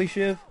being ugly,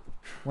 Shiv,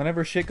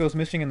 whenever shit goes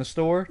missing in the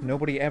store,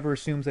 nobody ever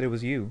assumes that it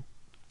was you.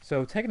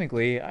 So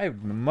technically,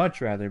 I'd much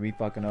rather be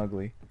fucking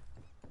ugly.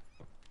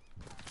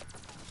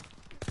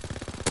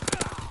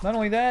 Not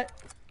only that,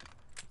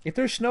 if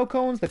there's snow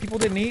cones that people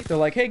didn't eat, they're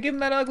like, hey, give them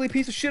that ugly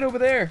piece of shit over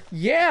there.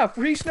 Yeah,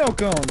 free snow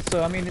cones.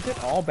 So, I mean, is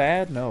it all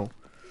bad? No.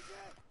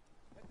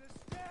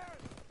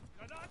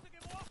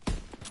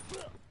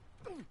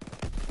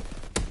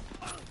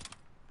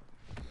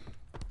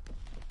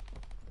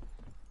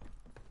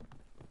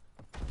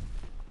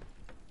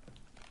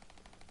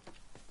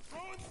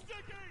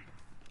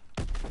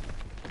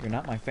 You're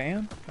not my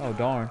fan? Oh,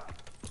 darn.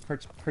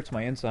 Hurts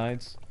my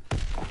insides.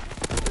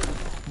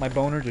 My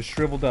boner just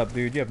shriveled up,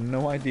 dude. You have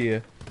no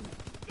idea.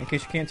 In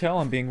case you can't tell,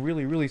 I'm being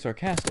really, really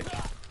sarcastic.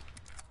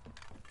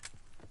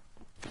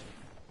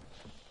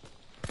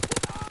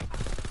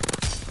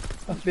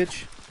 Oh,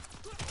 bitch.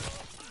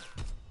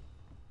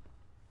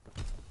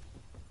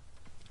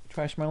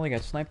 Trash Smiley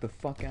got sniped the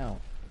fuck out.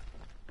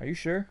 Are you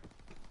sure?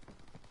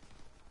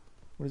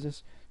 What is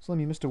this? Slim,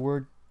 you missed a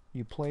word.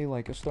 You play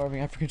like a starving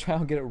African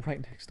child. Get it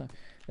right next time.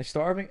 A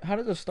starving? How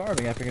does a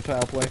starving African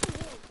child play?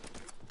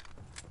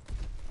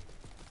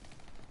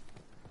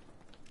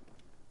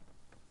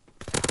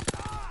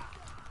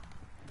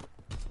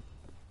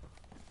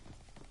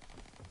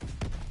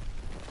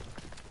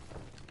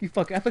 You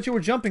fuck. I thought you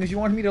were jumping because you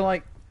wanted me to,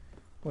 like...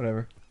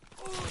 Whatever.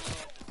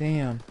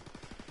 Damn.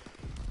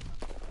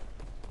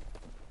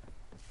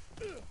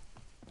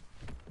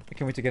 I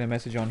can't wait to get a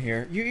message on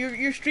here.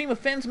 Your stream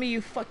offends me, you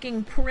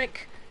fucking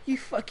prick. You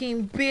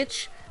fucking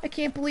bitch. I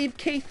can't believe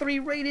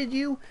K3 rated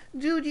you.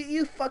 Dude,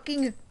 you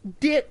fucking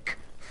dick.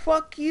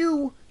 Fuck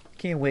you.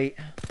 Can't wait.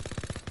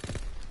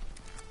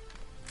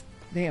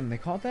 Damn, they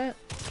caught that?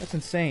 That's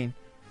insane.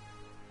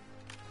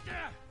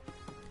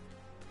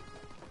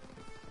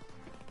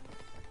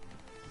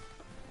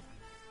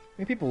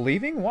 Any people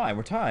leaving? Why?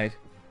 We're tied.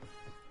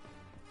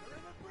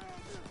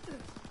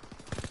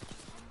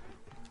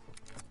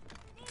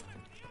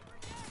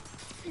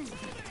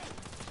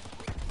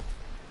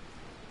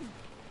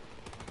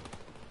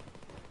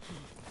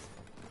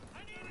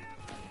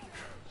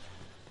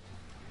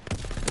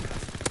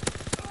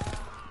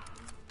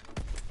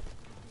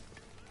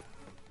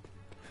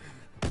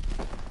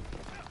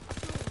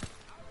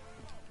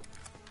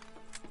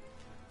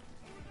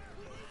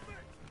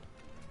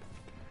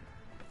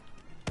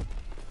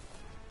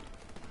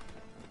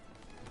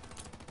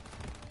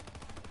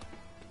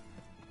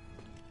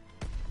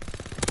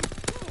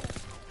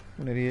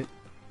 An idiot.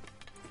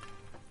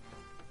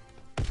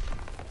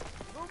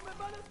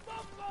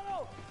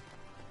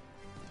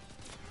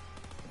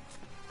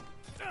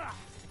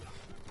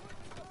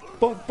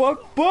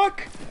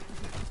 Buck!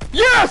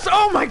 Yes!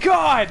 Oh my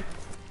god!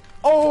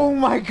 Oh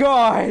my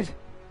god!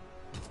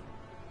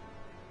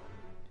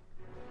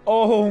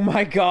 Oh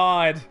my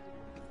god!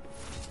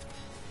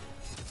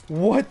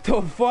 What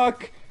the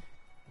fuck?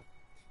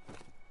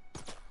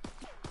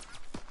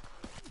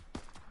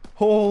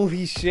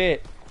 Holy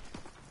shit.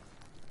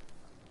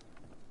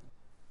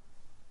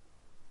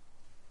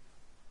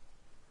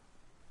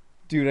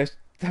 Dude,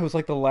 that was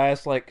like the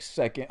last, like,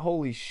 second.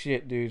 Holy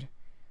shit, dude.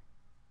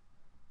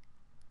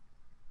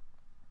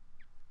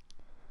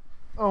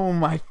 Oh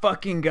my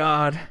fucking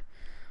god.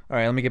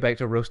 Alright, let me get back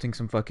to roasting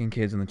some fucking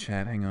kids in the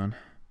chat. Hang on.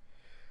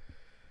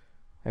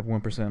 I have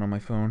 1% on my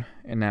phone,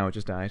 and now it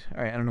just died.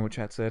 Alright, I don't know what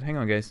chat said. Hang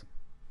on, guys.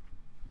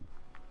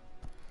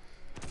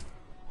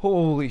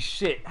 Holy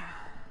shit.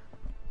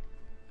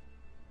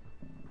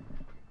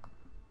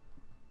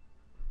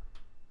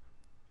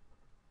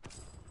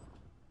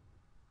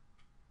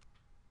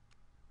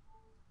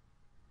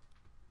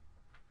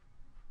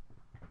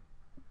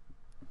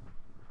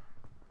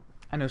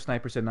 I know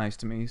Sniper said nice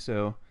to me,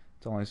 so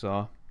that's all I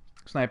saw.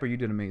 Sniper, you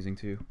did amazing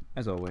too,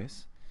 as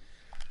always.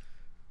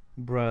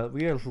 Bruh,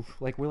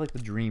 we're like the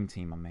dream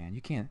team, my man.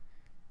 You can't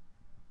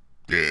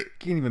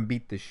even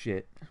beat this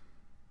shit.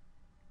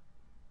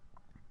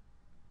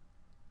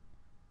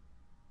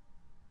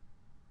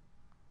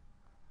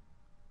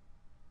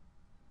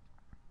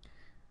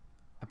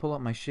 I pull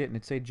up my shit and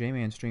it say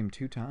J-Man streamed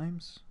 2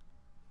 times.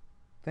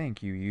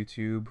 Thank you,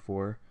 YouTube,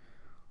 for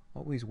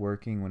always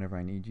working whenever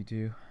I need you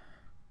to.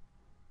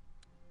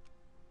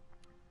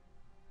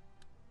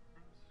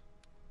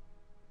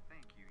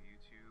 Thank you,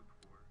 YouTube,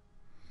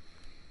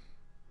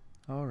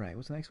 for... Alright,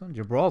 what's the next one?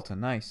 Gibraltar,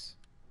 nice.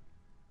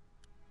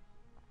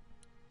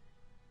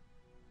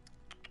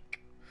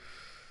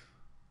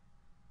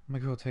 My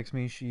girl texts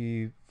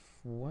me,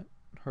 what?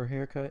 Her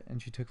haircut,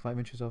 and she took 5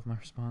 inches off my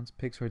response.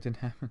 Pics where it didn't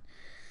happen.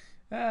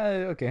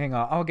 Okay, hang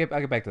on. I'll get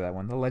back to that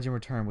one. The legend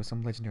returned with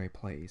some legendary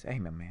plays. Hey,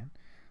 man.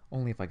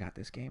 Only if I got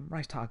this game.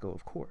 Rice Taco,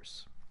 of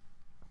course.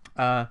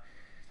 On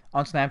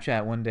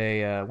Snapchat one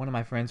day, one of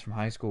my friends from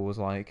high school was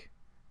like,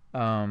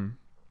 I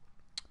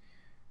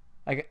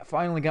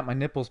finally got my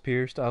nipples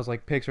pierced. I was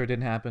like, pics or it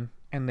didn't happen.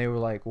 And they were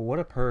like, well, what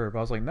a perv. I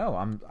was like, no,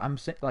 I'm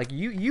like,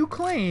 you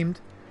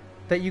claimed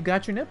that you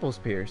got your nipples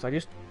pierced. I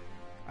just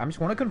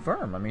want to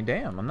confirm. I mean,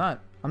 damn, I'm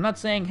not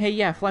saying, hey,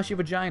 yeah, flash your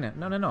vagina.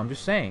 No, I'm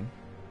just saying,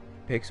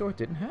 pics or it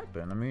didn't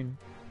happen. I mean,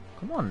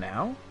 come on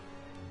now.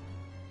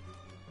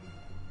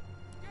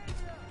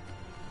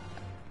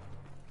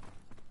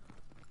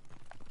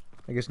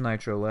 I guess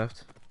Nitro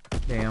left.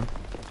 Damn.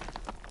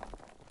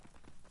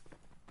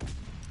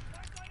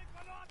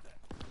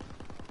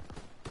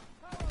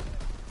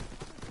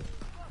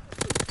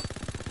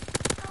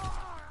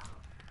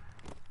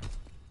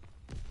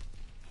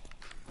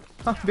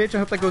 Oh, bitch, I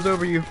hope that goes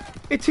over you.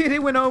 It did,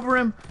 it went over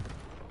him.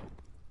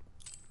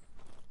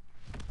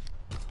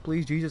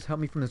 Please, Jesus, help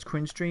me from this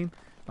cringe stream.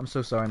 I'm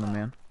so sorry, my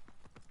man.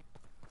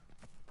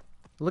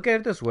 Look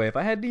at it this way. If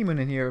I had Demon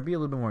in here, it would be a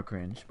little bit more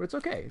cringe. But it's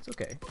okay. It's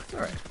okay. It's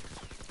alright.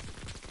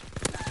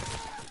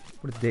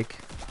 What a dick.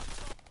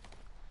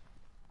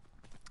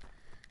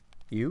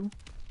 You?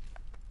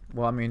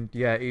 Well, I mean,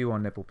 yeah, you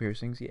on nipple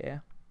piercings, yeah.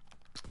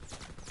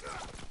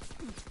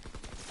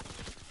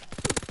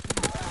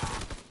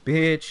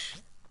 Bitch.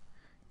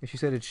 If she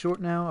said it's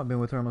short now, I've been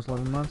with her almost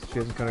 11 months. She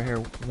hasn't cut her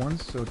hair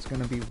once, so it's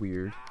gonna be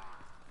weird.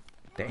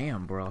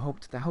 Damn, bro. I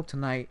hope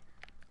tonight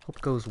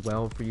goes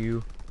well for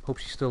you. Hope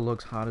she still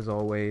looks hot as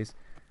always.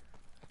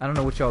 I don't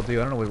know what y'all do.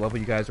 I don't know what level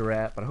you guys are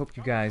at, but I hope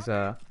you guys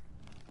end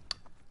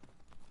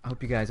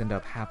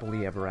up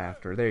happily ever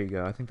after. There you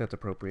go. I think that's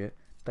appropriate.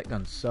 That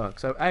gun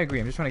sucks. I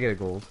agree. I'm just trying to get a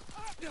gold.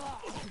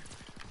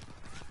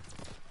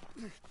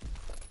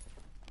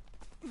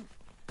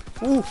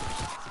 Ooh!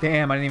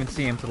 Damn, I didn't even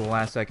see him till the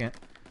last second.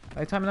 Are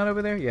they timing out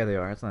over there? Yeah, they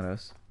are. That's not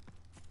us.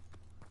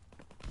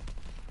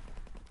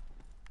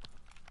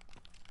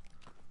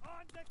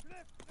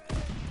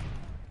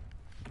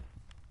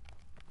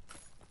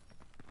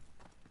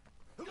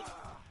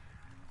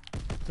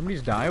 Somebody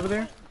just die over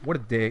there? What a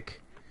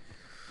dick.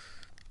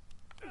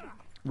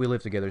 We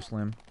live together,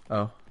 Slim.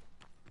 Oh.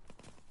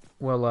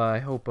 Well, I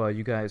hope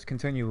you guys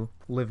continue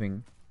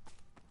living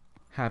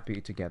happy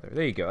together.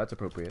 There you go. That's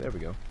appropriate. There we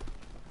go.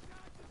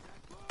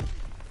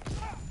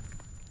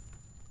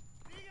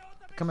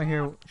 Come out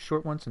here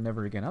short once and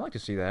never again. I like to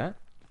see that.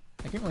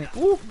 I can't really...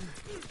 Ooh!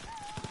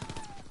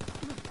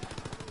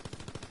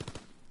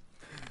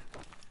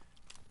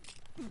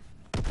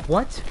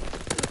 What?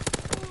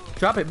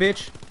 Drop it,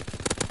 bitch.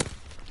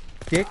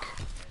 Dick.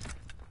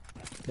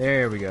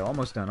 There we go.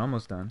 Almost done.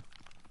 Almost done.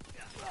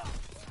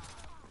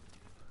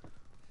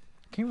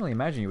 Can't really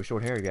imagine you with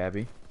short hair,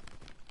 Gabby.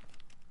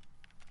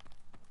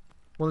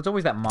 Well, it's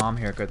always that mom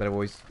haircut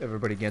that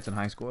everybody gets in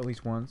high school at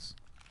least once.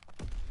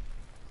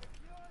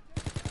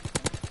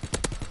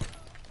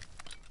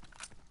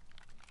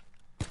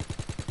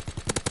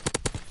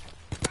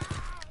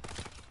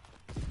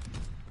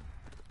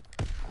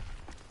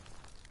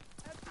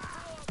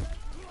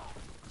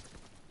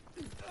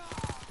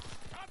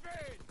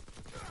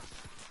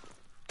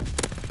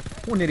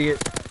 What an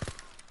idiot.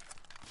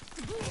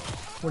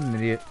 What an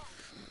idiot.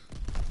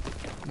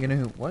 You know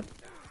who? What?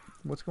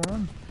 What's going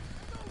on?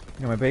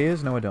 You know my bae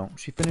is? No, I don't.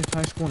 She finished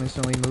high school and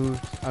instantly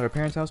moved out of her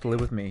parents' house to live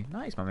with me.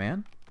 Nice, my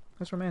man.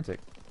 That's romantic.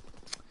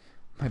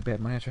 My bed,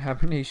 my natural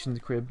hibernation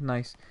crib.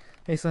 Nice.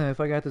 Hey, Slim, if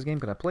I got this game,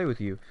 could I play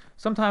with you?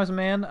 Sometimes,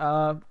 man.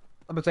 I'm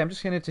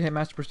just headed to hit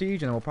Master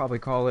Prestige, and we'll probably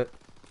call it.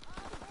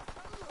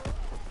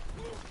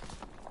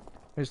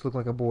 I just look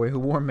like a boy who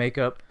wore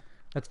makeup.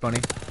 That's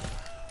funny.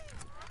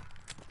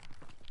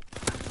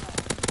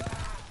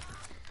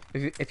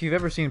 If you've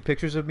ever seen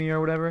pictures of me or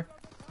whatever,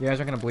 you guys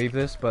aren't gonna believe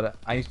this, but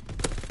at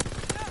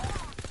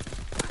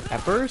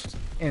first,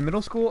 in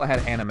middle school, I had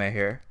anime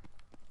hair.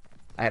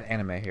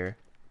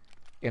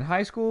 In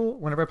high school,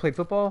 whenever I played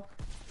football,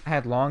 I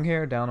had long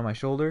hair down on my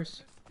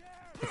shoulders.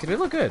 It did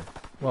look good.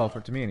 Well,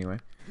 to me anyway.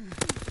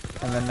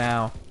 And then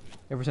now,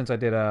 ever since I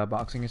did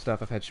boxing and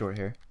stuff, I've had short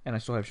hair. And I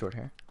still have short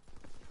hair.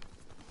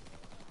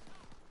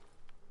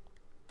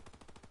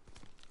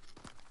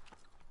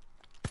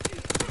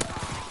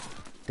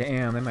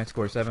 Damn, they might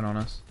score 7 on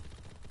us.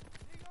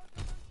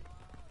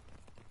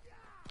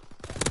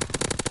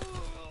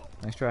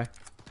 Nice try.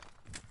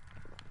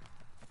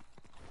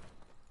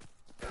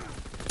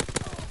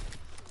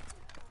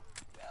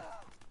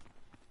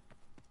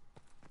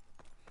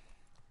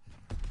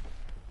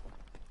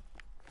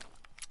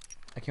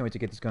 I can't wait to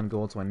get this gun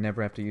gold so I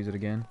never have to use it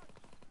again.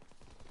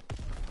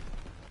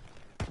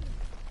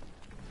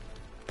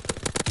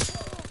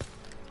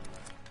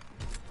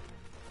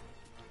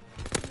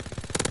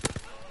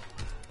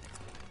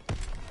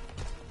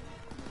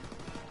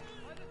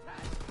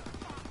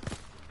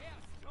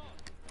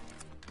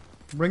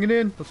 Bring it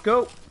in. Let's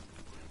go.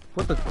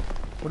 What a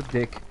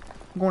dick.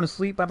 I'm going to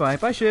sleep. Bye-bye.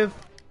 Bye, Shiv.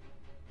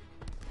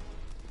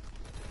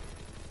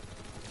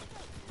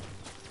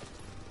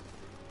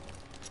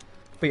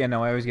 But yeah,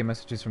 no, I always get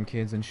messages from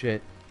kids and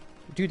shit.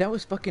 Dude, that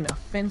was fucking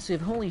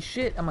offensive. Holy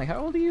shit. I'm like, how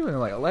old are you? And they're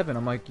like, 11.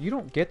 I'm like, you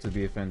don't get to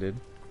be offended.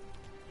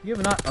 You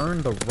have not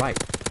earned the right.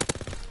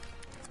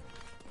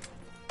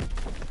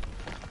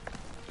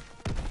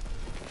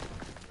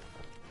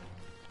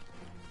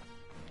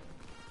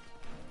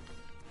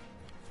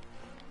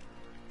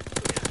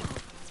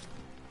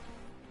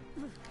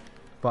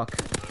 Fuck.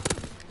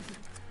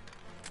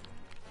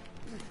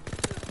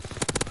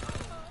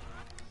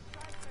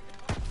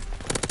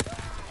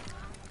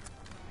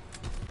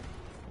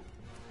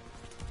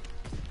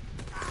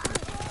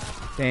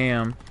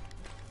 Damn.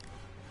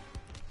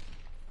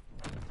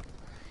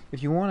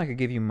 If you want, I could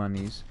give you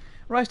monies.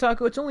 Rice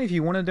Taco, it's only if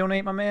you want to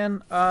donate, my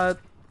man. About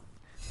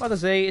to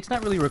say, it's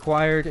not really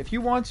required. If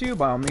you want to,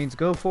 by all means,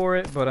 go for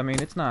it. But, I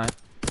mean, it's not.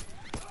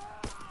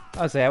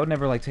 I'd say I would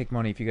never, like, take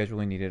money if you guys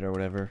really need it or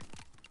whatever.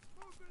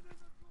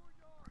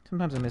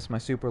 Sometimes I miss my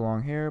super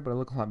long hair, but I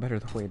look a lot better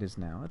the way it is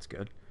now. That's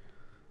good.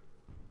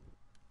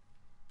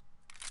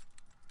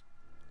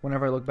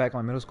 Whenever I look back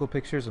on my middle school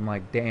pictures, I'm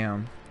like,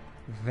 damn,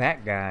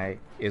 that guy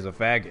is a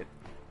faggot.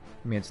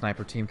 Me and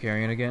Sniper team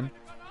carrying again.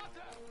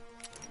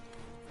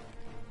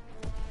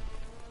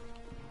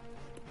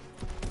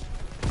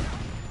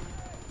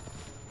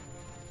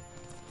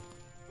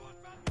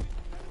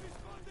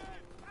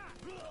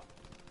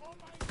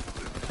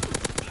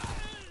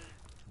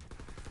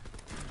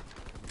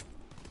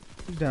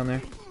 Who's down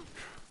there?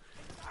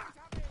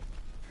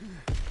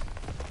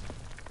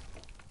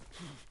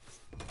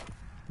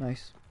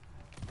 Nice.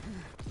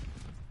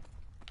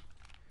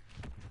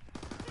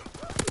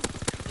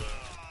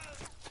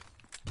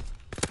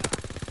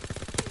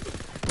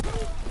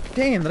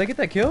 Damn, did I get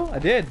that kill? I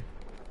did.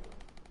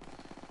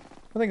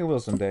 I think I will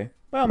someday.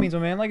 By all means,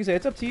 my man, like I said,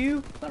 it's up to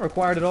you. It's not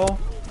required at all.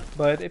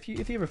 But if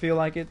you ever feel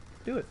like it,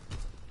 do it.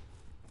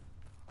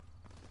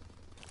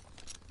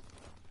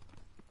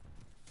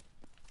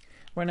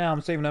 Right now,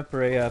 I'm saving up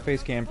for a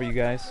face cam for you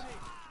guys.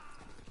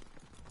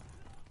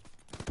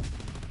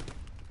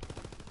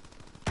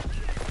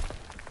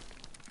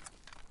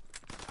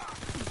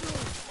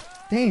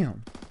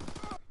 Damn!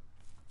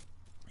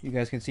 You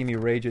guys can see me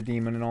rage a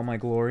demon in all my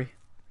glory.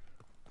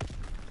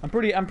 I'm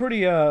pretty,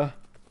 like,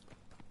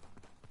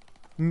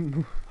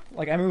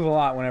 I move a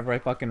lot whenever I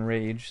fucking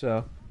rage,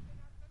 so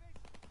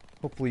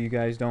hopefully you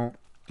guys don't.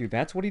 Dude,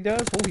 that's what he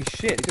does? Holy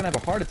shit, he's gonna have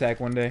a heart attack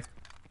one day.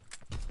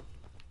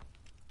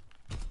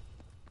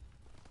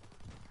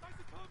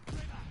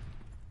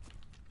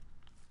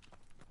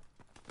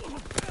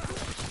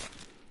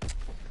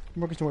 I'm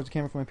working towards a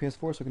camera for my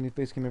PS4 so I can do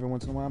face cam every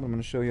once in a while, but I'm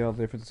going to show you all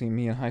the difference between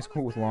me in high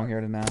school with long hair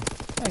to now.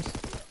 Nice.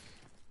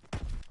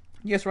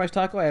 Yes, Rice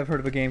Taco, I have heard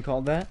of a game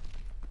called that.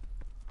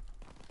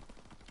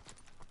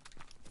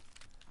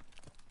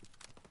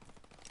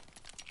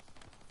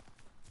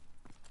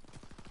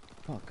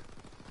 Fuck.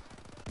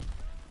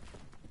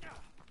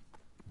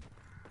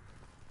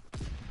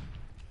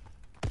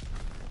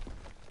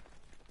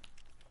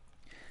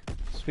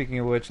 Speaking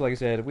of which, like I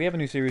said, we have a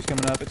new series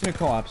coming up. It's a new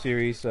co-op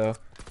series, so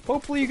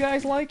hopefully you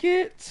guys like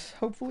it.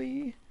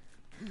 Hopefully.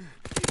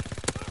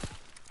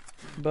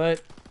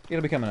 But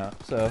it'll be coming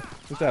up, so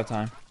we still have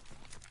time.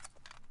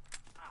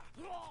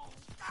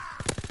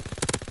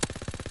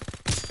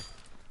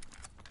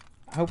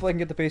 Hopefully I can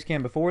get the face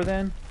cam before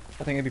then.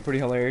 I think it'd be pretty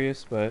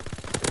hilarious, but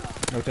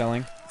no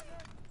telling.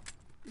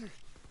 He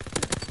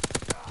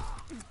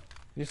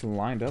just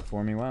lined up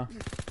for me, wow.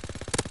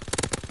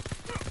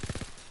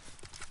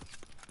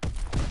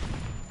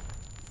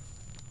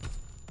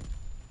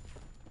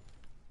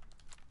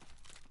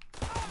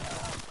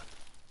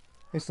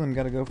 Hey Slim,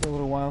 gotta go for a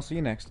little while. See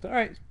you next.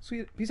 Alright,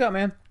 sweet. Peace out,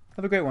 man.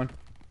 Have a great one.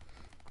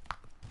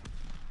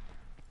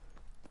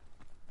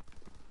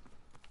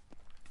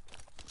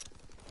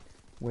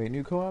 Wait,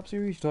 new co-op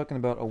series? You're talking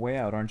about A Way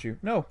Out, aren't you?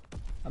 No,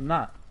 I'm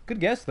not.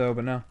 Good guess, though,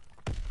 but no.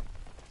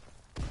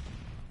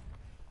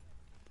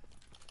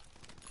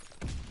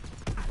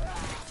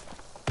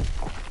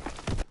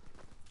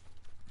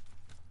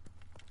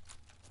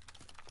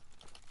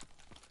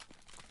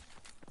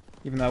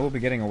 Even though I will be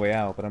getting A Way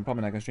Out, but I'm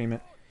probably not gonna stream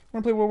it.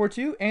 Want to play World War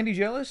II? Andy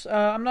Jealous?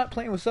 I'm not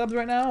playing with subs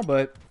right now,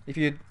 but if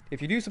you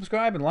do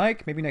subscribe and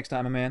like, maybe next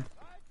time, my man.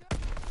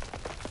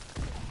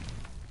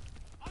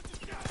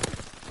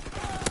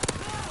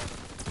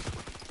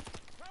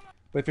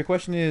 But if your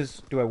question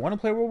is, do I want to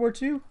play World War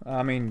II?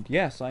 I mean,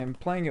 yes, I'm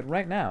playing it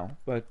right now,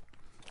 but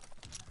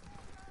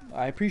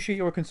I appreciate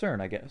your concern,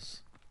 I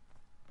guess.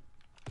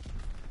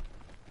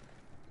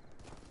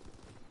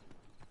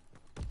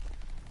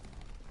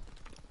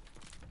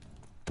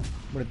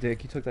 What a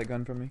dick, he took that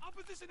gun from me.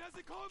 Opposition has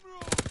a calm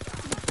room.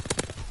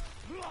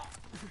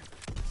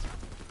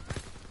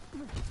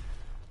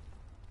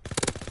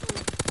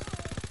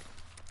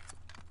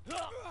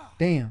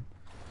 Damn.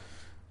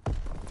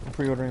 I'm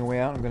pre-ordering a way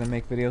out. I'm gonna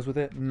make videos with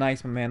it.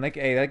 Nice, my man. Like,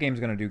 hey, that game's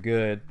gonna do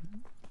good.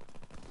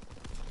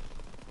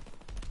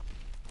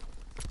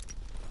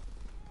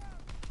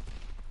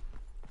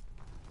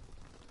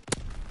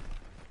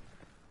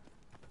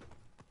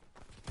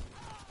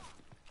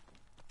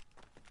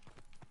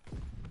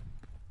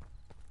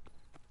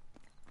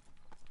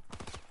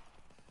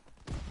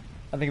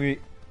 I think we,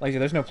 like I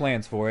said, there's no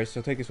plans for it,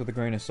 so take this with a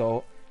grain of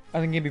salt. I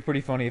think it'd be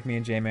pretty funny if me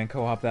and J-Man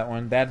co-op that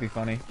one. That'd be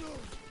funny.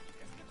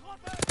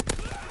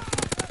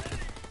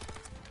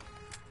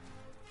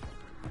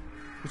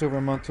 Just over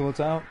a month till it's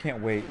out.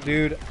 Can't wait.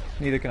 Dude,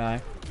 neither can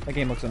I. That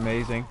game looks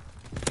amazing.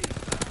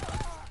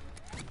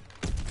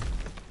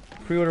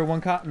 Pre-order one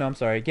copy. No, I'm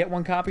sorry. Get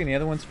one copy and the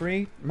other one's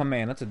free? My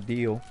man, that's a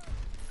deal.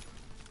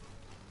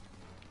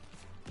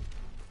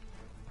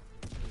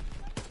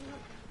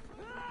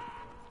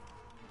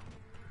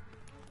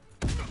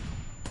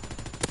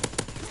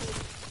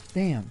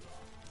 Damn.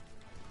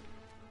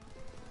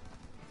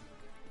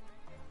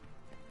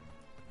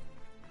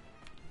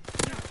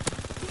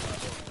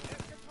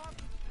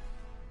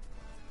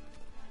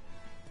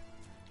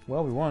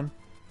 Well, we won.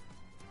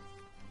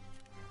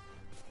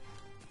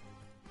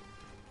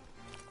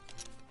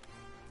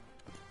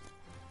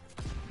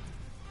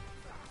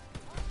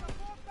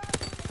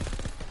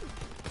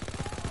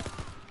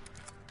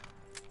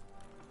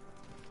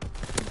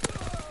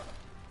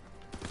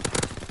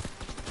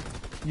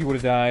 You would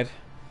have died.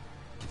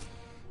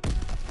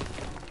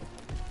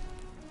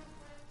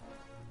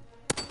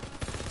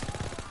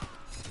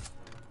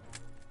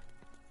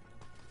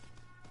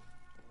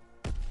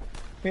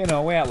 Yeah,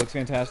 no, Way Out looks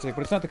fantastic,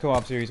 but it's not the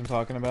co-op series I'm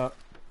talking about.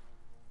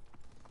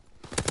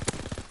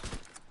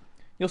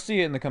 You'll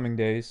see it in the coming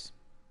days.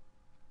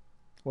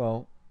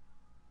 Well,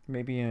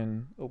 maybe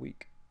in a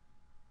week.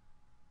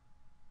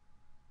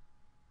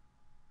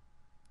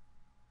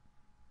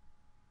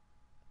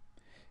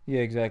 Yeah,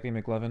 exactly,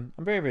 McLevin.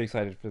 I'm very, very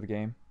excited for the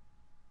game.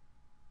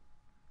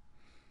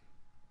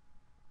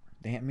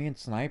 Damn, me and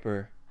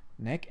Sniper.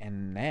 Neck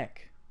and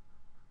neck.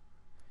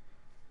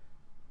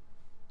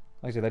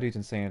 Like I said, that dude's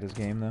insane at this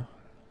game, though.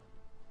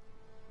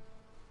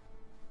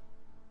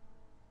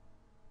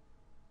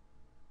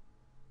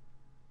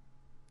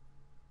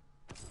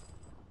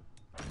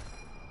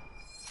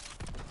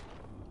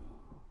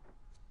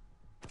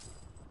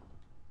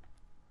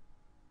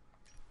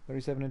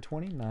 $37 and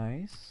 20,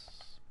 nice.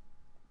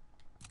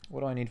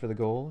 What do I need for the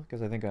goal?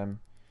 Because I think I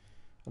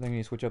need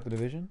to switch up the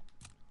division.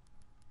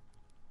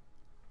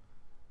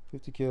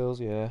 50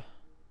 kills, yeah.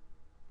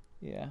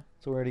 Yeah,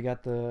 so we already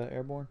got the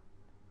airborne?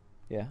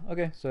 Yeah,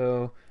 okay,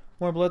 so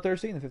more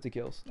bloodthirsty than 50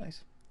 kills.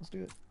 Nice, let's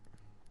do it.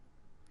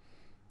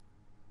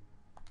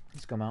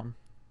 Let's go mountain.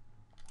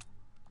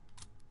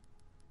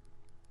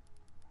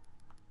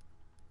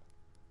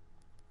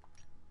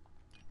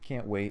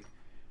 Can't wait.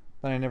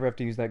 Then I never have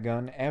to use that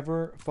gun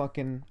ever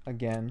fucking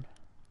again.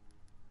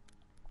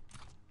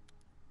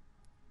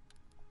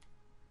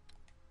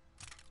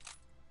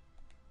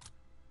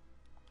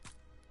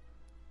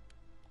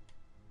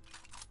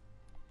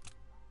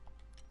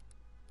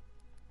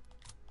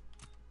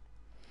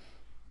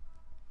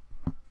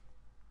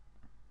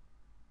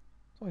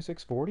 It's only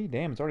 6:40?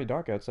 Damn, it's already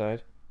dark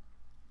outside.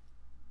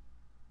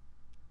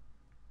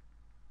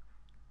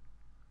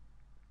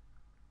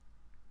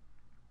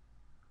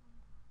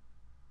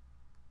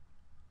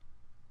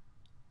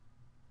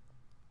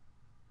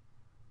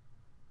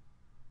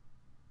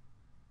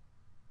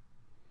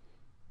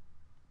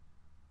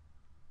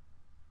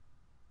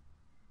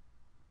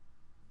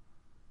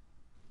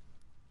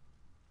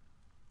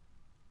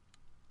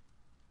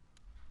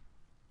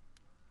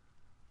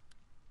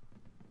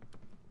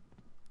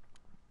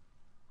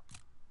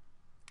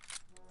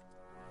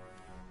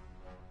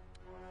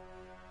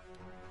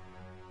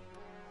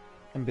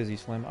 I'm busy,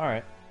 Slim.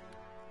 Alright.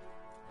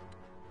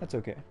 That's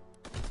okay.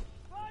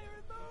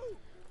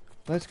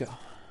 Let's go.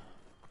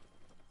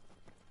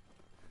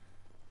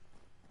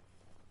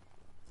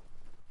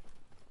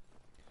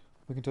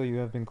 We can tell you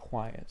have been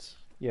quiet.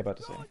 Yeah, about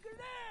to say.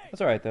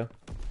 That's alright, though.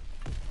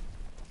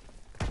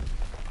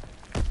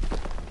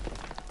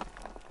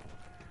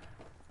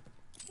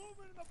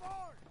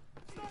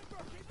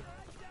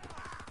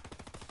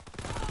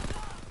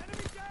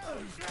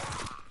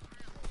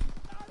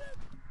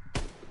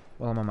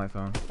 Well, I'm on my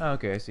phone. Oh,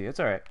 okay, I see. It's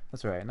alright.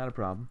 That's alright. Not a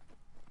problem.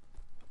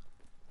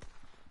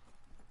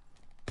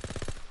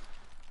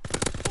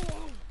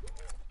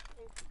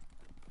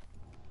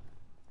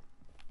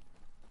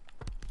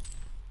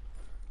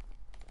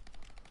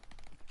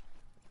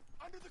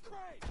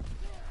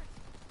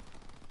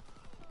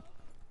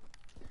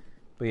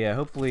 But yeah,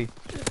 hopefully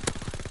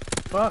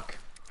Fuck.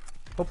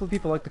 Hopefully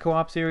people like the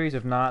co-op series.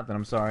 If not, then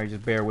I'm sorry.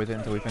 Just bear with it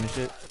until we finish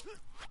it.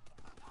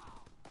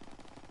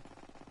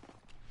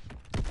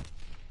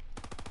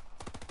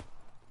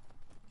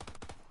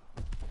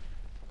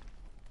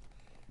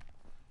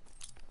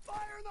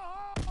 Fire in the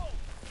hole!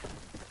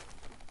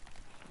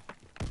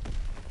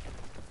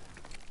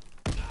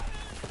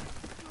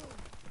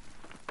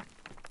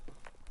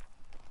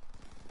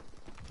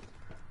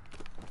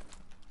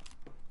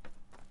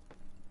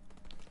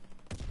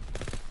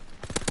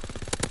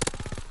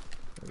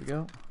 There we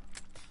go.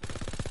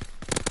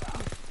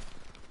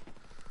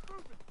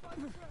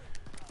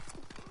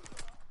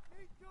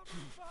 Need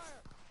covering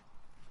fire!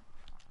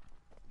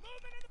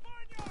 Moving in the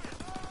barnyard!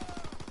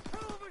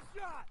 Hell of a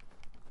shot!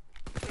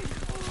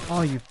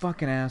 Oh, you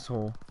fucking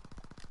asshole.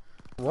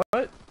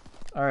 What?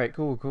 Alright,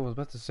 cool. I was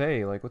about to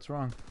say, like, what's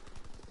wrong?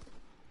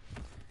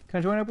 Can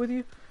I join up with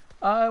you?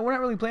 We're not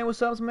really playing with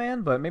subs,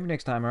 man, but maybe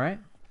next time, alright?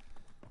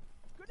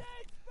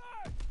 Grenades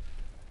first!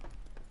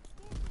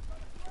 Movement by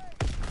the flank!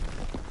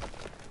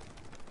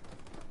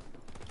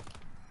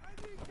 I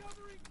need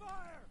covering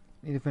fire!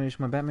 Need to finish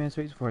my Batman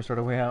series before I start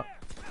a way out.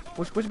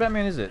 Which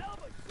Batman is it? Hell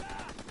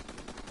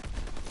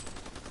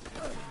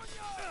of a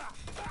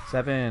shot!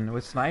 7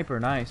 with sniper,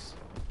 nice.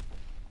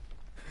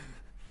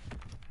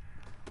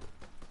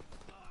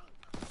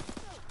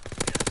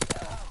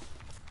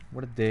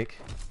 What a dick.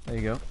 There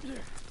you go.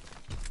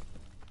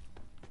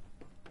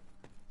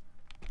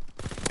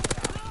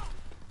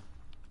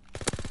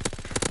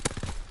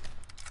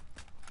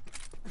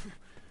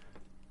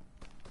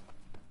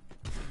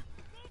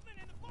 Movement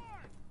in the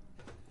barn!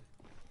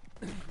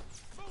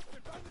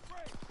 Movement by the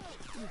crate!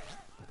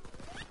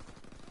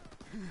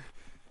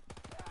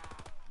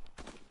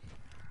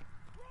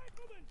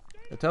 Rifleman,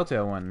 stay The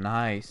Telltale one,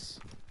 nice.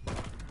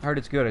 I heard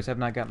it's good, I just have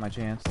not got my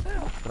chance.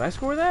 Did I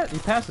score that? He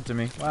passed it to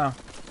me. Wow.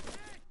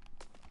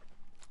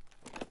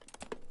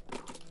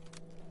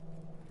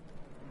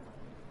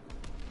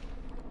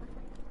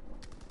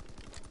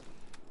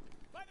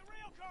 by the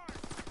rail car!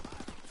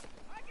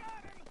 I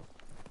got him!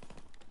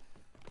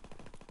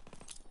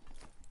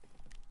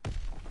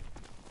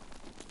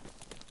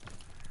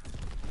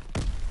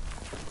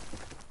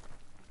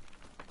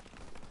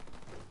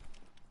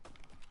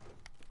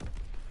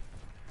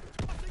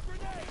 Tossing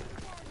grenade in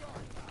the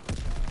barnyard!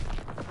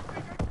 I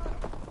think I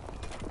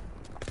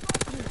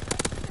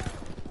got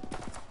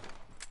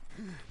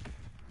him!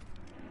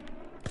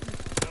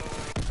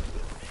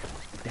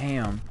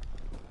 Damn.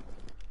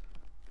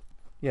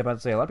 Yeah, about to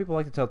say, a lot of people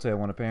like the Telltale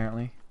one,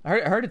 apparently.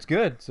 I heard it's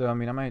good, so, I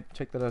mean, I might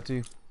check that out,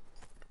 too.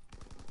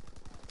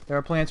 There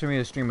are plans for me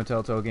to stream a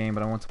Telltale game,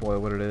 but I won't spoil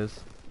what it is.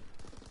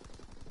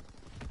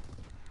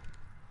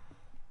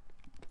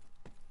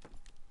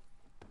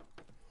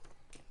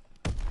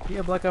 Do you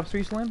have Black Ops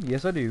 3, Slim?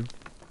 Yes, I do.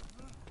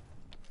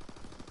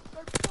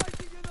 They're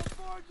fighting in the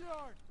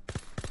barnyard!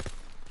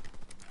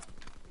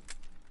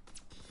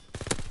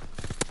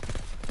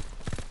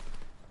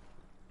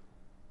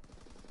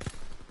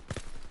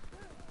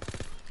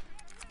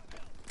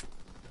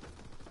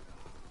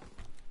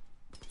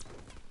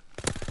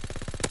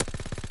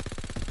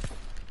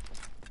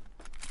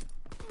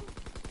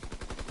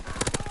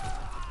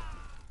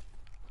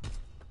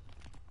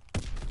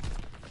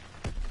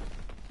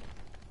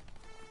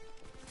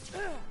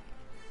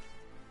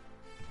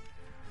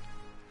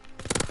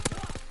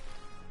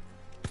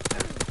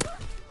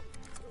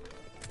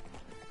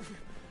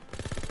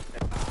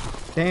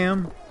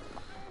 Damn.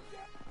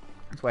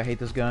 That's why I hate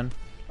this gun.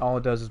 All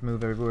it does is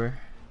move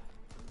everywhere.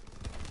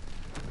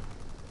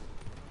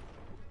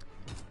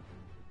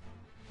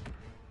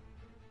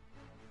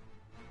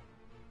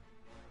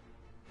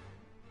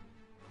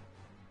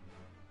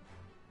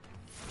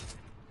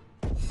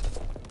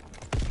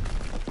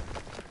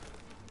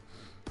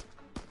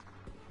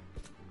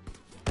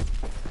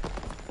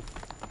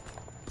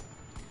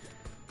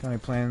 Got any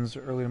plans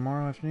early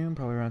tomorrow afternoon?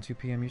 Probably around 2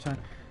 p.m. your time.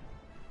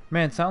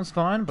 Man, sounds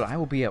fun, but I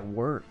will be at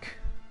work.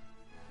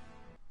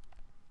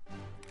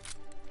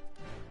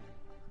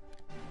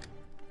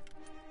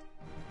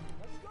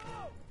 Let's go!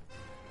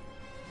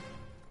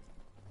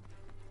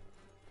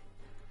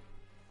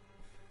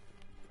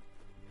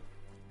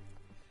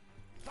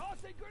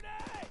 Tossing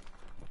grenade!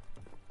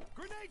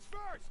 Grenades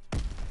first!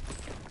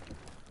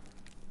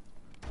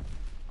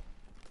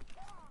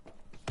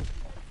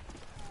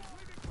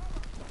 Leaving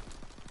cover!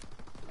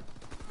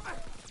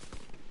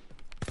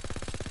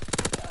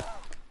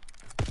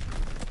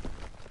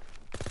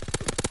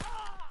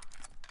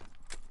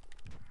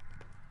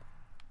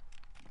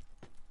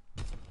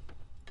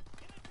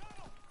 In the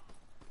tunnel!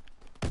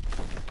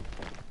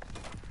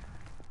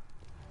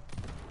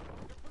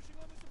 They're pushing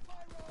on the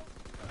supply road!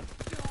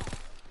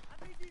 I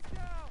think he's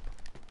down!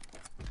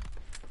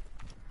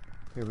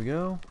 Here we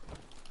go.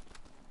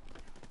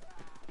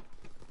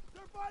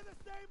 They're by the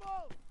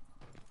stable!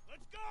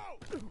 Let's go!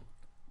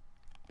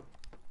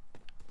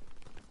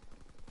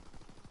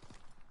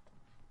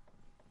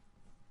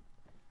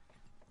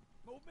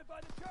 Movement by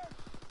the church!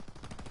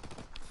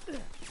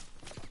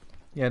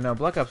 Yeah, no,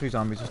 Black Ops 3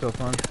 Zombies are still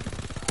fun. I need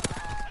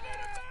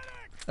a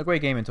medic! A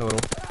great game in total.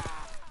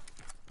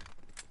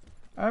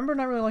 I remember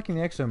not really liking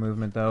the exo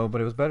movement though, but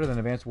it was better than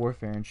Advanced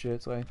Warfare and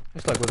shit, so I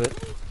stuck with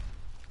it.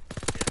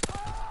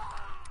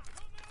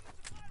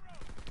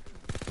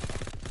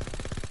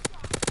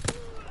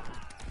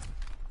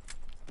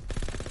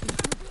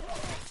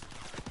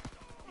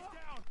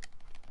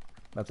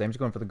 About to say, I'm just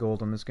going for the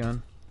gold on this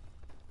gun.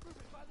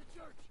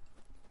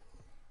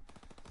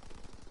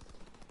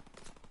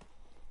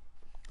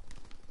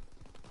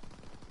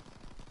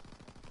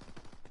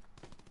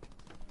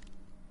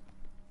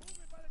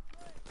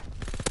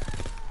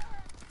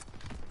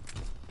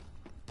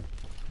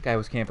 Guy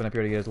was camping up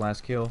here to get his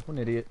last kill. What an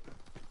idiot.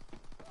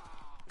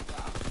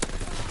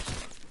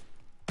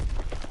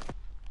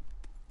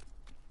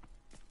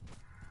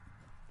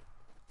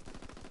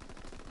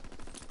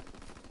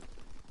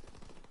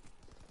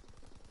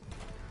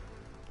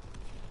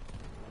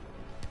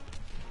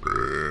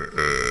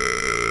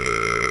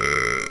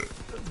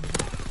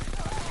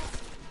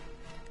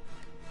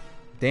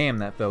 Damn,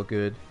 that felt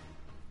good.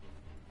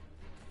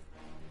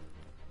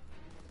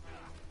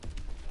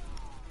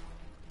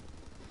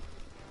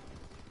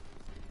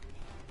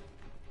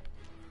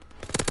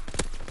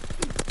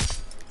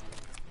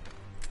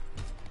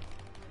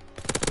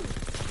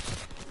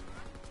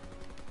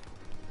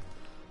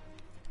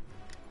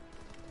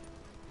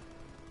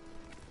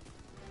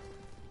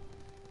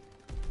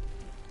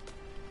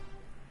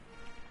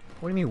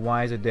 What do you mean,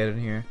 why is it dead in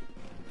here?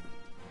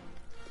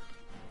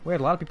 We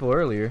had a lot of people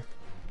earlier.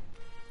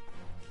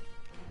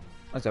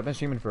 I've been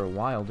streaming for a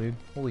while, dude.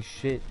 Holy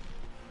shit.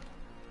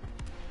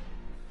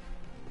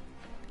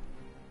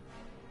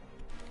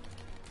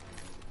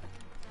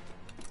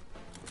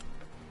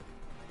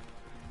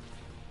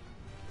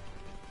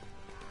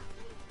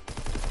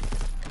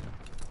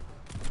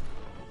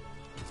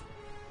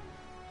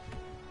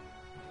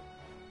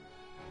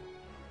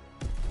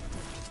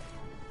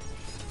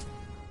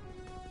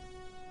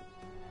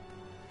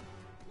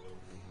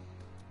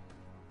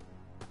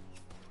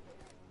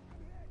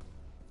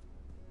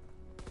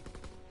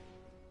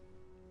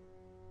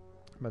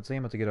 I'm about to say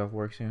I'm about to get off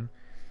work soon.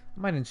 I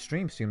might even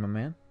stream soon, my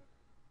man.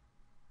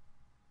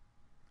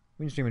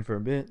 We've been streaming for a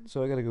bit,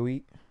 so I gotta go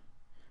eat.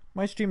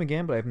 Might stream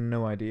again, but I have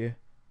no idea.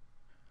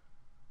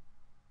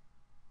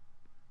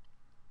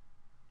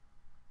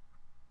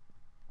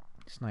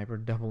 Sniper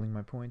doubling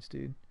my points,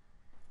 dude.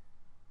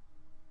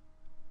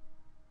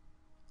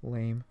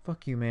 Lame.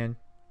 Fuck you, man.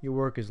 Your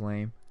work is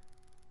lame.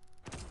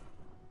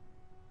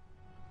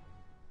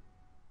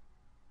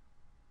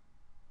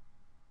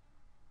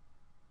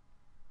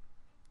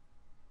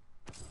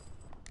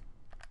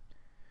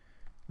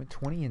 Went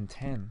 20 and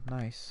 10.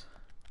 Nice.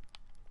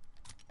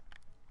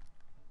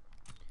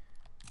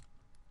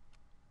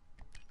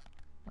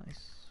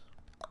 Nice.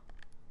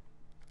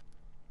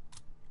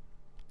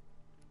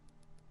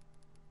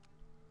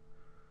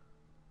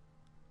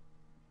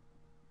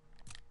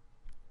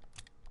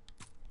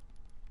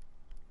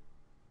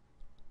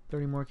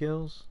 $30 more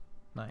kills.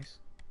 Nice.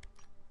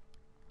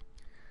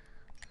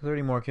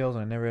 30 more kills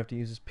and I never have to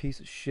use this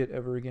piece of shit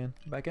ever again.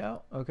 Back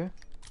out? Okay.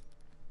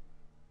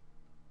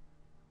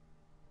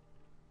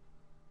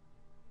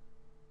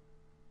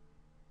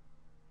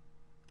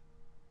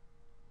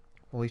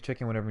 Well, he's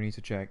checking whatever he needs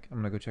to check. I'm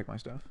gonna go check my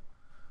stuff.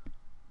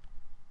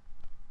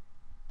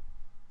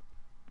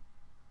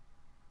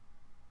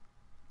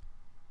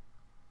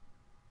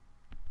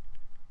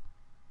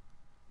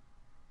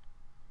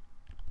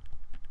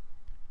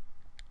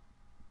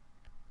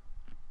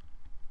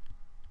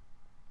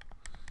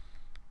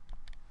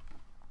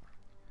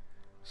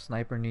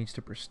 Sniper needs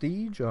to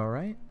prestige,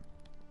 alright.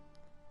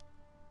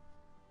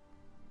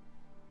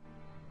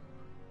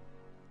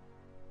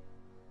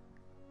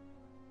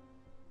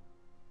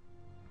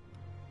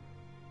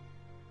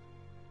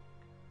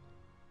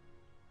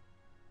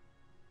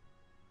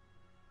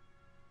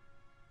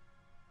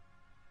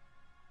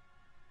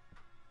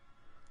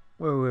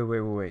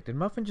 Wait. Did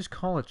Muffin just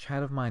call a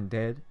chat of mine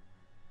dead?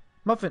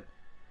 Muffin,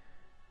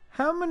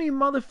 how many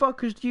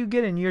motherfuckers do you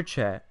get in your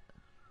chat?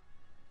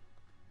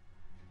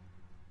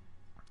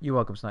 You're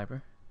welcome,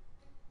 Sniper.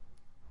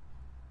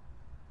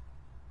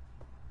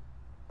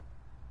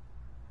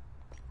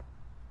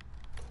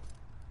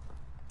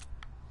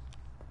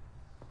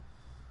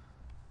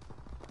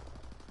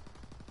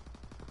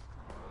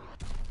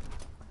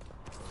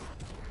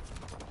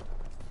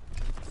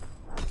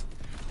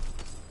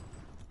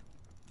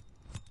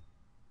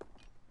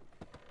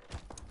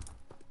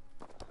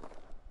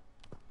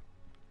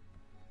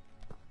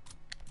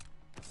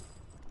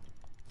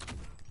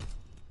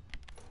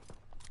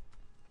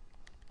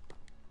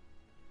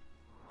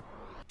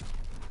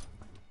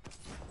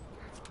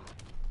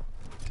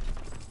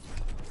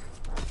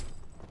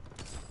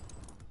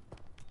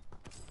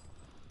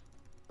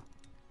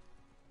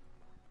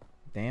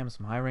 Damn,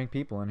 some high-ranked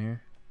people in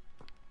here.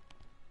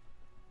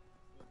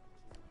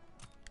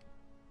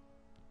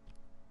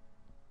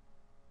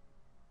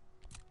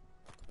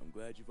 I'm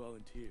glad you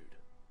volunteered.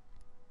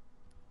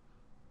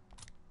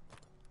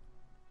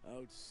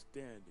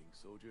 Outstanding,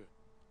 soldier.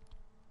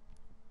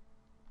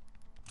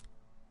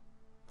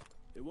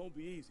 It won't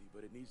be easy,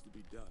 but it needs to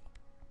be done.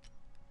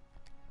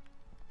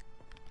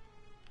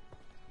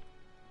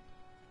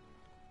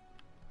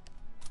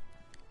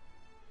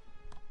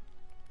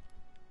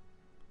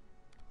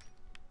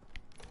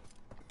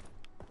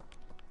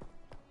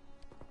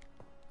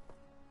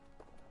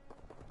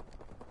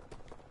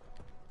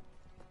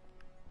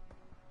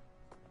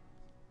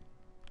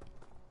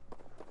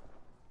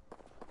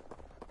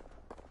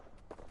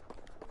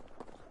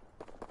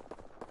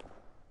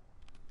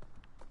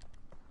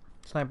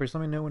 Snipers,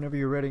 let me know whenever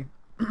you're ready.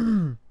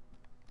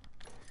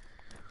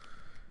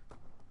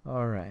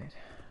 Alright.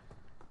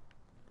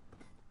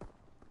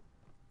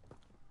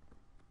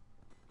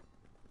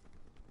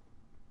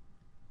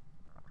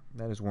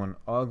 That is one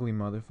ugly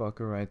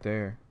motherfucker right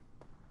there.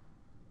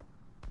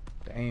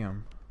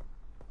 Damn.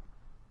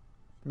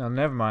 No,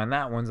 never mind.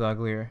 That one's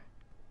uglier.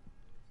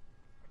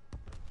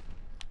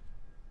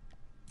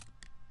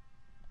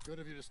 Good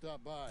of you to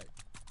stop by.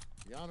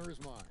 The honor is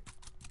mine.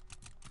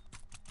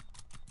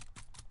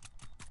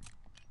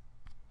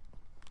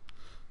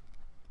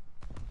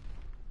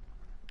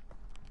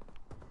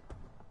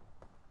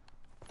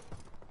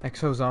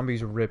 Exo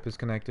Zombies RIP is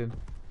connected.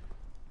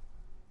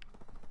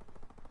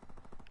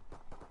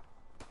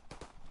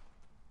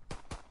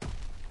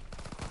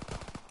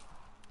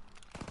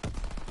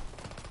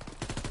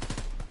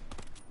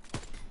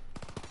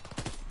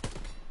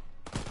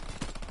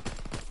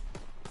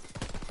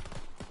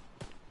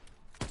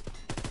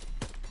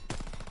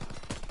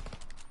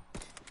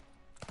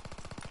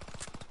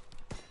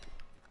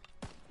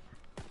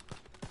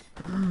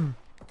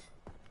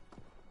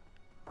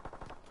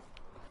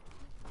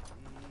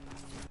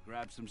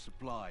 Grab some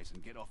supplies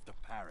and get off to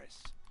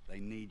Paris. They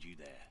need you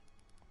there.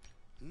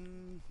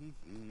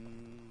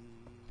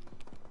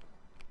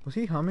 Was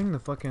he humming the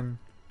fucking...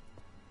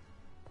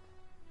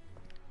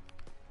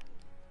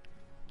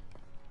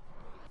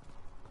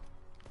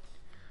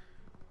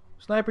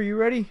 Sniper, you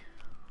ready?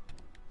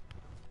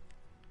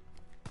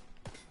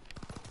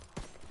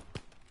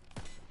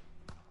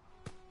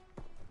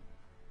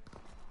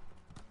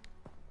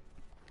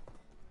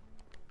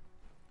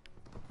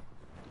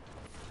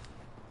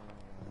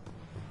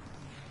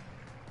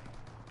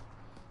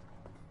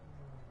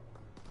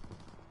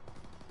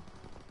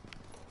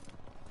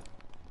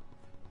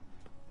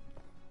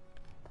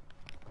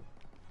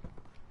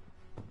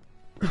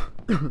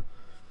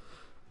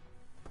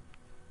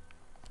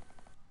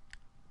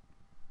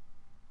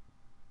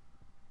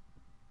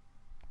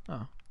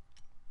 Oh.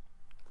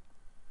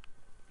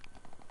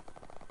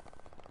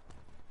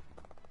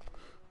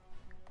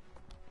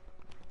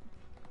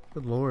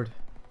 Good lord.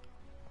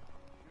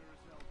 Sure as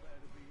hell better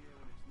to be here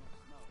when it's not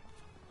snowing.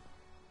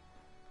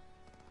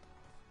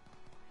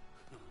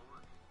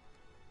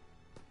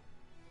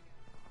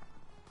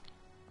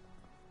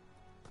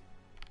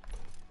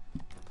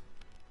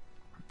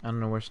 I don't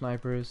know where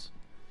Sniper is.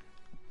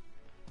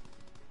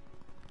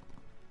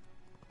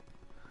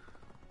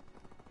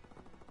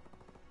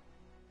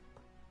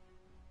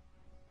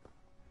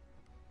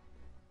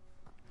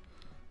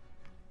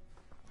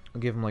 I'll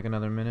give him like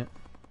another minute.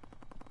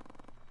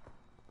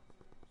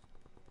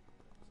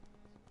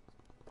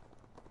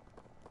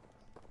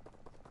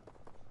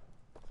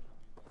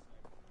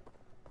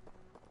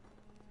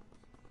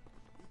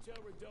 You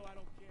tell Rideau I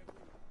don't care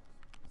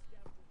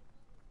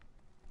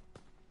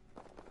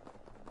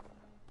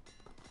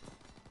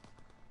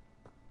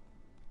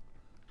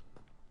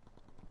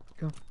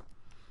who. Go.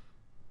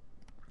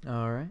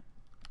 Alright.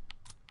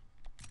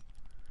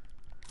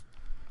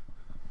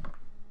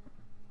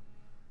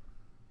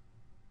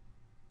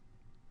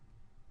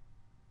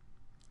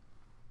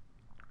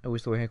 I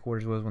wish the way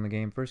headquarters was when the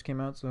game first came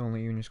out, so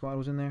only you and your squad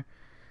was in there.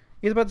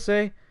 He's about to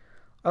say,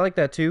 I like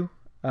that too.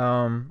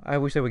 I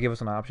wish they would give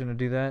us an option to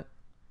do that.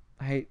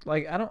 I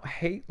don't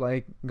hate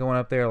like going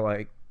up there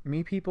like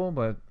meet people,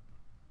 but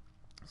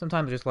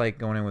sometimes I just like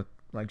going in with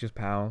like just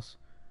pals.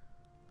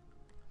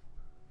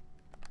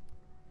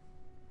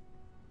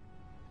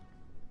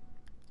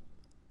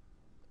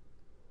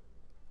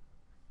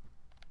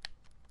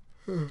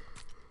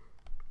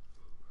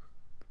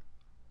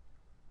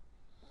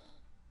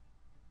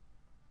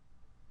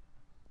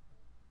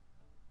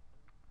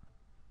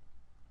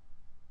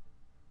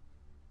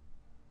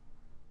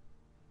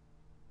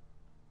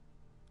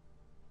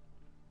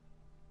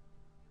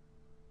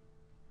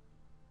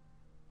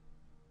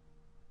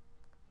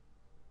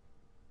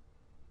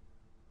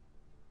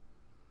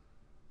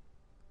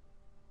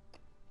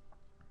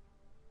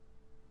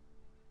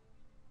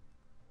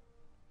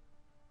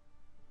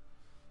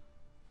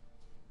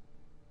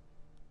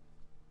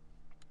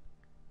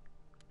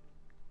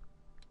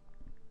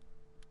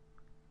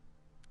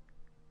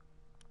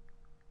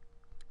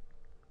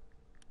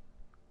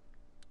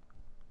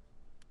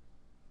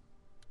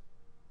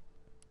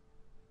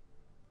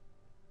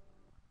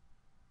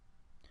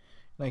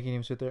 Like, you can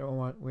even sit there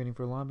waiting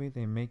for a lobby.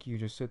 They make you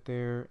just sit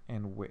there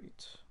and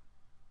wait.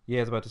 Yeah,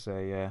 I was about to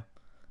say, yeah.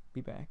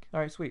 Be back.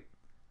 Alright, sweet.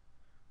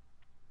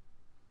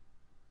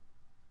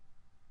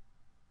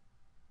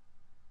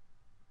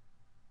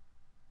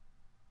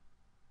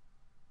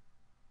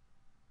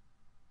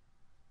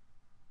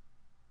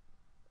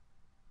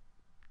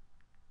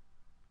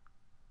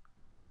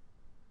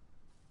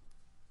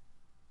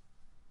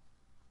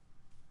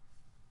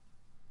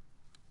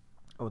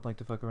 I would like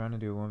to fuck around and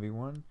do a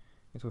 1v1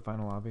 into a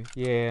final lobby.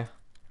 Yeah.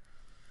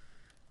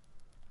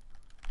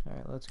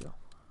 Alright, let's go.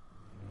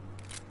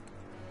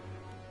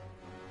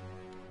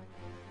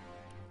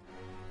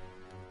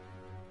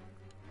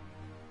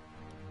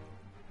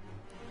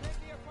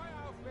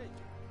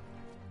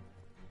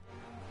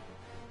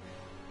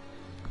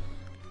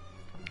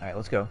 Alright,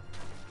 let's go.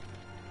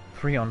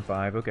 3 on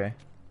 5, okay.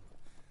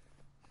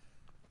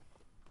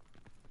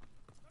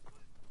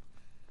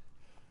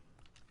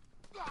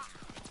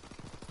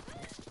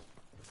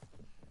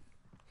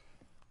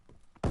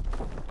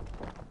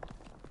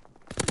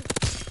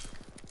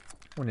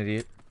 What an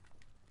idiot.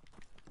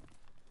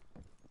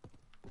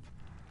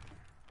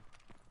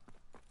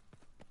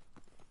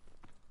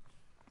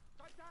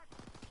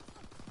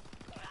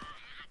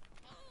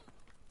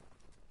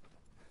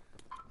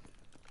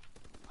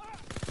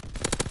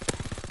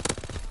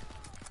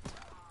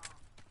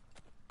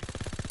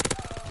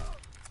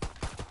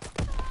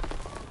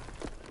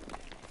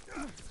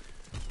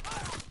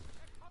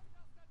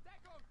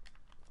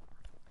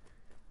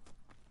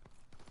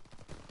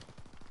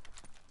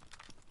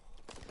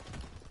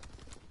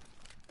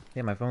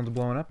 Yeah, my phone's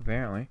blowing up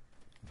apparently.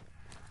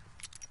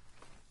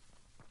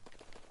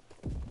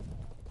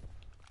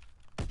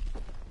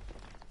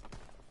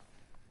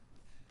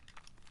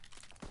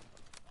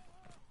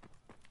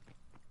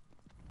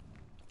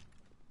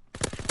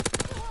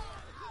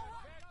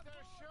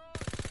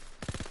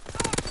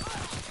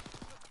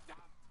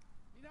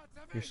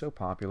 You're so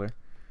popular.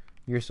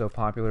 You're so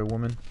popular,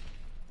 woman.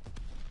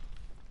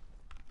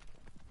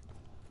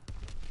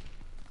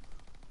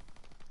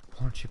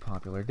 Aren't you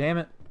popular? Damn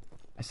it.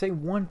 I say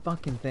one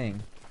fucking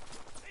thing.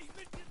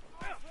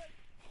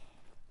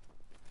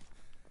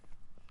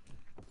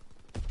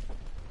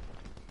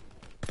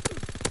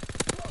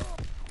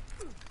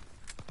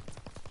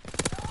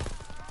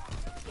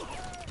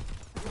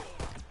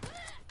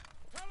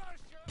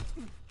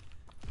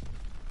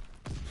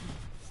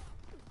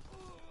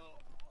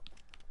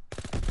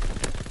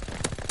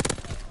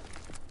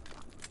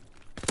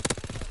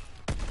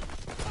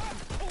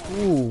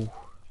 Ooh.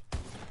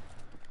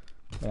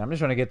 Man, I'm just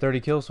trying to get 30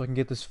 kills so I can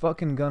get this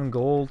fucking gun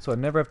gold so I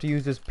never have to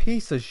use this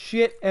piece of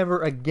shit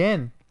ever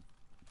again.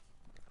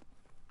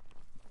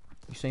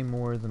 You say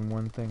more than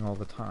one thing all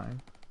the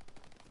time.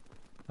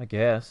 I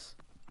guess.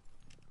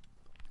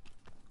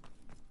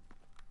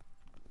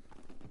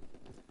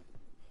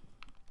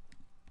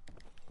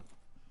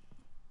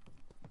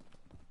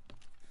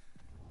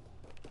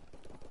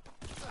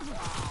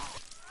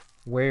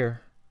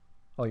 Where?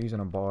 Oh, using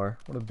a bar.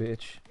 What a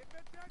bitch.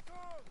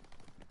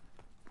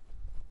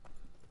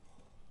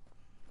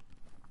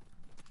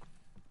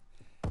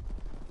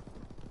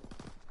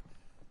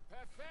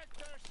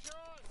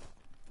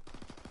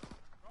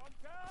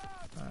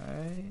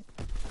 Alright.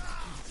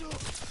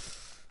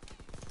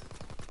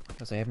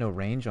 Because I have no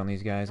range on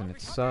these guys and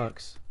it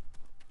sucks.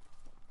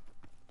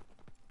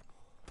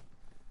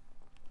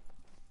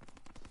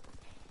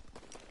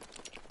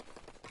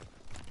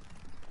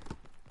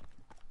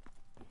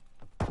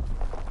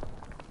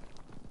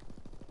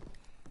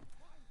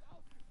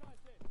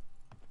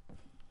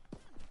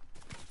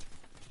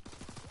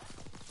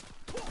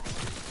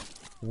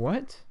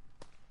 What?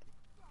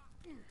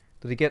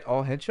 Did he get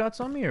all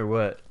headshots on me or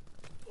what?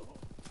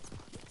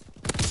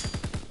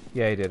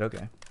 Yeah, he did.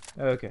 Okay.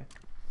 Okay.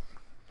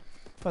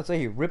 I'd say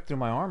he ripped through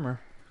my armor.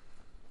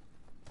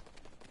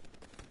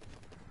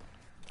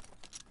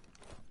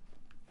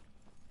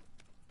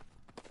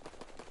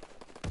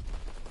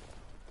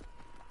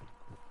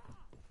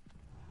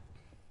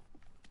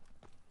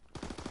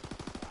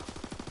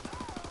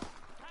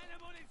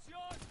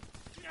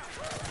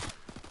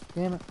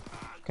 Damn it.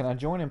 Can I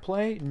join and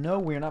play? No,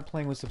 we're not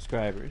playing with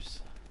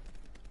subscribers.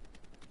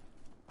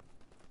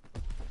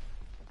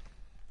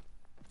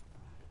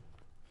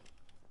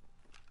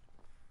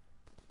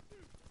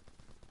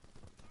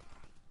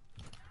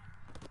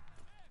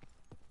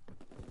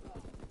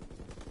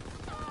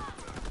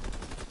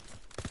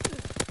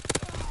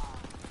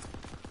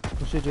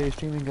 Well, shit, Jay,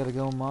 streaming, gotta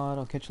go, mod.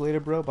 I'll catch you later,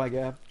 bro. Bye,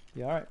 Gab.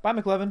 Yeah, alright. Bye,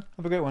 McLevin.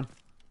 Have a great one.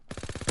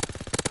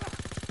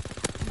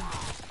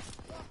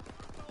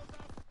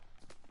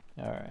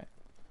 Alright.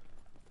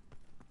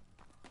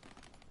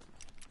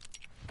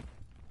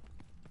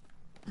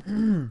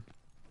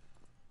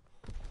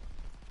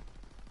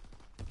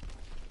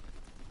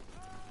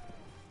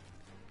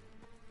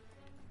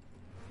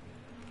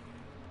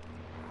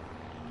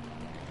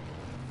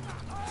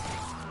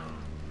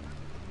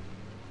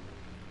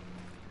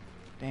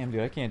 Damn,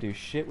 dude, I can't do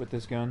shit with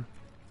this gun.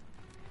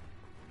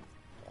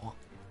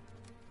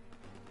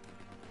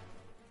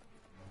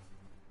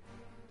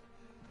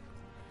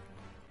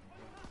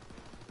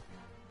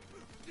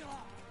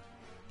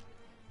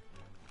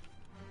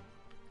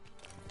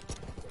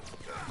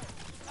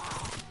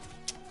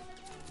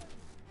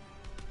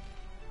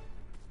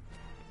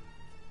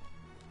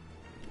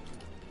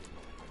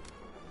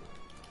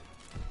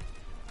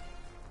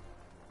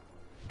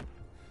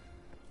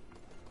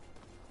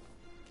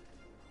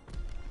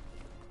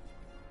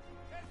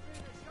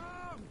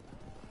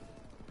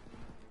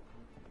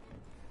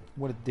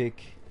 What a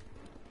dick.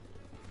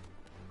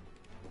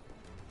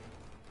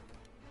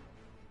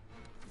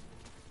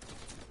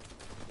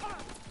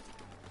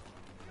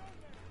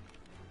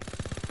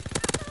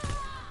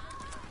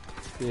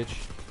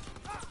 Bitch.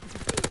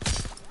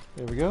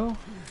 There we go.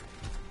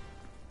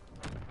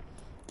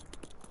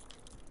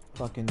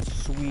 Fucking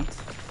sweet.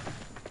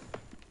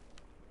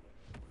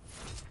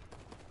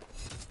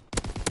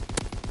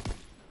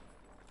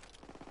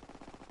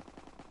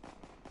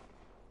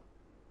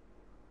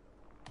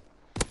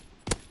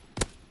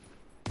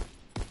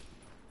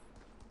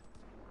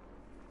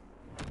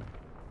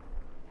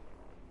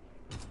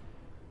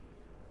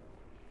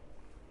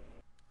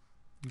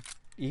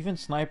 Even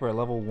sniper at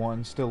level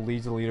 1 still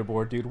leads the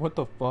leaderboard, dude. What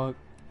the fuck?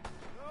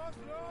 Los,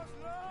 los,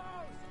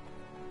 los!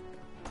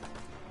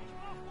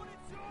 Mach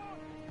Munition!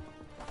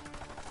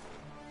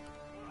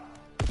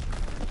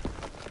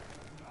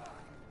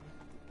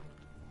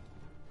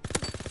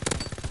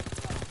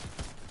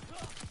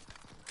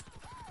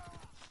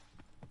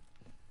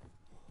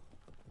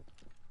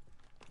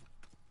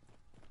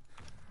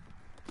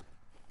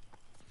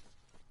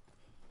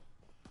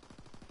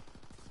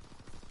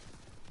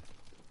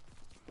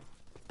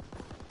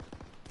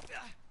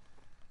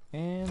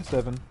 And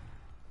 7.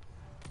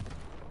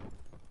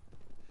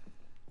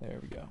 There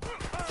we go.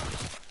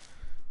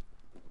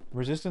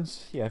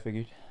 Resistance? Yeah, I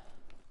figured.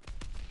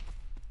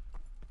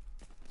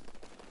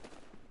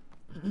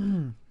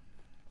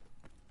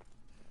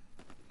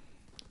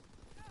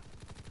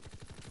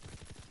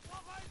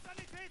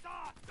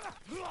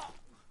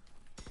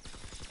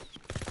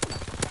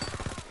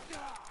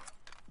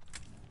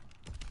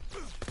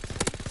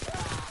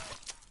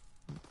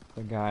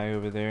 The guy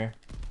over there.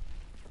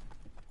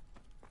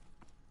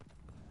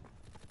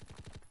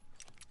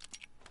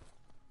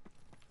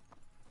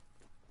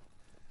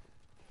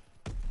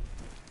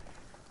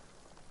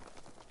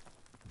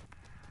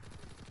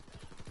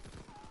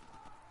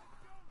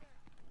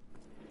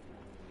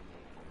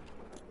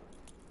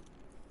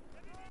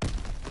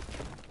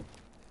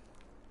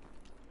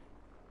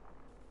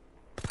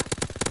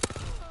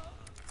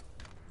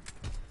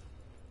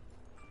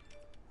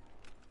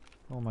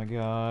 Oh my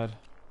god.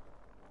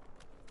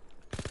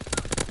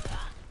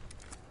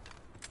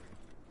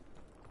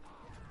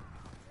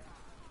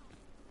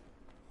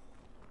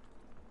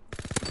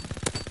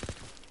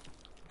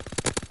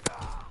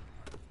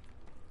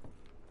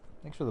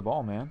 Thanks for the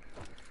ball, man.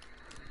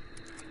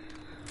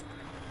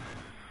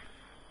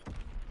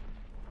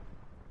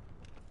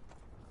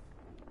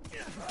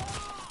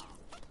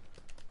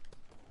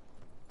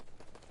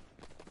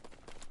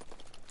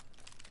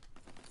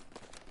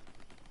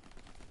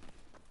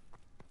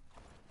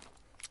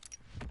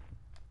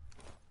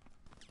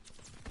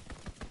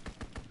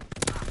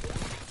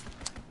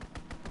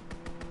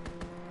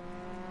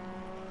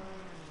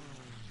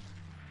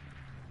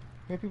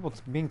 We have people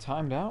being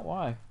timed out?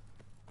 Why?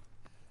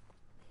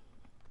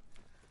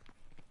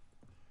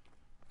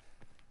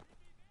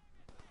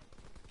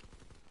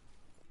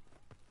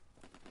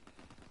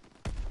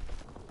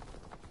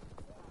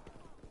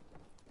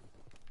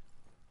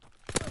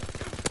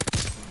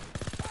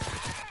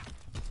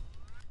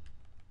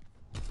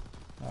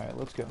 Alright,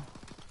 let's go.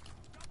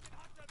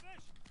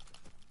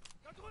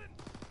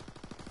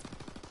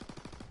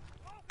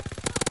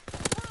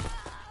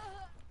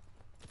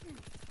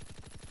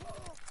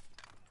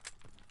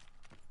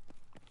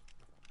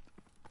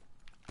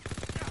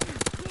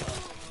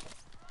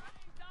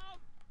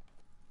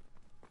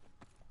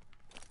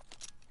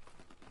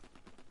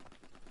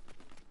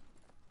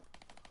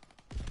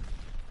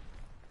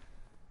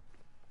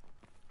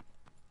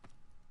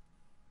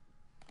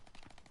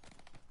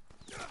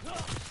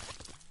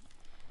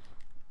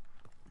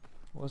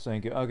 What's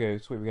that? Okay,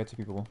 sweet, we got 2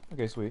 people.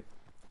 Okay, sweet.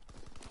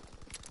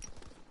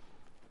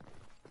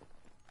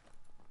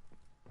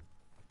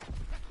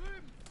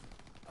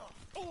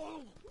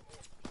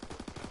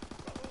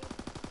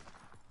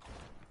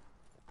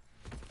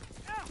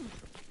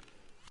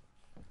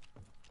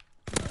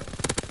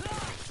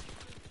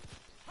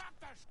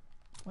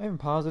 Am I even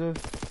positive?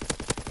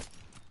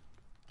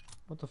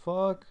 What the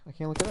fuck? I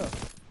can't look it up.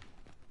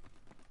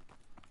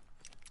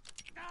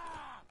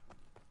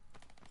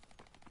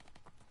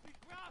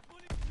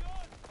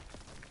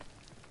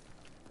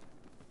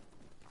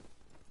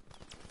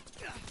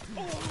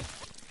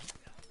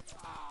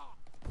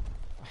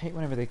 I hate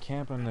whenever they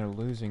camp and they're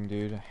losing,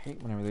 dude. I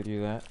hate whenever they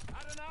do that.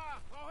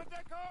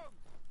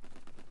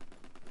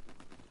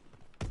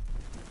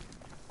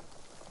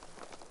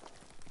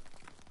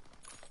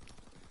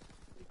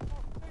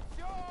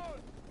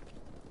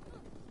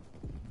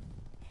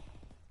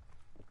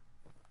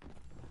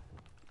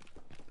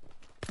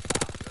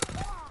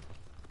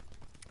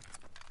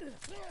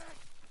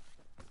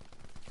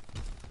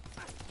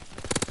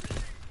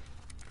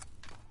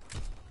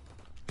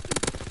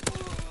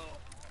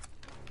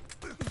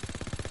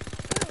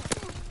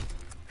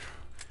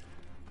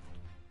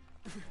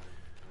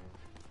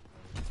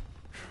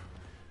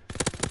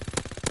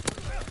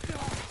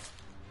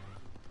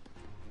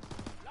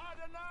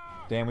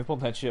 Damn, we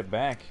pulled that shit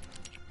back.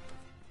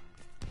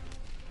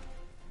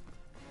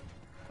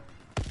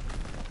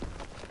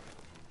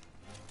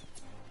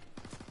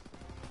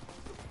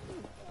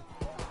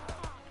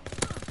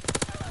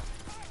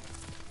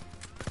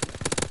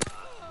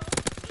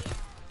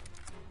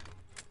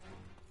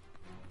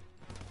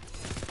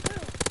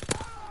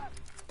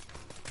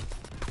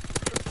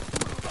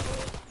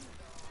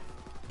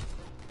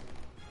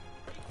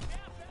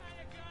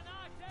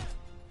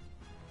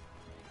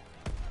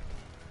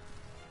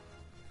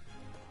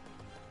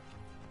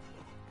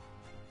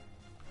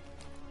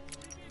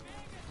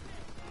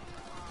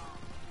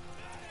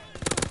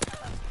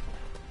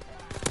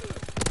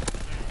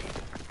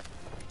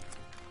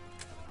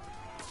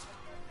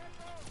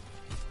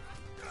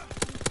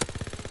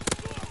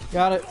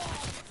 Got it.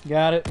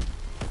 Got it.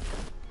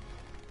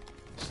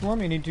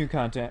 Slum, you need 2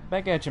 content.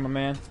 Back at you, my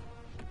man.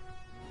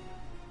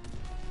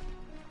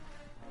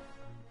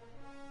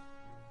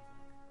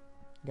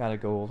 Got a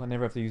gold. I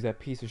never have to use that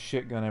piece of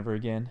shit gun ever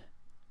again.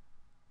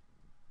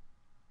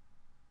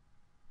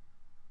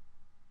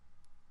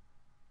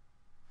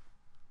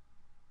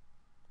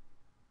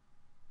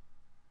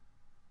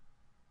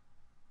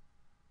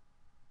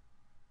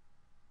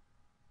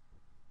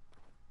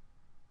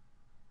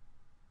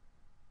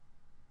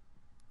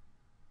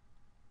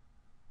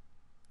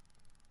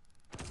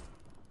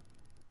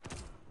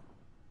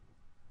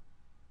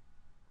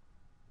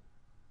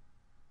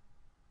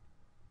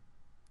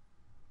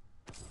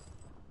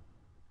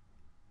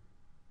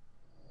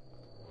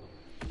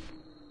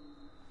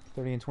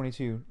 $30 and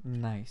 $22.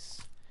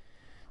 Nice.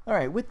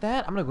 Alright, with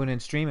that, I'm going to go ahead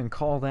and stream and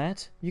call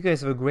that. You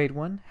guys have a great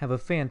one. Have a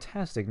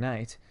fantastic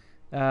night.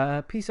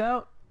 Peace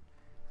out.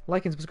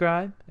 Like and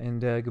subscribe, and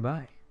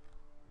goodbye.